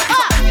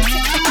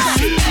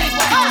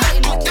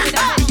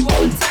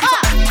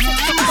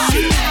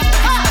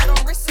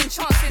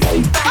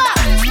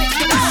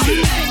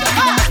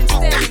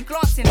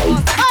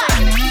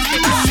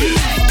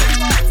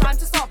Time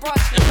to start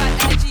brunch.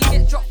 Bad energy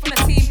get dropped from the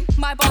team.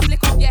 My bars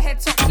lick off your head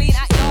top clean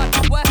at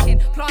yard. Working,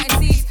 planting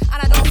seeds,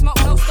 and I don't smoke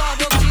no star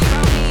dog G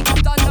around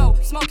me. Don't know,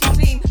 smoking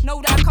clean.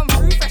 Know that I come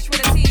through fresh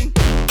with a team.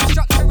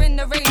 Structure in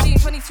the regime.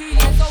 22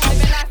 years old,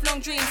 living lifelong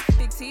dreams.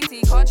 Big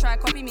TT, can't try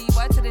copy me.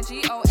 Word to the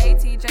GOAT,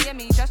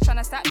 JME, just trying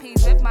to stack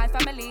peas with my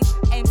family.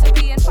 Aim to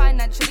be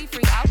financially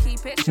free. I'll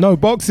keep it. No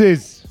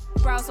boxes.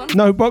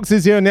 No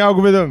boxes here on the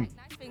Algorythm.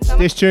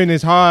 This tune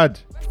is hard.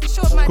 It's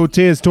called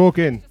Tears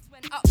Talking.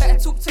 Better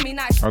talk to me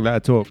nice. I'll let her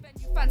talk.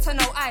 Fanta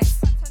no ice.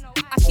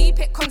 I keep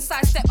it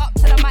concise. Step up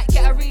till I might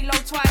get a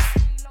reload twice.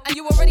 And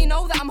you already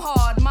know that I'm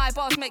hard. My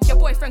bars make your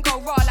boyfriend go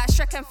raw like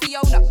Shrek and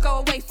Fiona.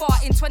 Go away far.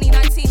 In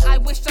 2019, I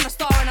wished on a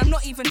star and I'm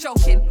not even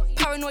joking.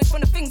 Paranoid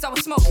from the things I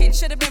was smoking.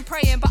 Should have been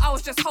praying, but I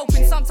was just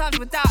hoping. Sometimes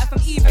with doubt if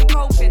I'm even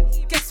coping.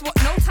 Guess what?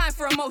 No time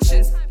for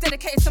emotions.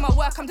 Dedicated to my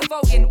work, I'm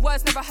devoting.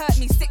 Words never hurt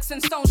me, sticks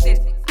and stones did.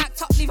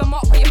 Act up, leave a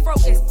mark where your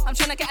throat is. I'm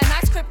trying to get a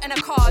nice crib and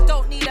a car.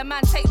 Don't need a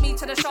man, take me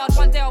to the shard.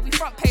 One day I'll be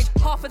front page.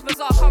 Harford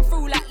Bazaar, come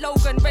through like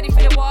Logan, ready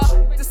for the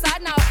war.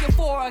 Decide now if you're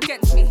for or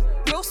against me.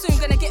 Real soon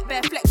gonna get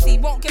bare flexy.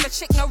 Won't give a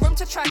chick no room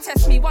to try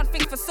test me. One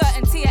thing for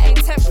certainty, it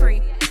ain't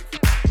temporary.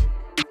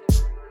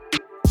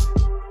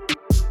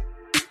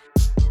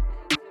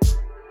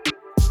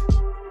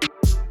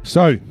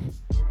 So,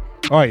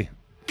 oi.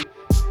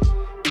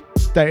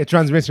 Data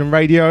Transmission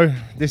Radio.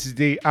 This is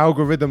the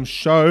Algorythm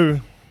show.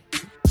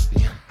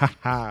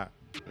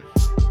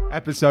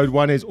 Episode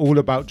 1 is all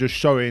about just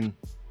showing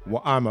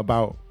what I'm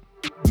about,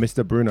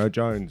 Mr. Bruno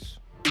Jones.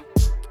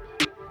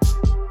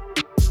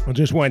 I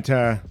just want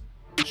to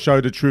show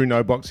the true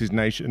no boxes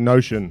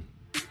notion.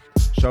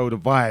 Show the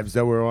vibes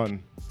that we're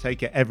on.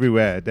 Take it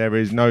everywhere. There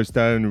is no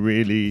stone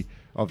really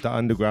of the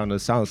underground or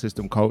sound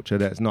system culture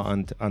that's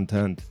not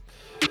unturned.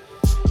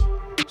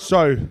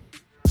 So,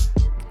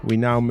 we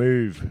now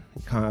move.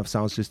 You can't have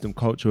sound system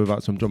culture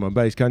without some drum and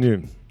bass, can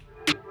you?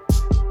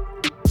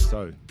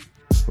 So,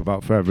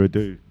 without further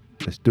ado,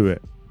 let's do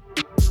it.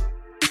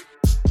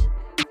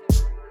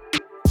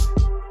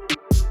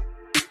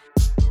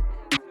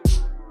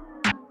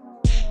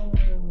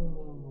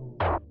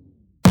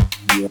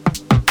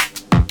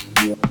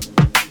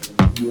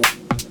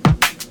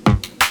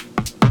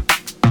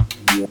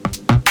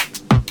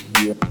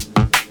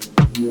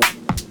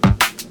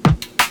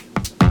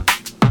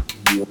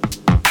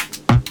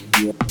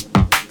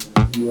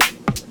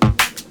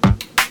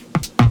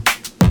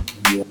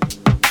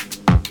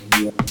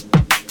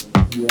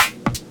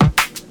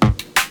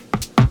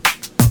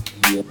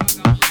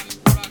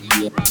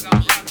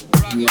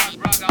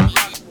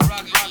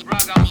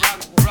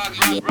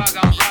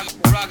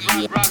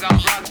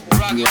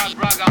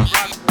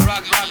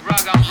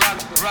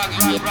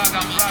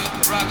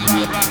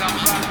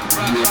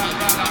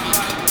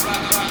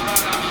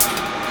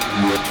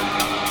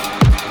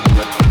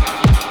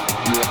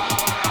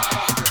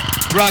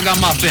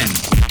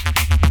 Ragamuffin.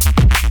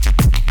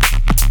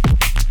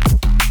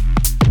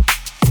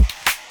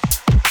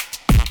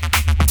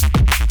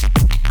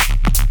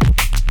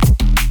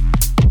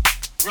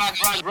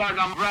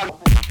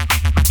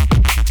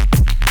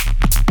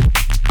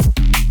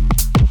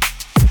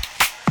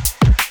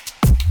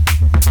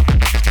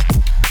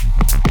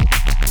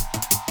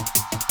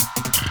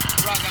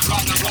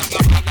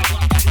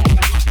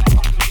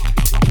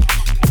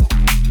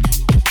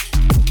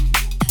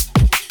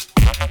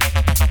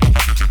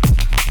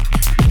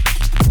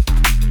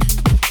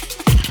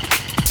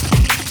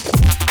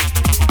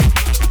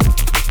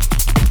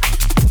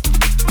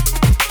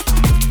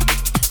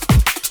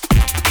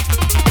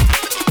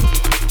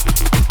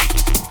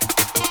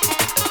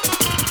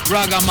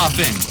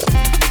 ragamuffin.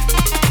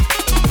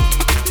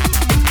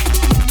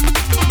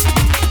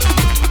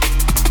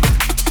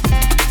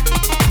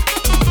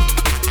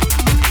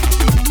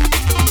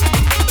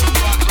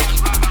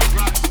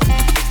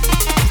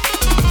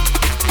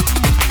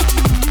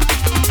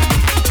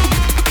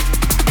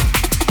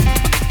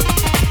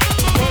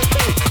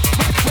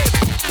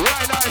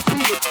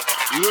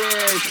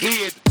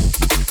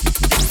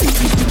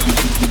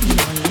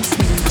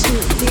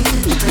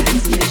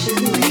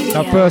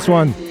 That first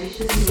one,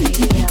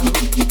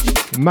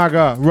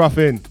 Maga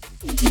Ruffin.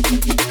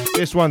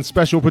 This one,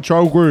 Special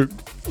Patrol Group.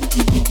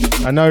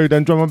 I know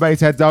them drum and bass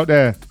heads out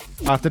there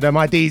after them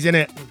IDs in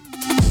it.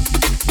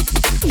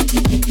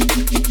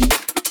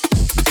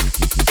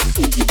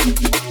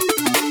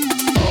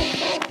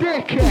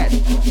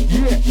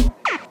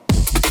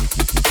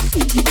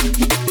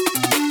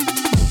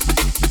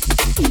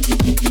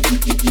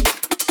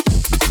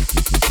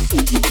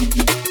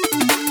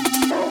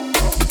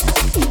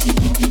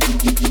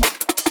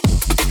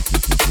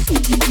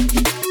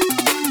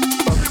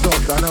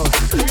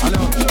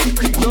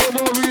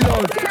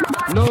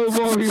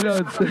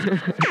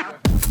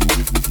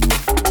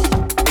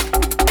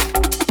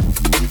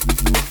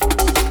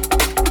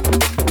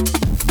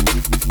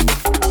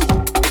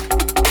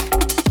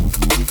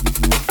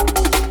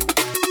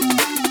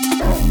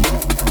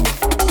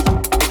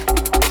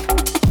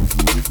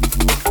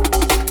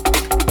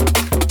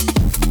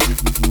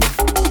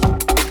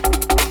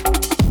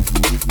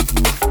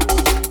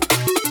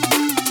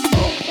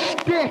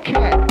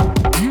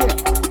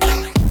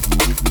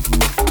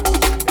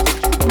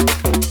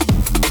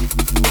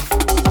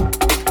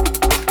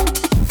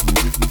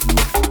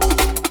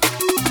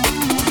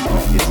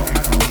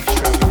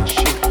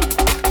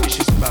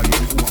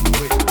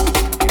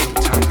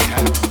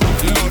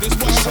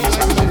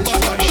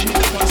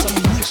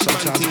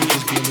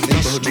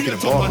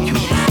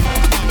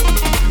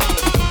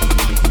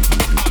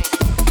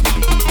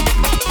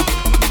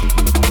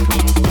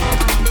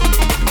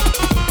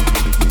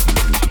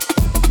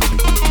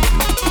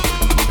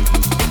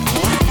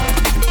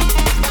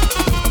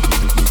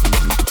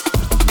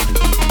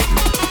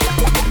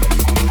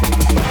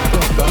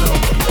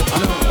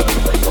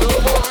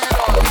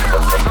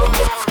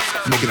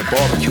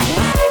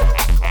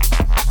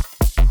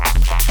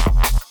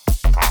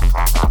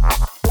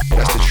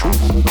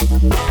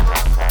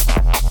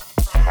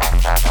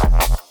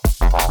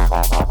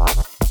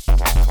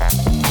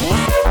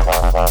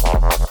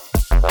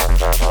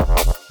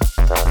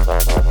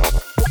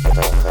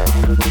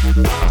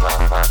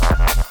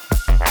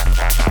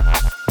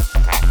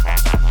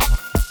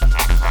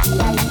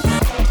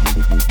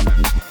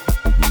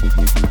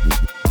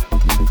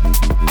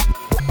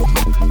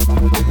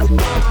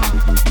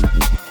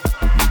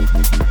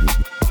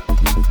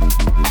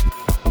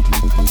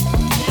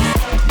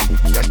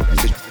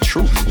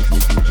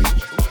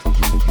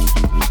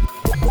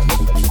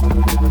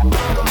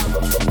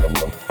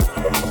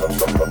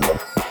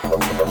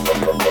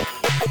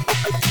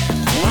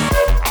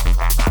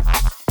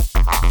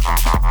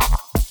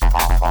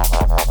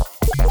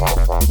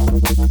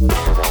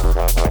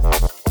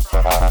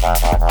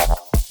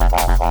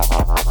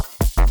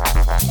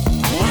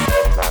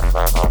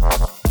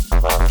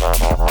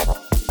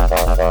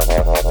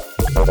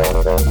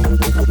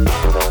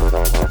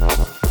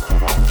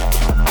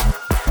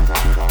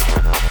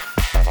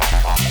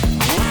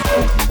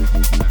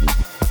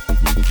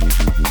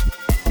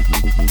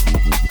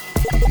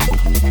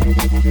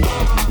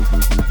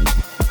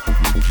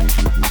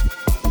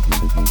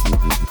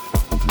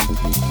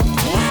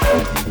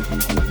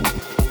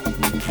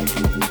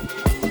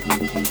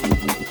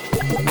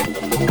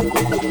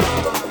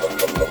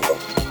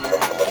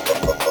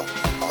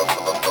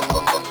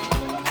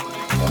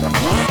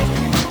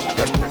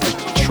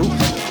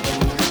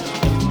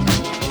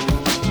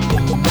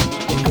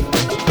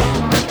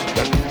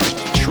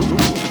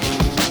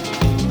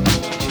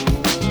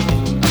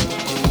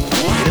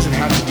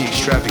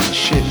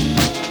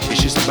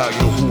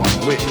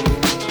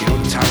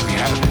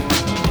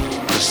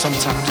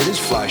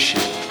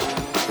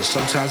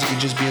 Sometimes it can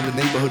just be in the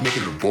neighborhood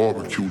making the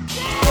barbecue.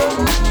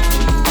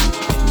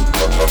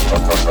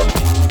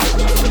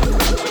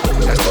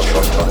 That's the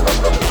truth.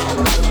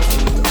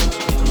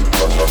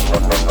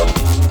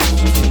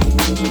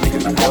 Making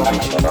the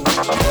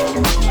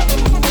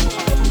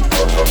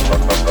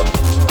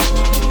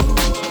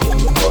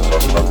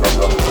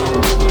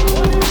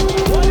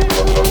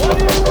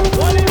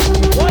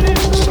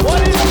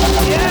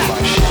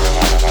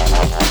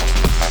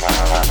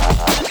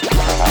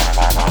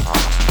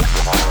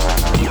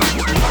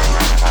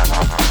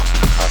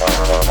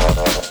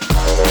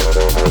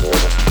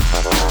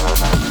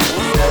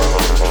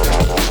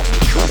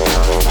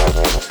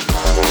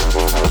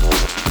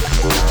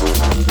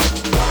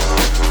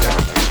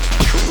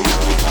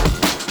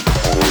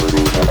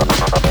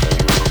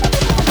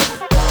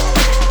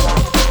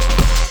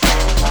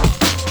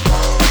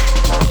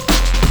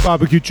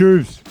Barbecue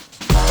Truths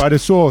by The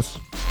Source.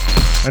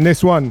 And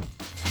this one,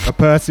 a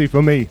Percy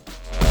for me.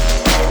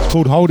 It's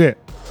called Hold It.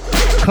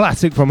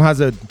 Classic from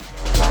Hazard.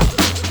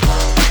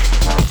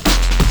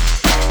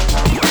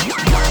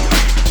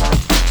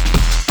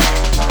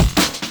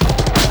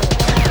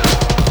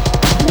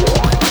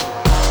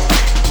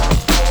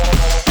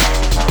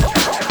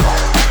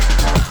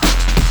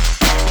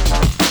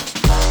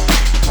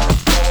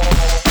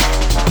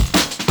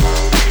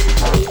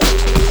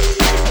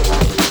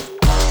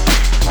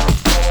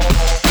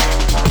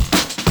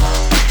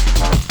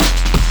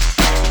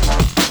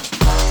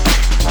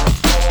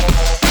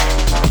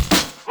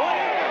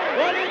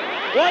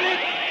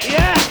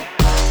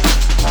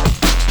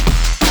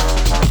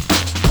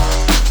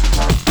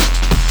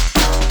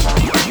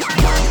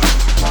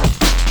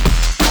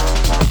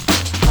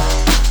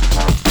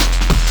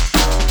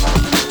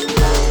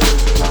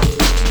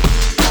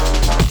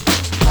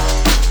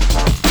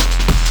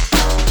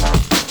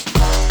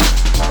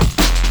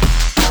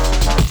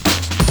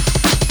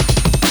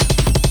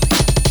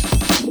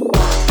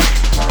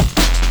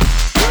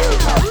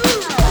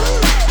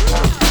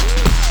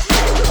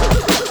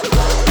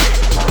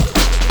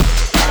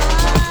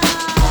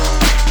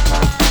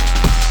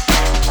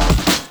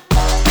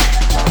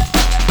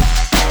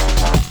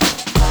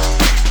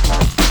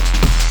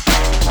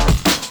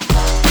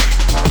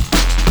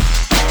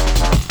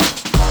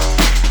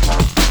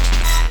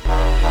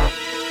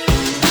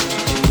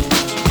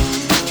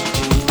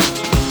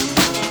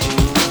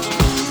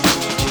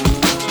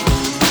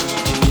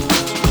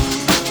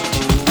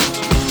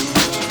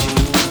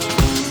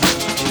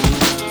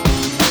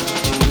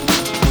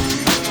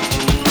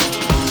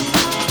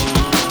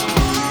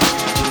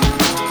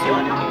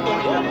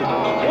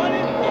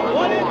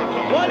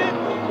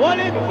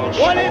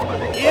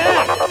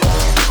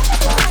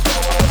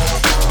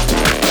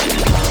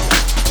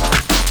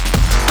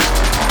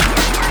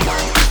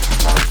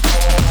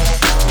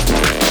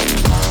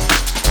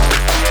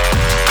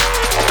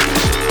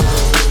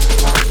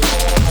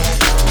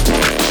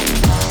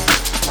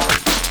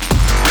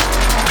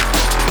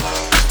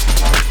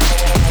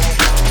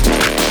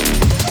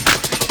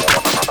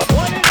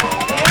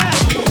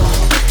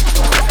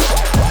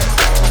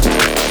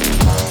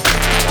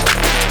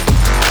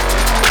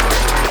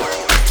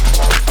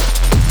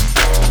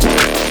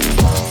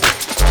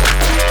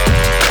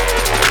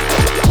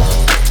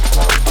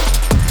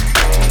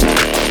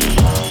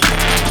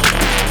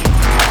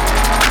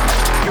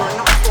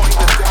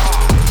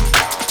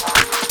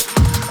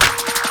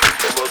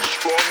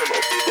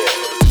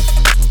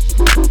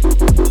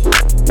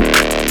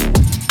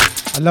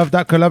 love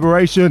that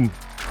collaboration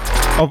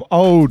of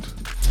old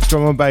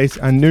drum and bass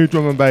and new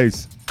drum and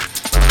bass.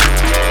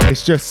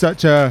 It's just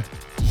such a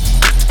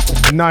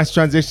nice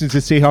transition to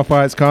see how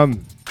far it's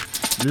come.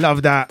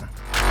 Love that.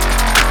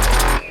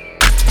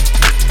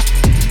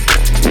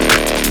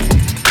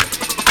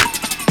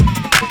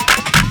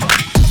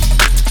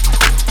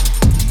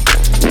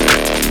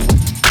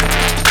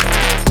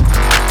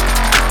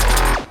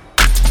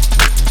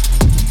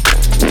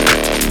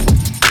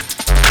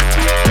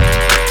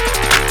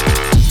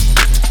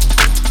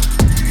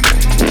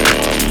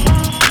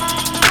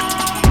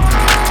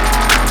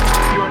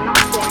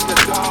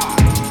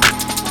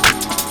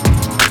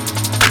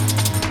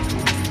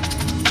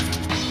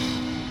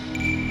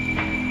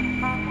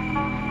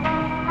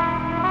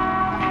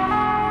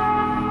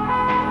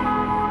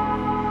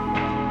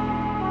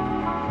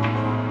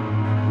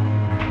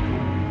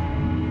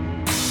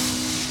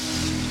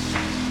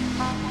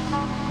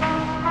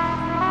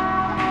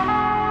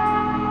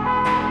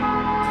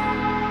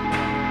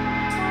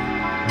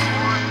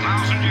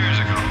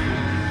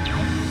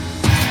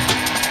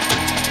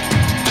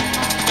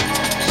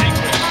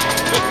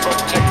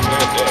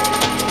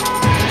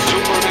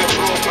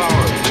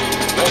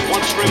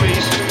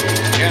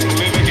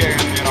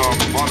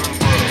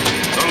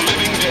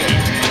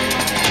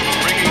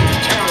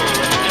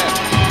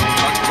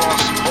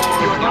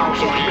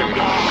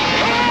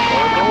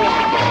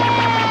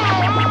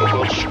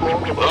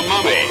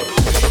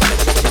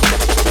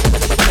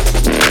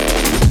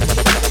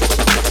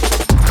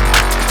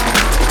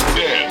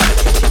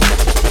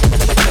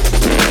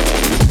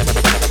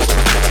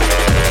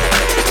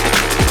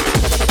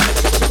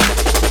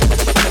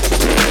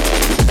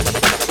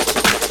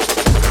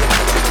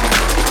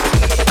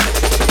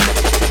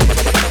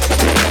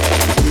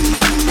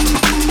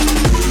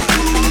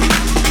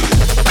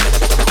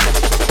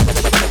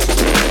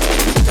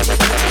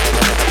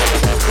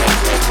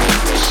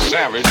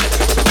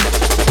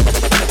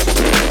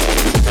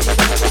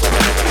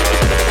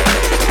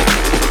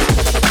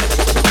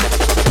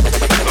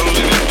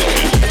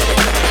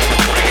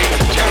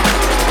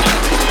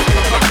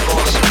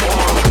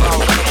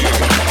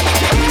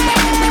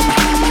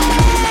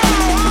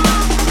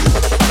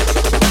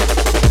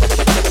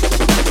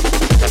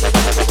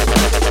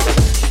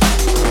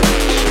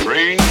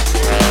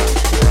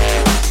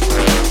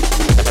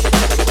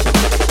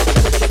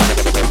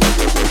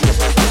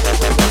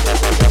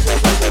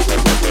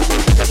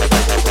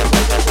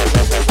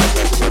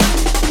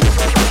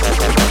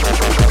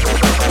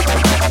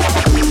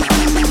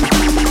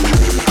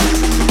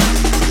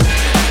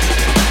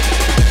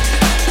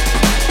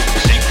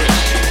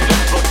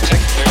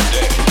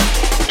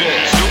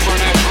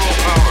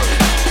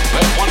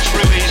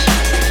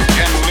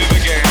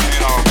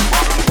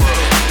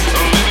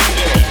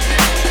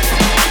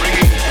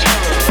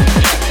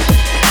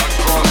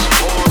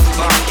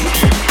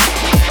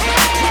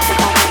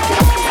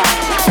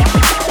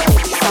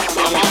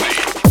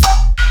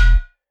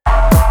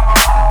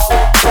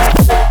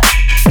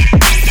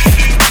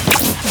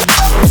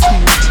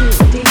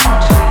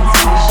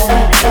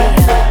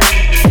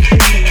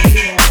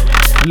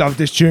 Love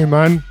this tune,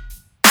 man.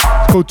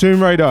 It's called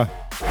Tomb Raider.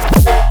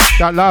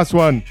 That last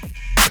one,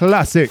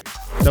 classic.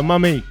 The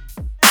Mummy.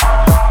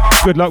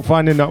 Good luck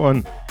finding that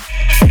one.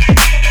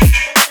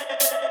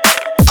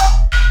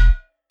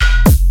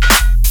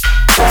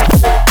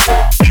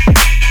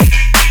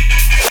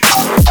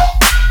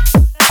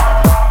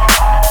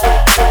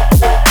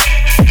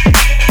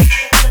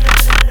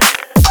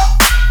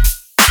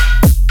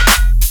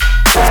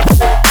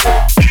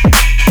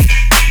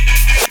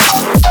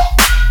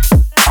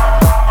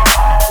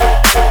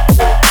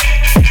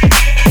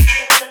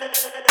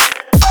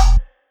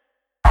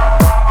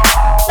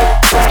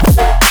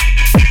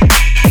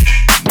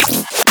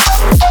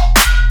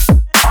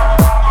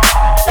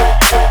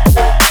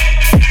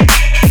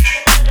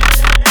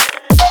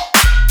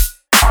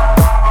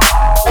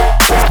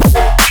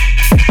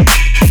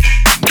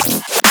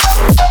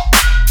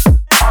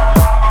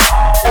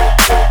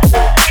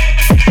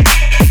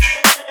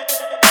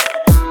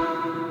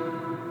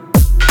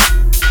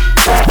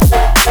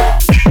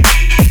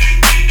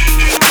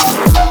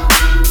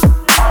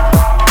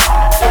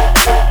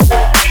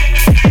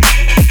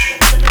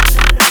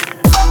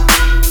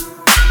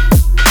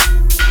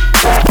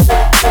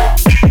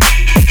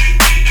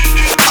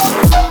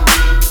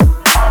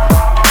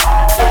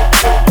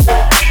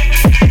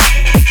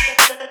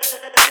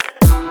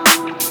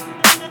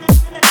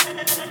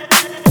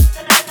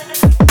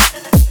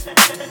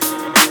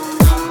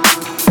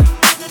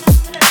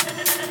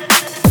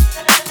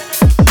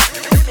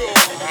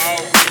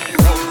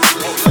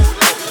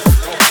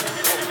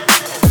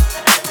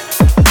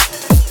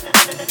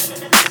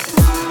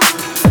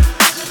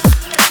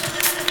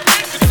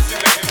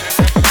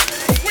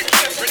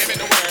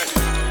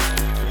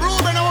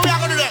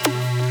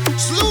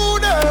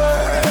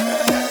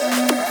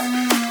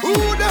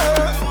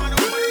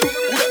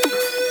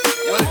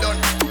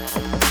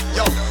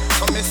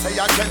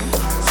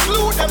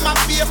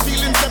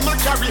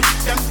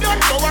 Them don't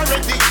go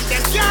already,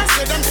 them can't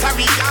say them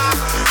sorry.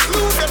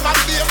 Slew them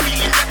and be a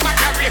feeling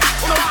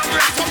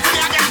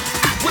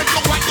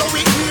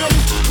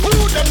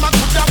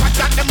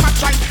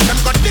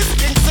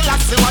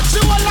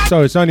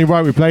So it's only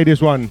right we play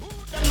this one.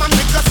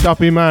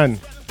 Duppy man.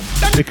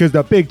 Because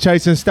the big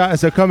chasing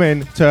status are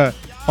coming to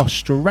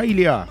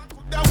Australia.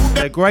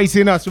 They're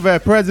gracing us with their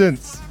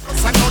presence.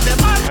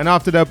 And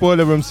after their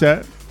boiler room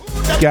set,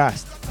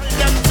 gassed.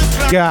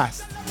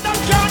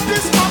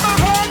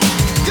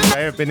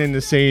 They have been in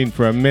the scene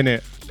for a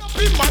minute.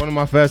 One of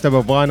my first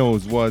ever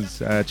vinyls was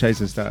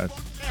Chasing Status.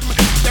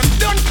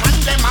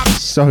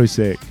 So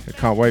sick. I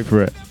can't wait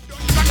for it.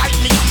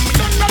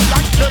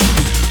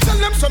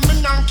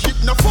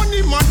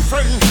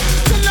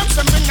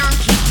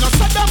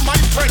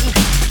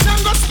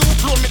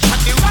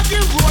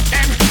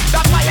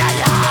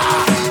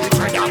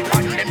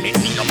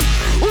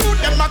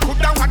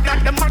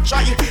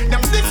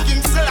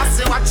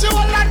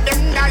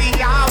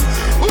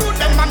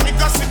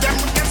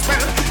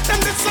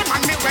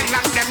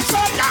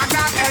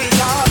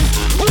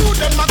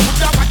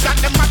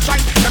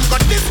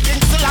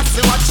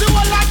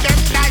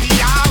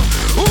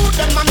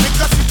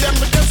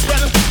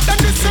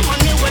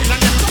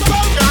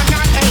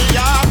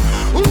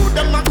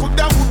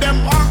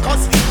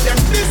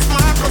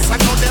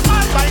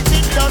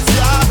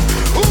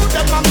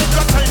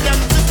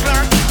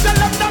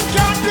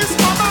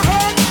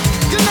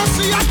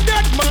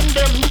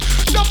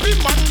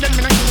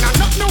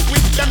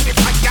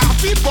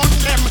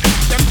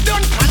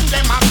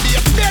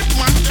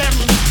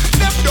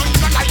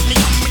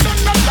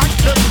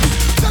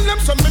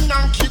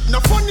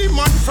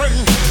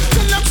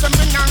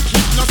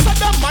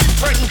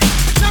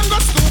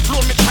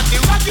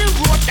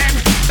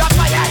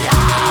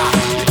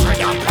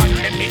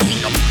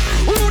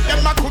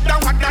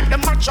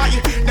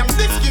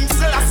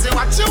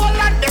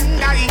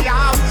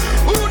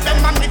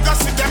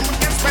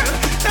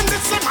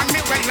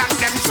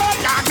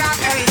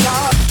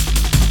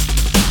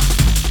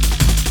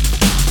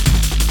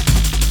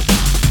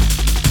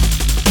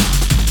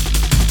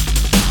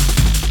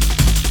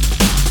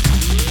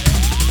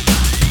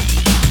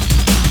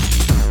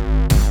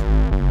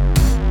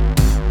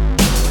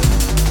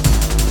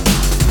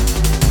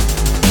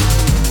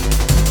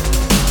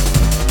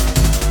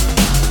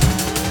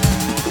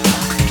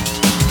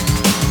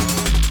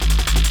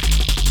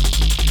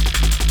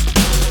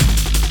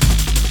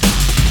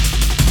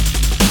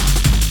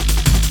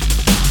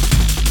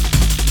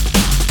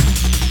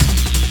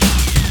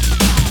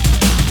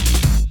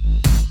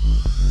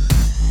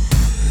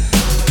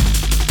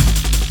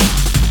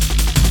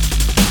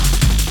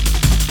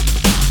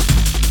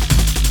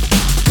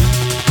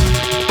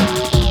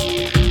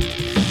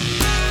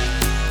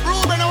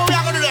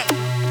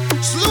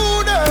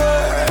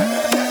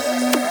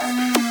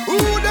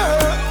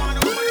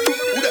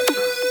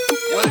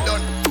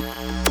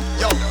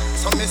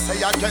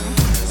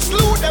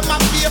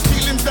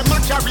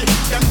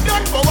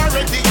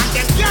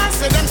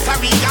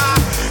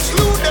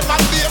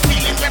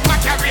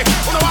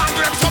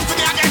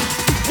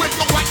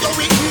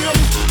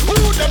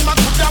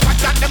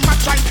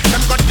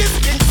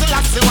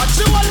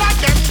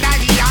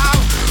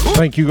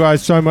 Thank you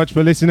guys so much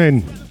for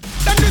listening.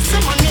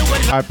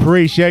 I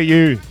appreciate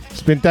you.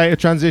 It's been Data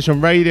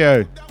Transition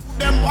Radio.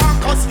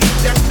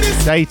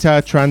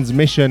 Data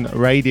Transmission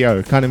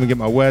Radio. Can't even get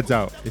my words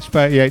out. It's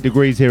 38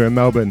 degrees here in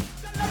Melbourne.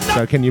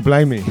 So can you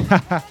blame me?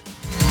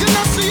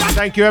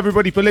 Thank you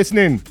everybody for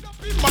listening.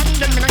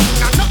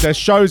 There's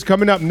shows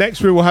coming up.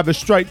 Next we will have a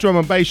straight drum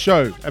and bass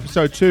show.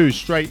 Episode 2,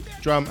 straight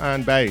drum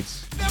and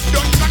bass.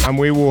 And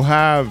we will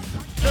have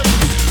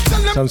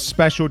some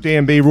special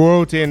D&B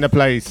royalty in the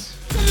place.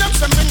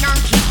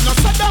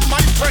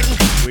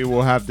 We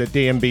will have the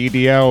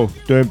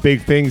D&BDL doing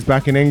big things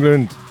back in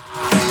England.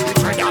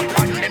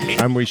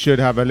 And we should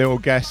have a little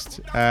guest,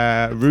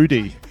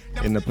 Rudy,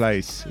 in the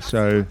place.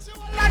 So,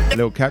 a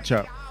little catch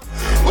up.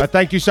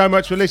 Thank you so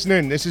much for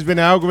listening. This has been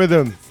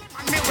Algorythm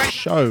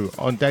show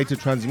on Data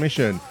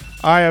Transmission.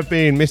 I have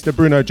been Mr.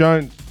 Bruno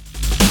Jones.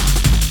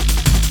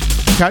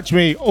 Catch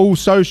me all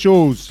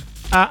socials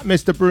at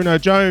Mr. Bruno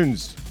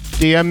Jones.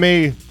 DM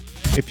me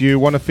if you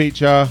want to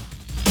feature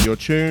your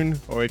tune,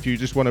 or if you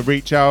just want to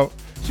reach out,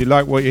 if you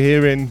like what you're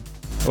hearing,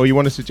 or you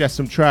want to suggest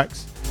some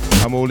tracks.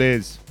 I'm all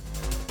ears.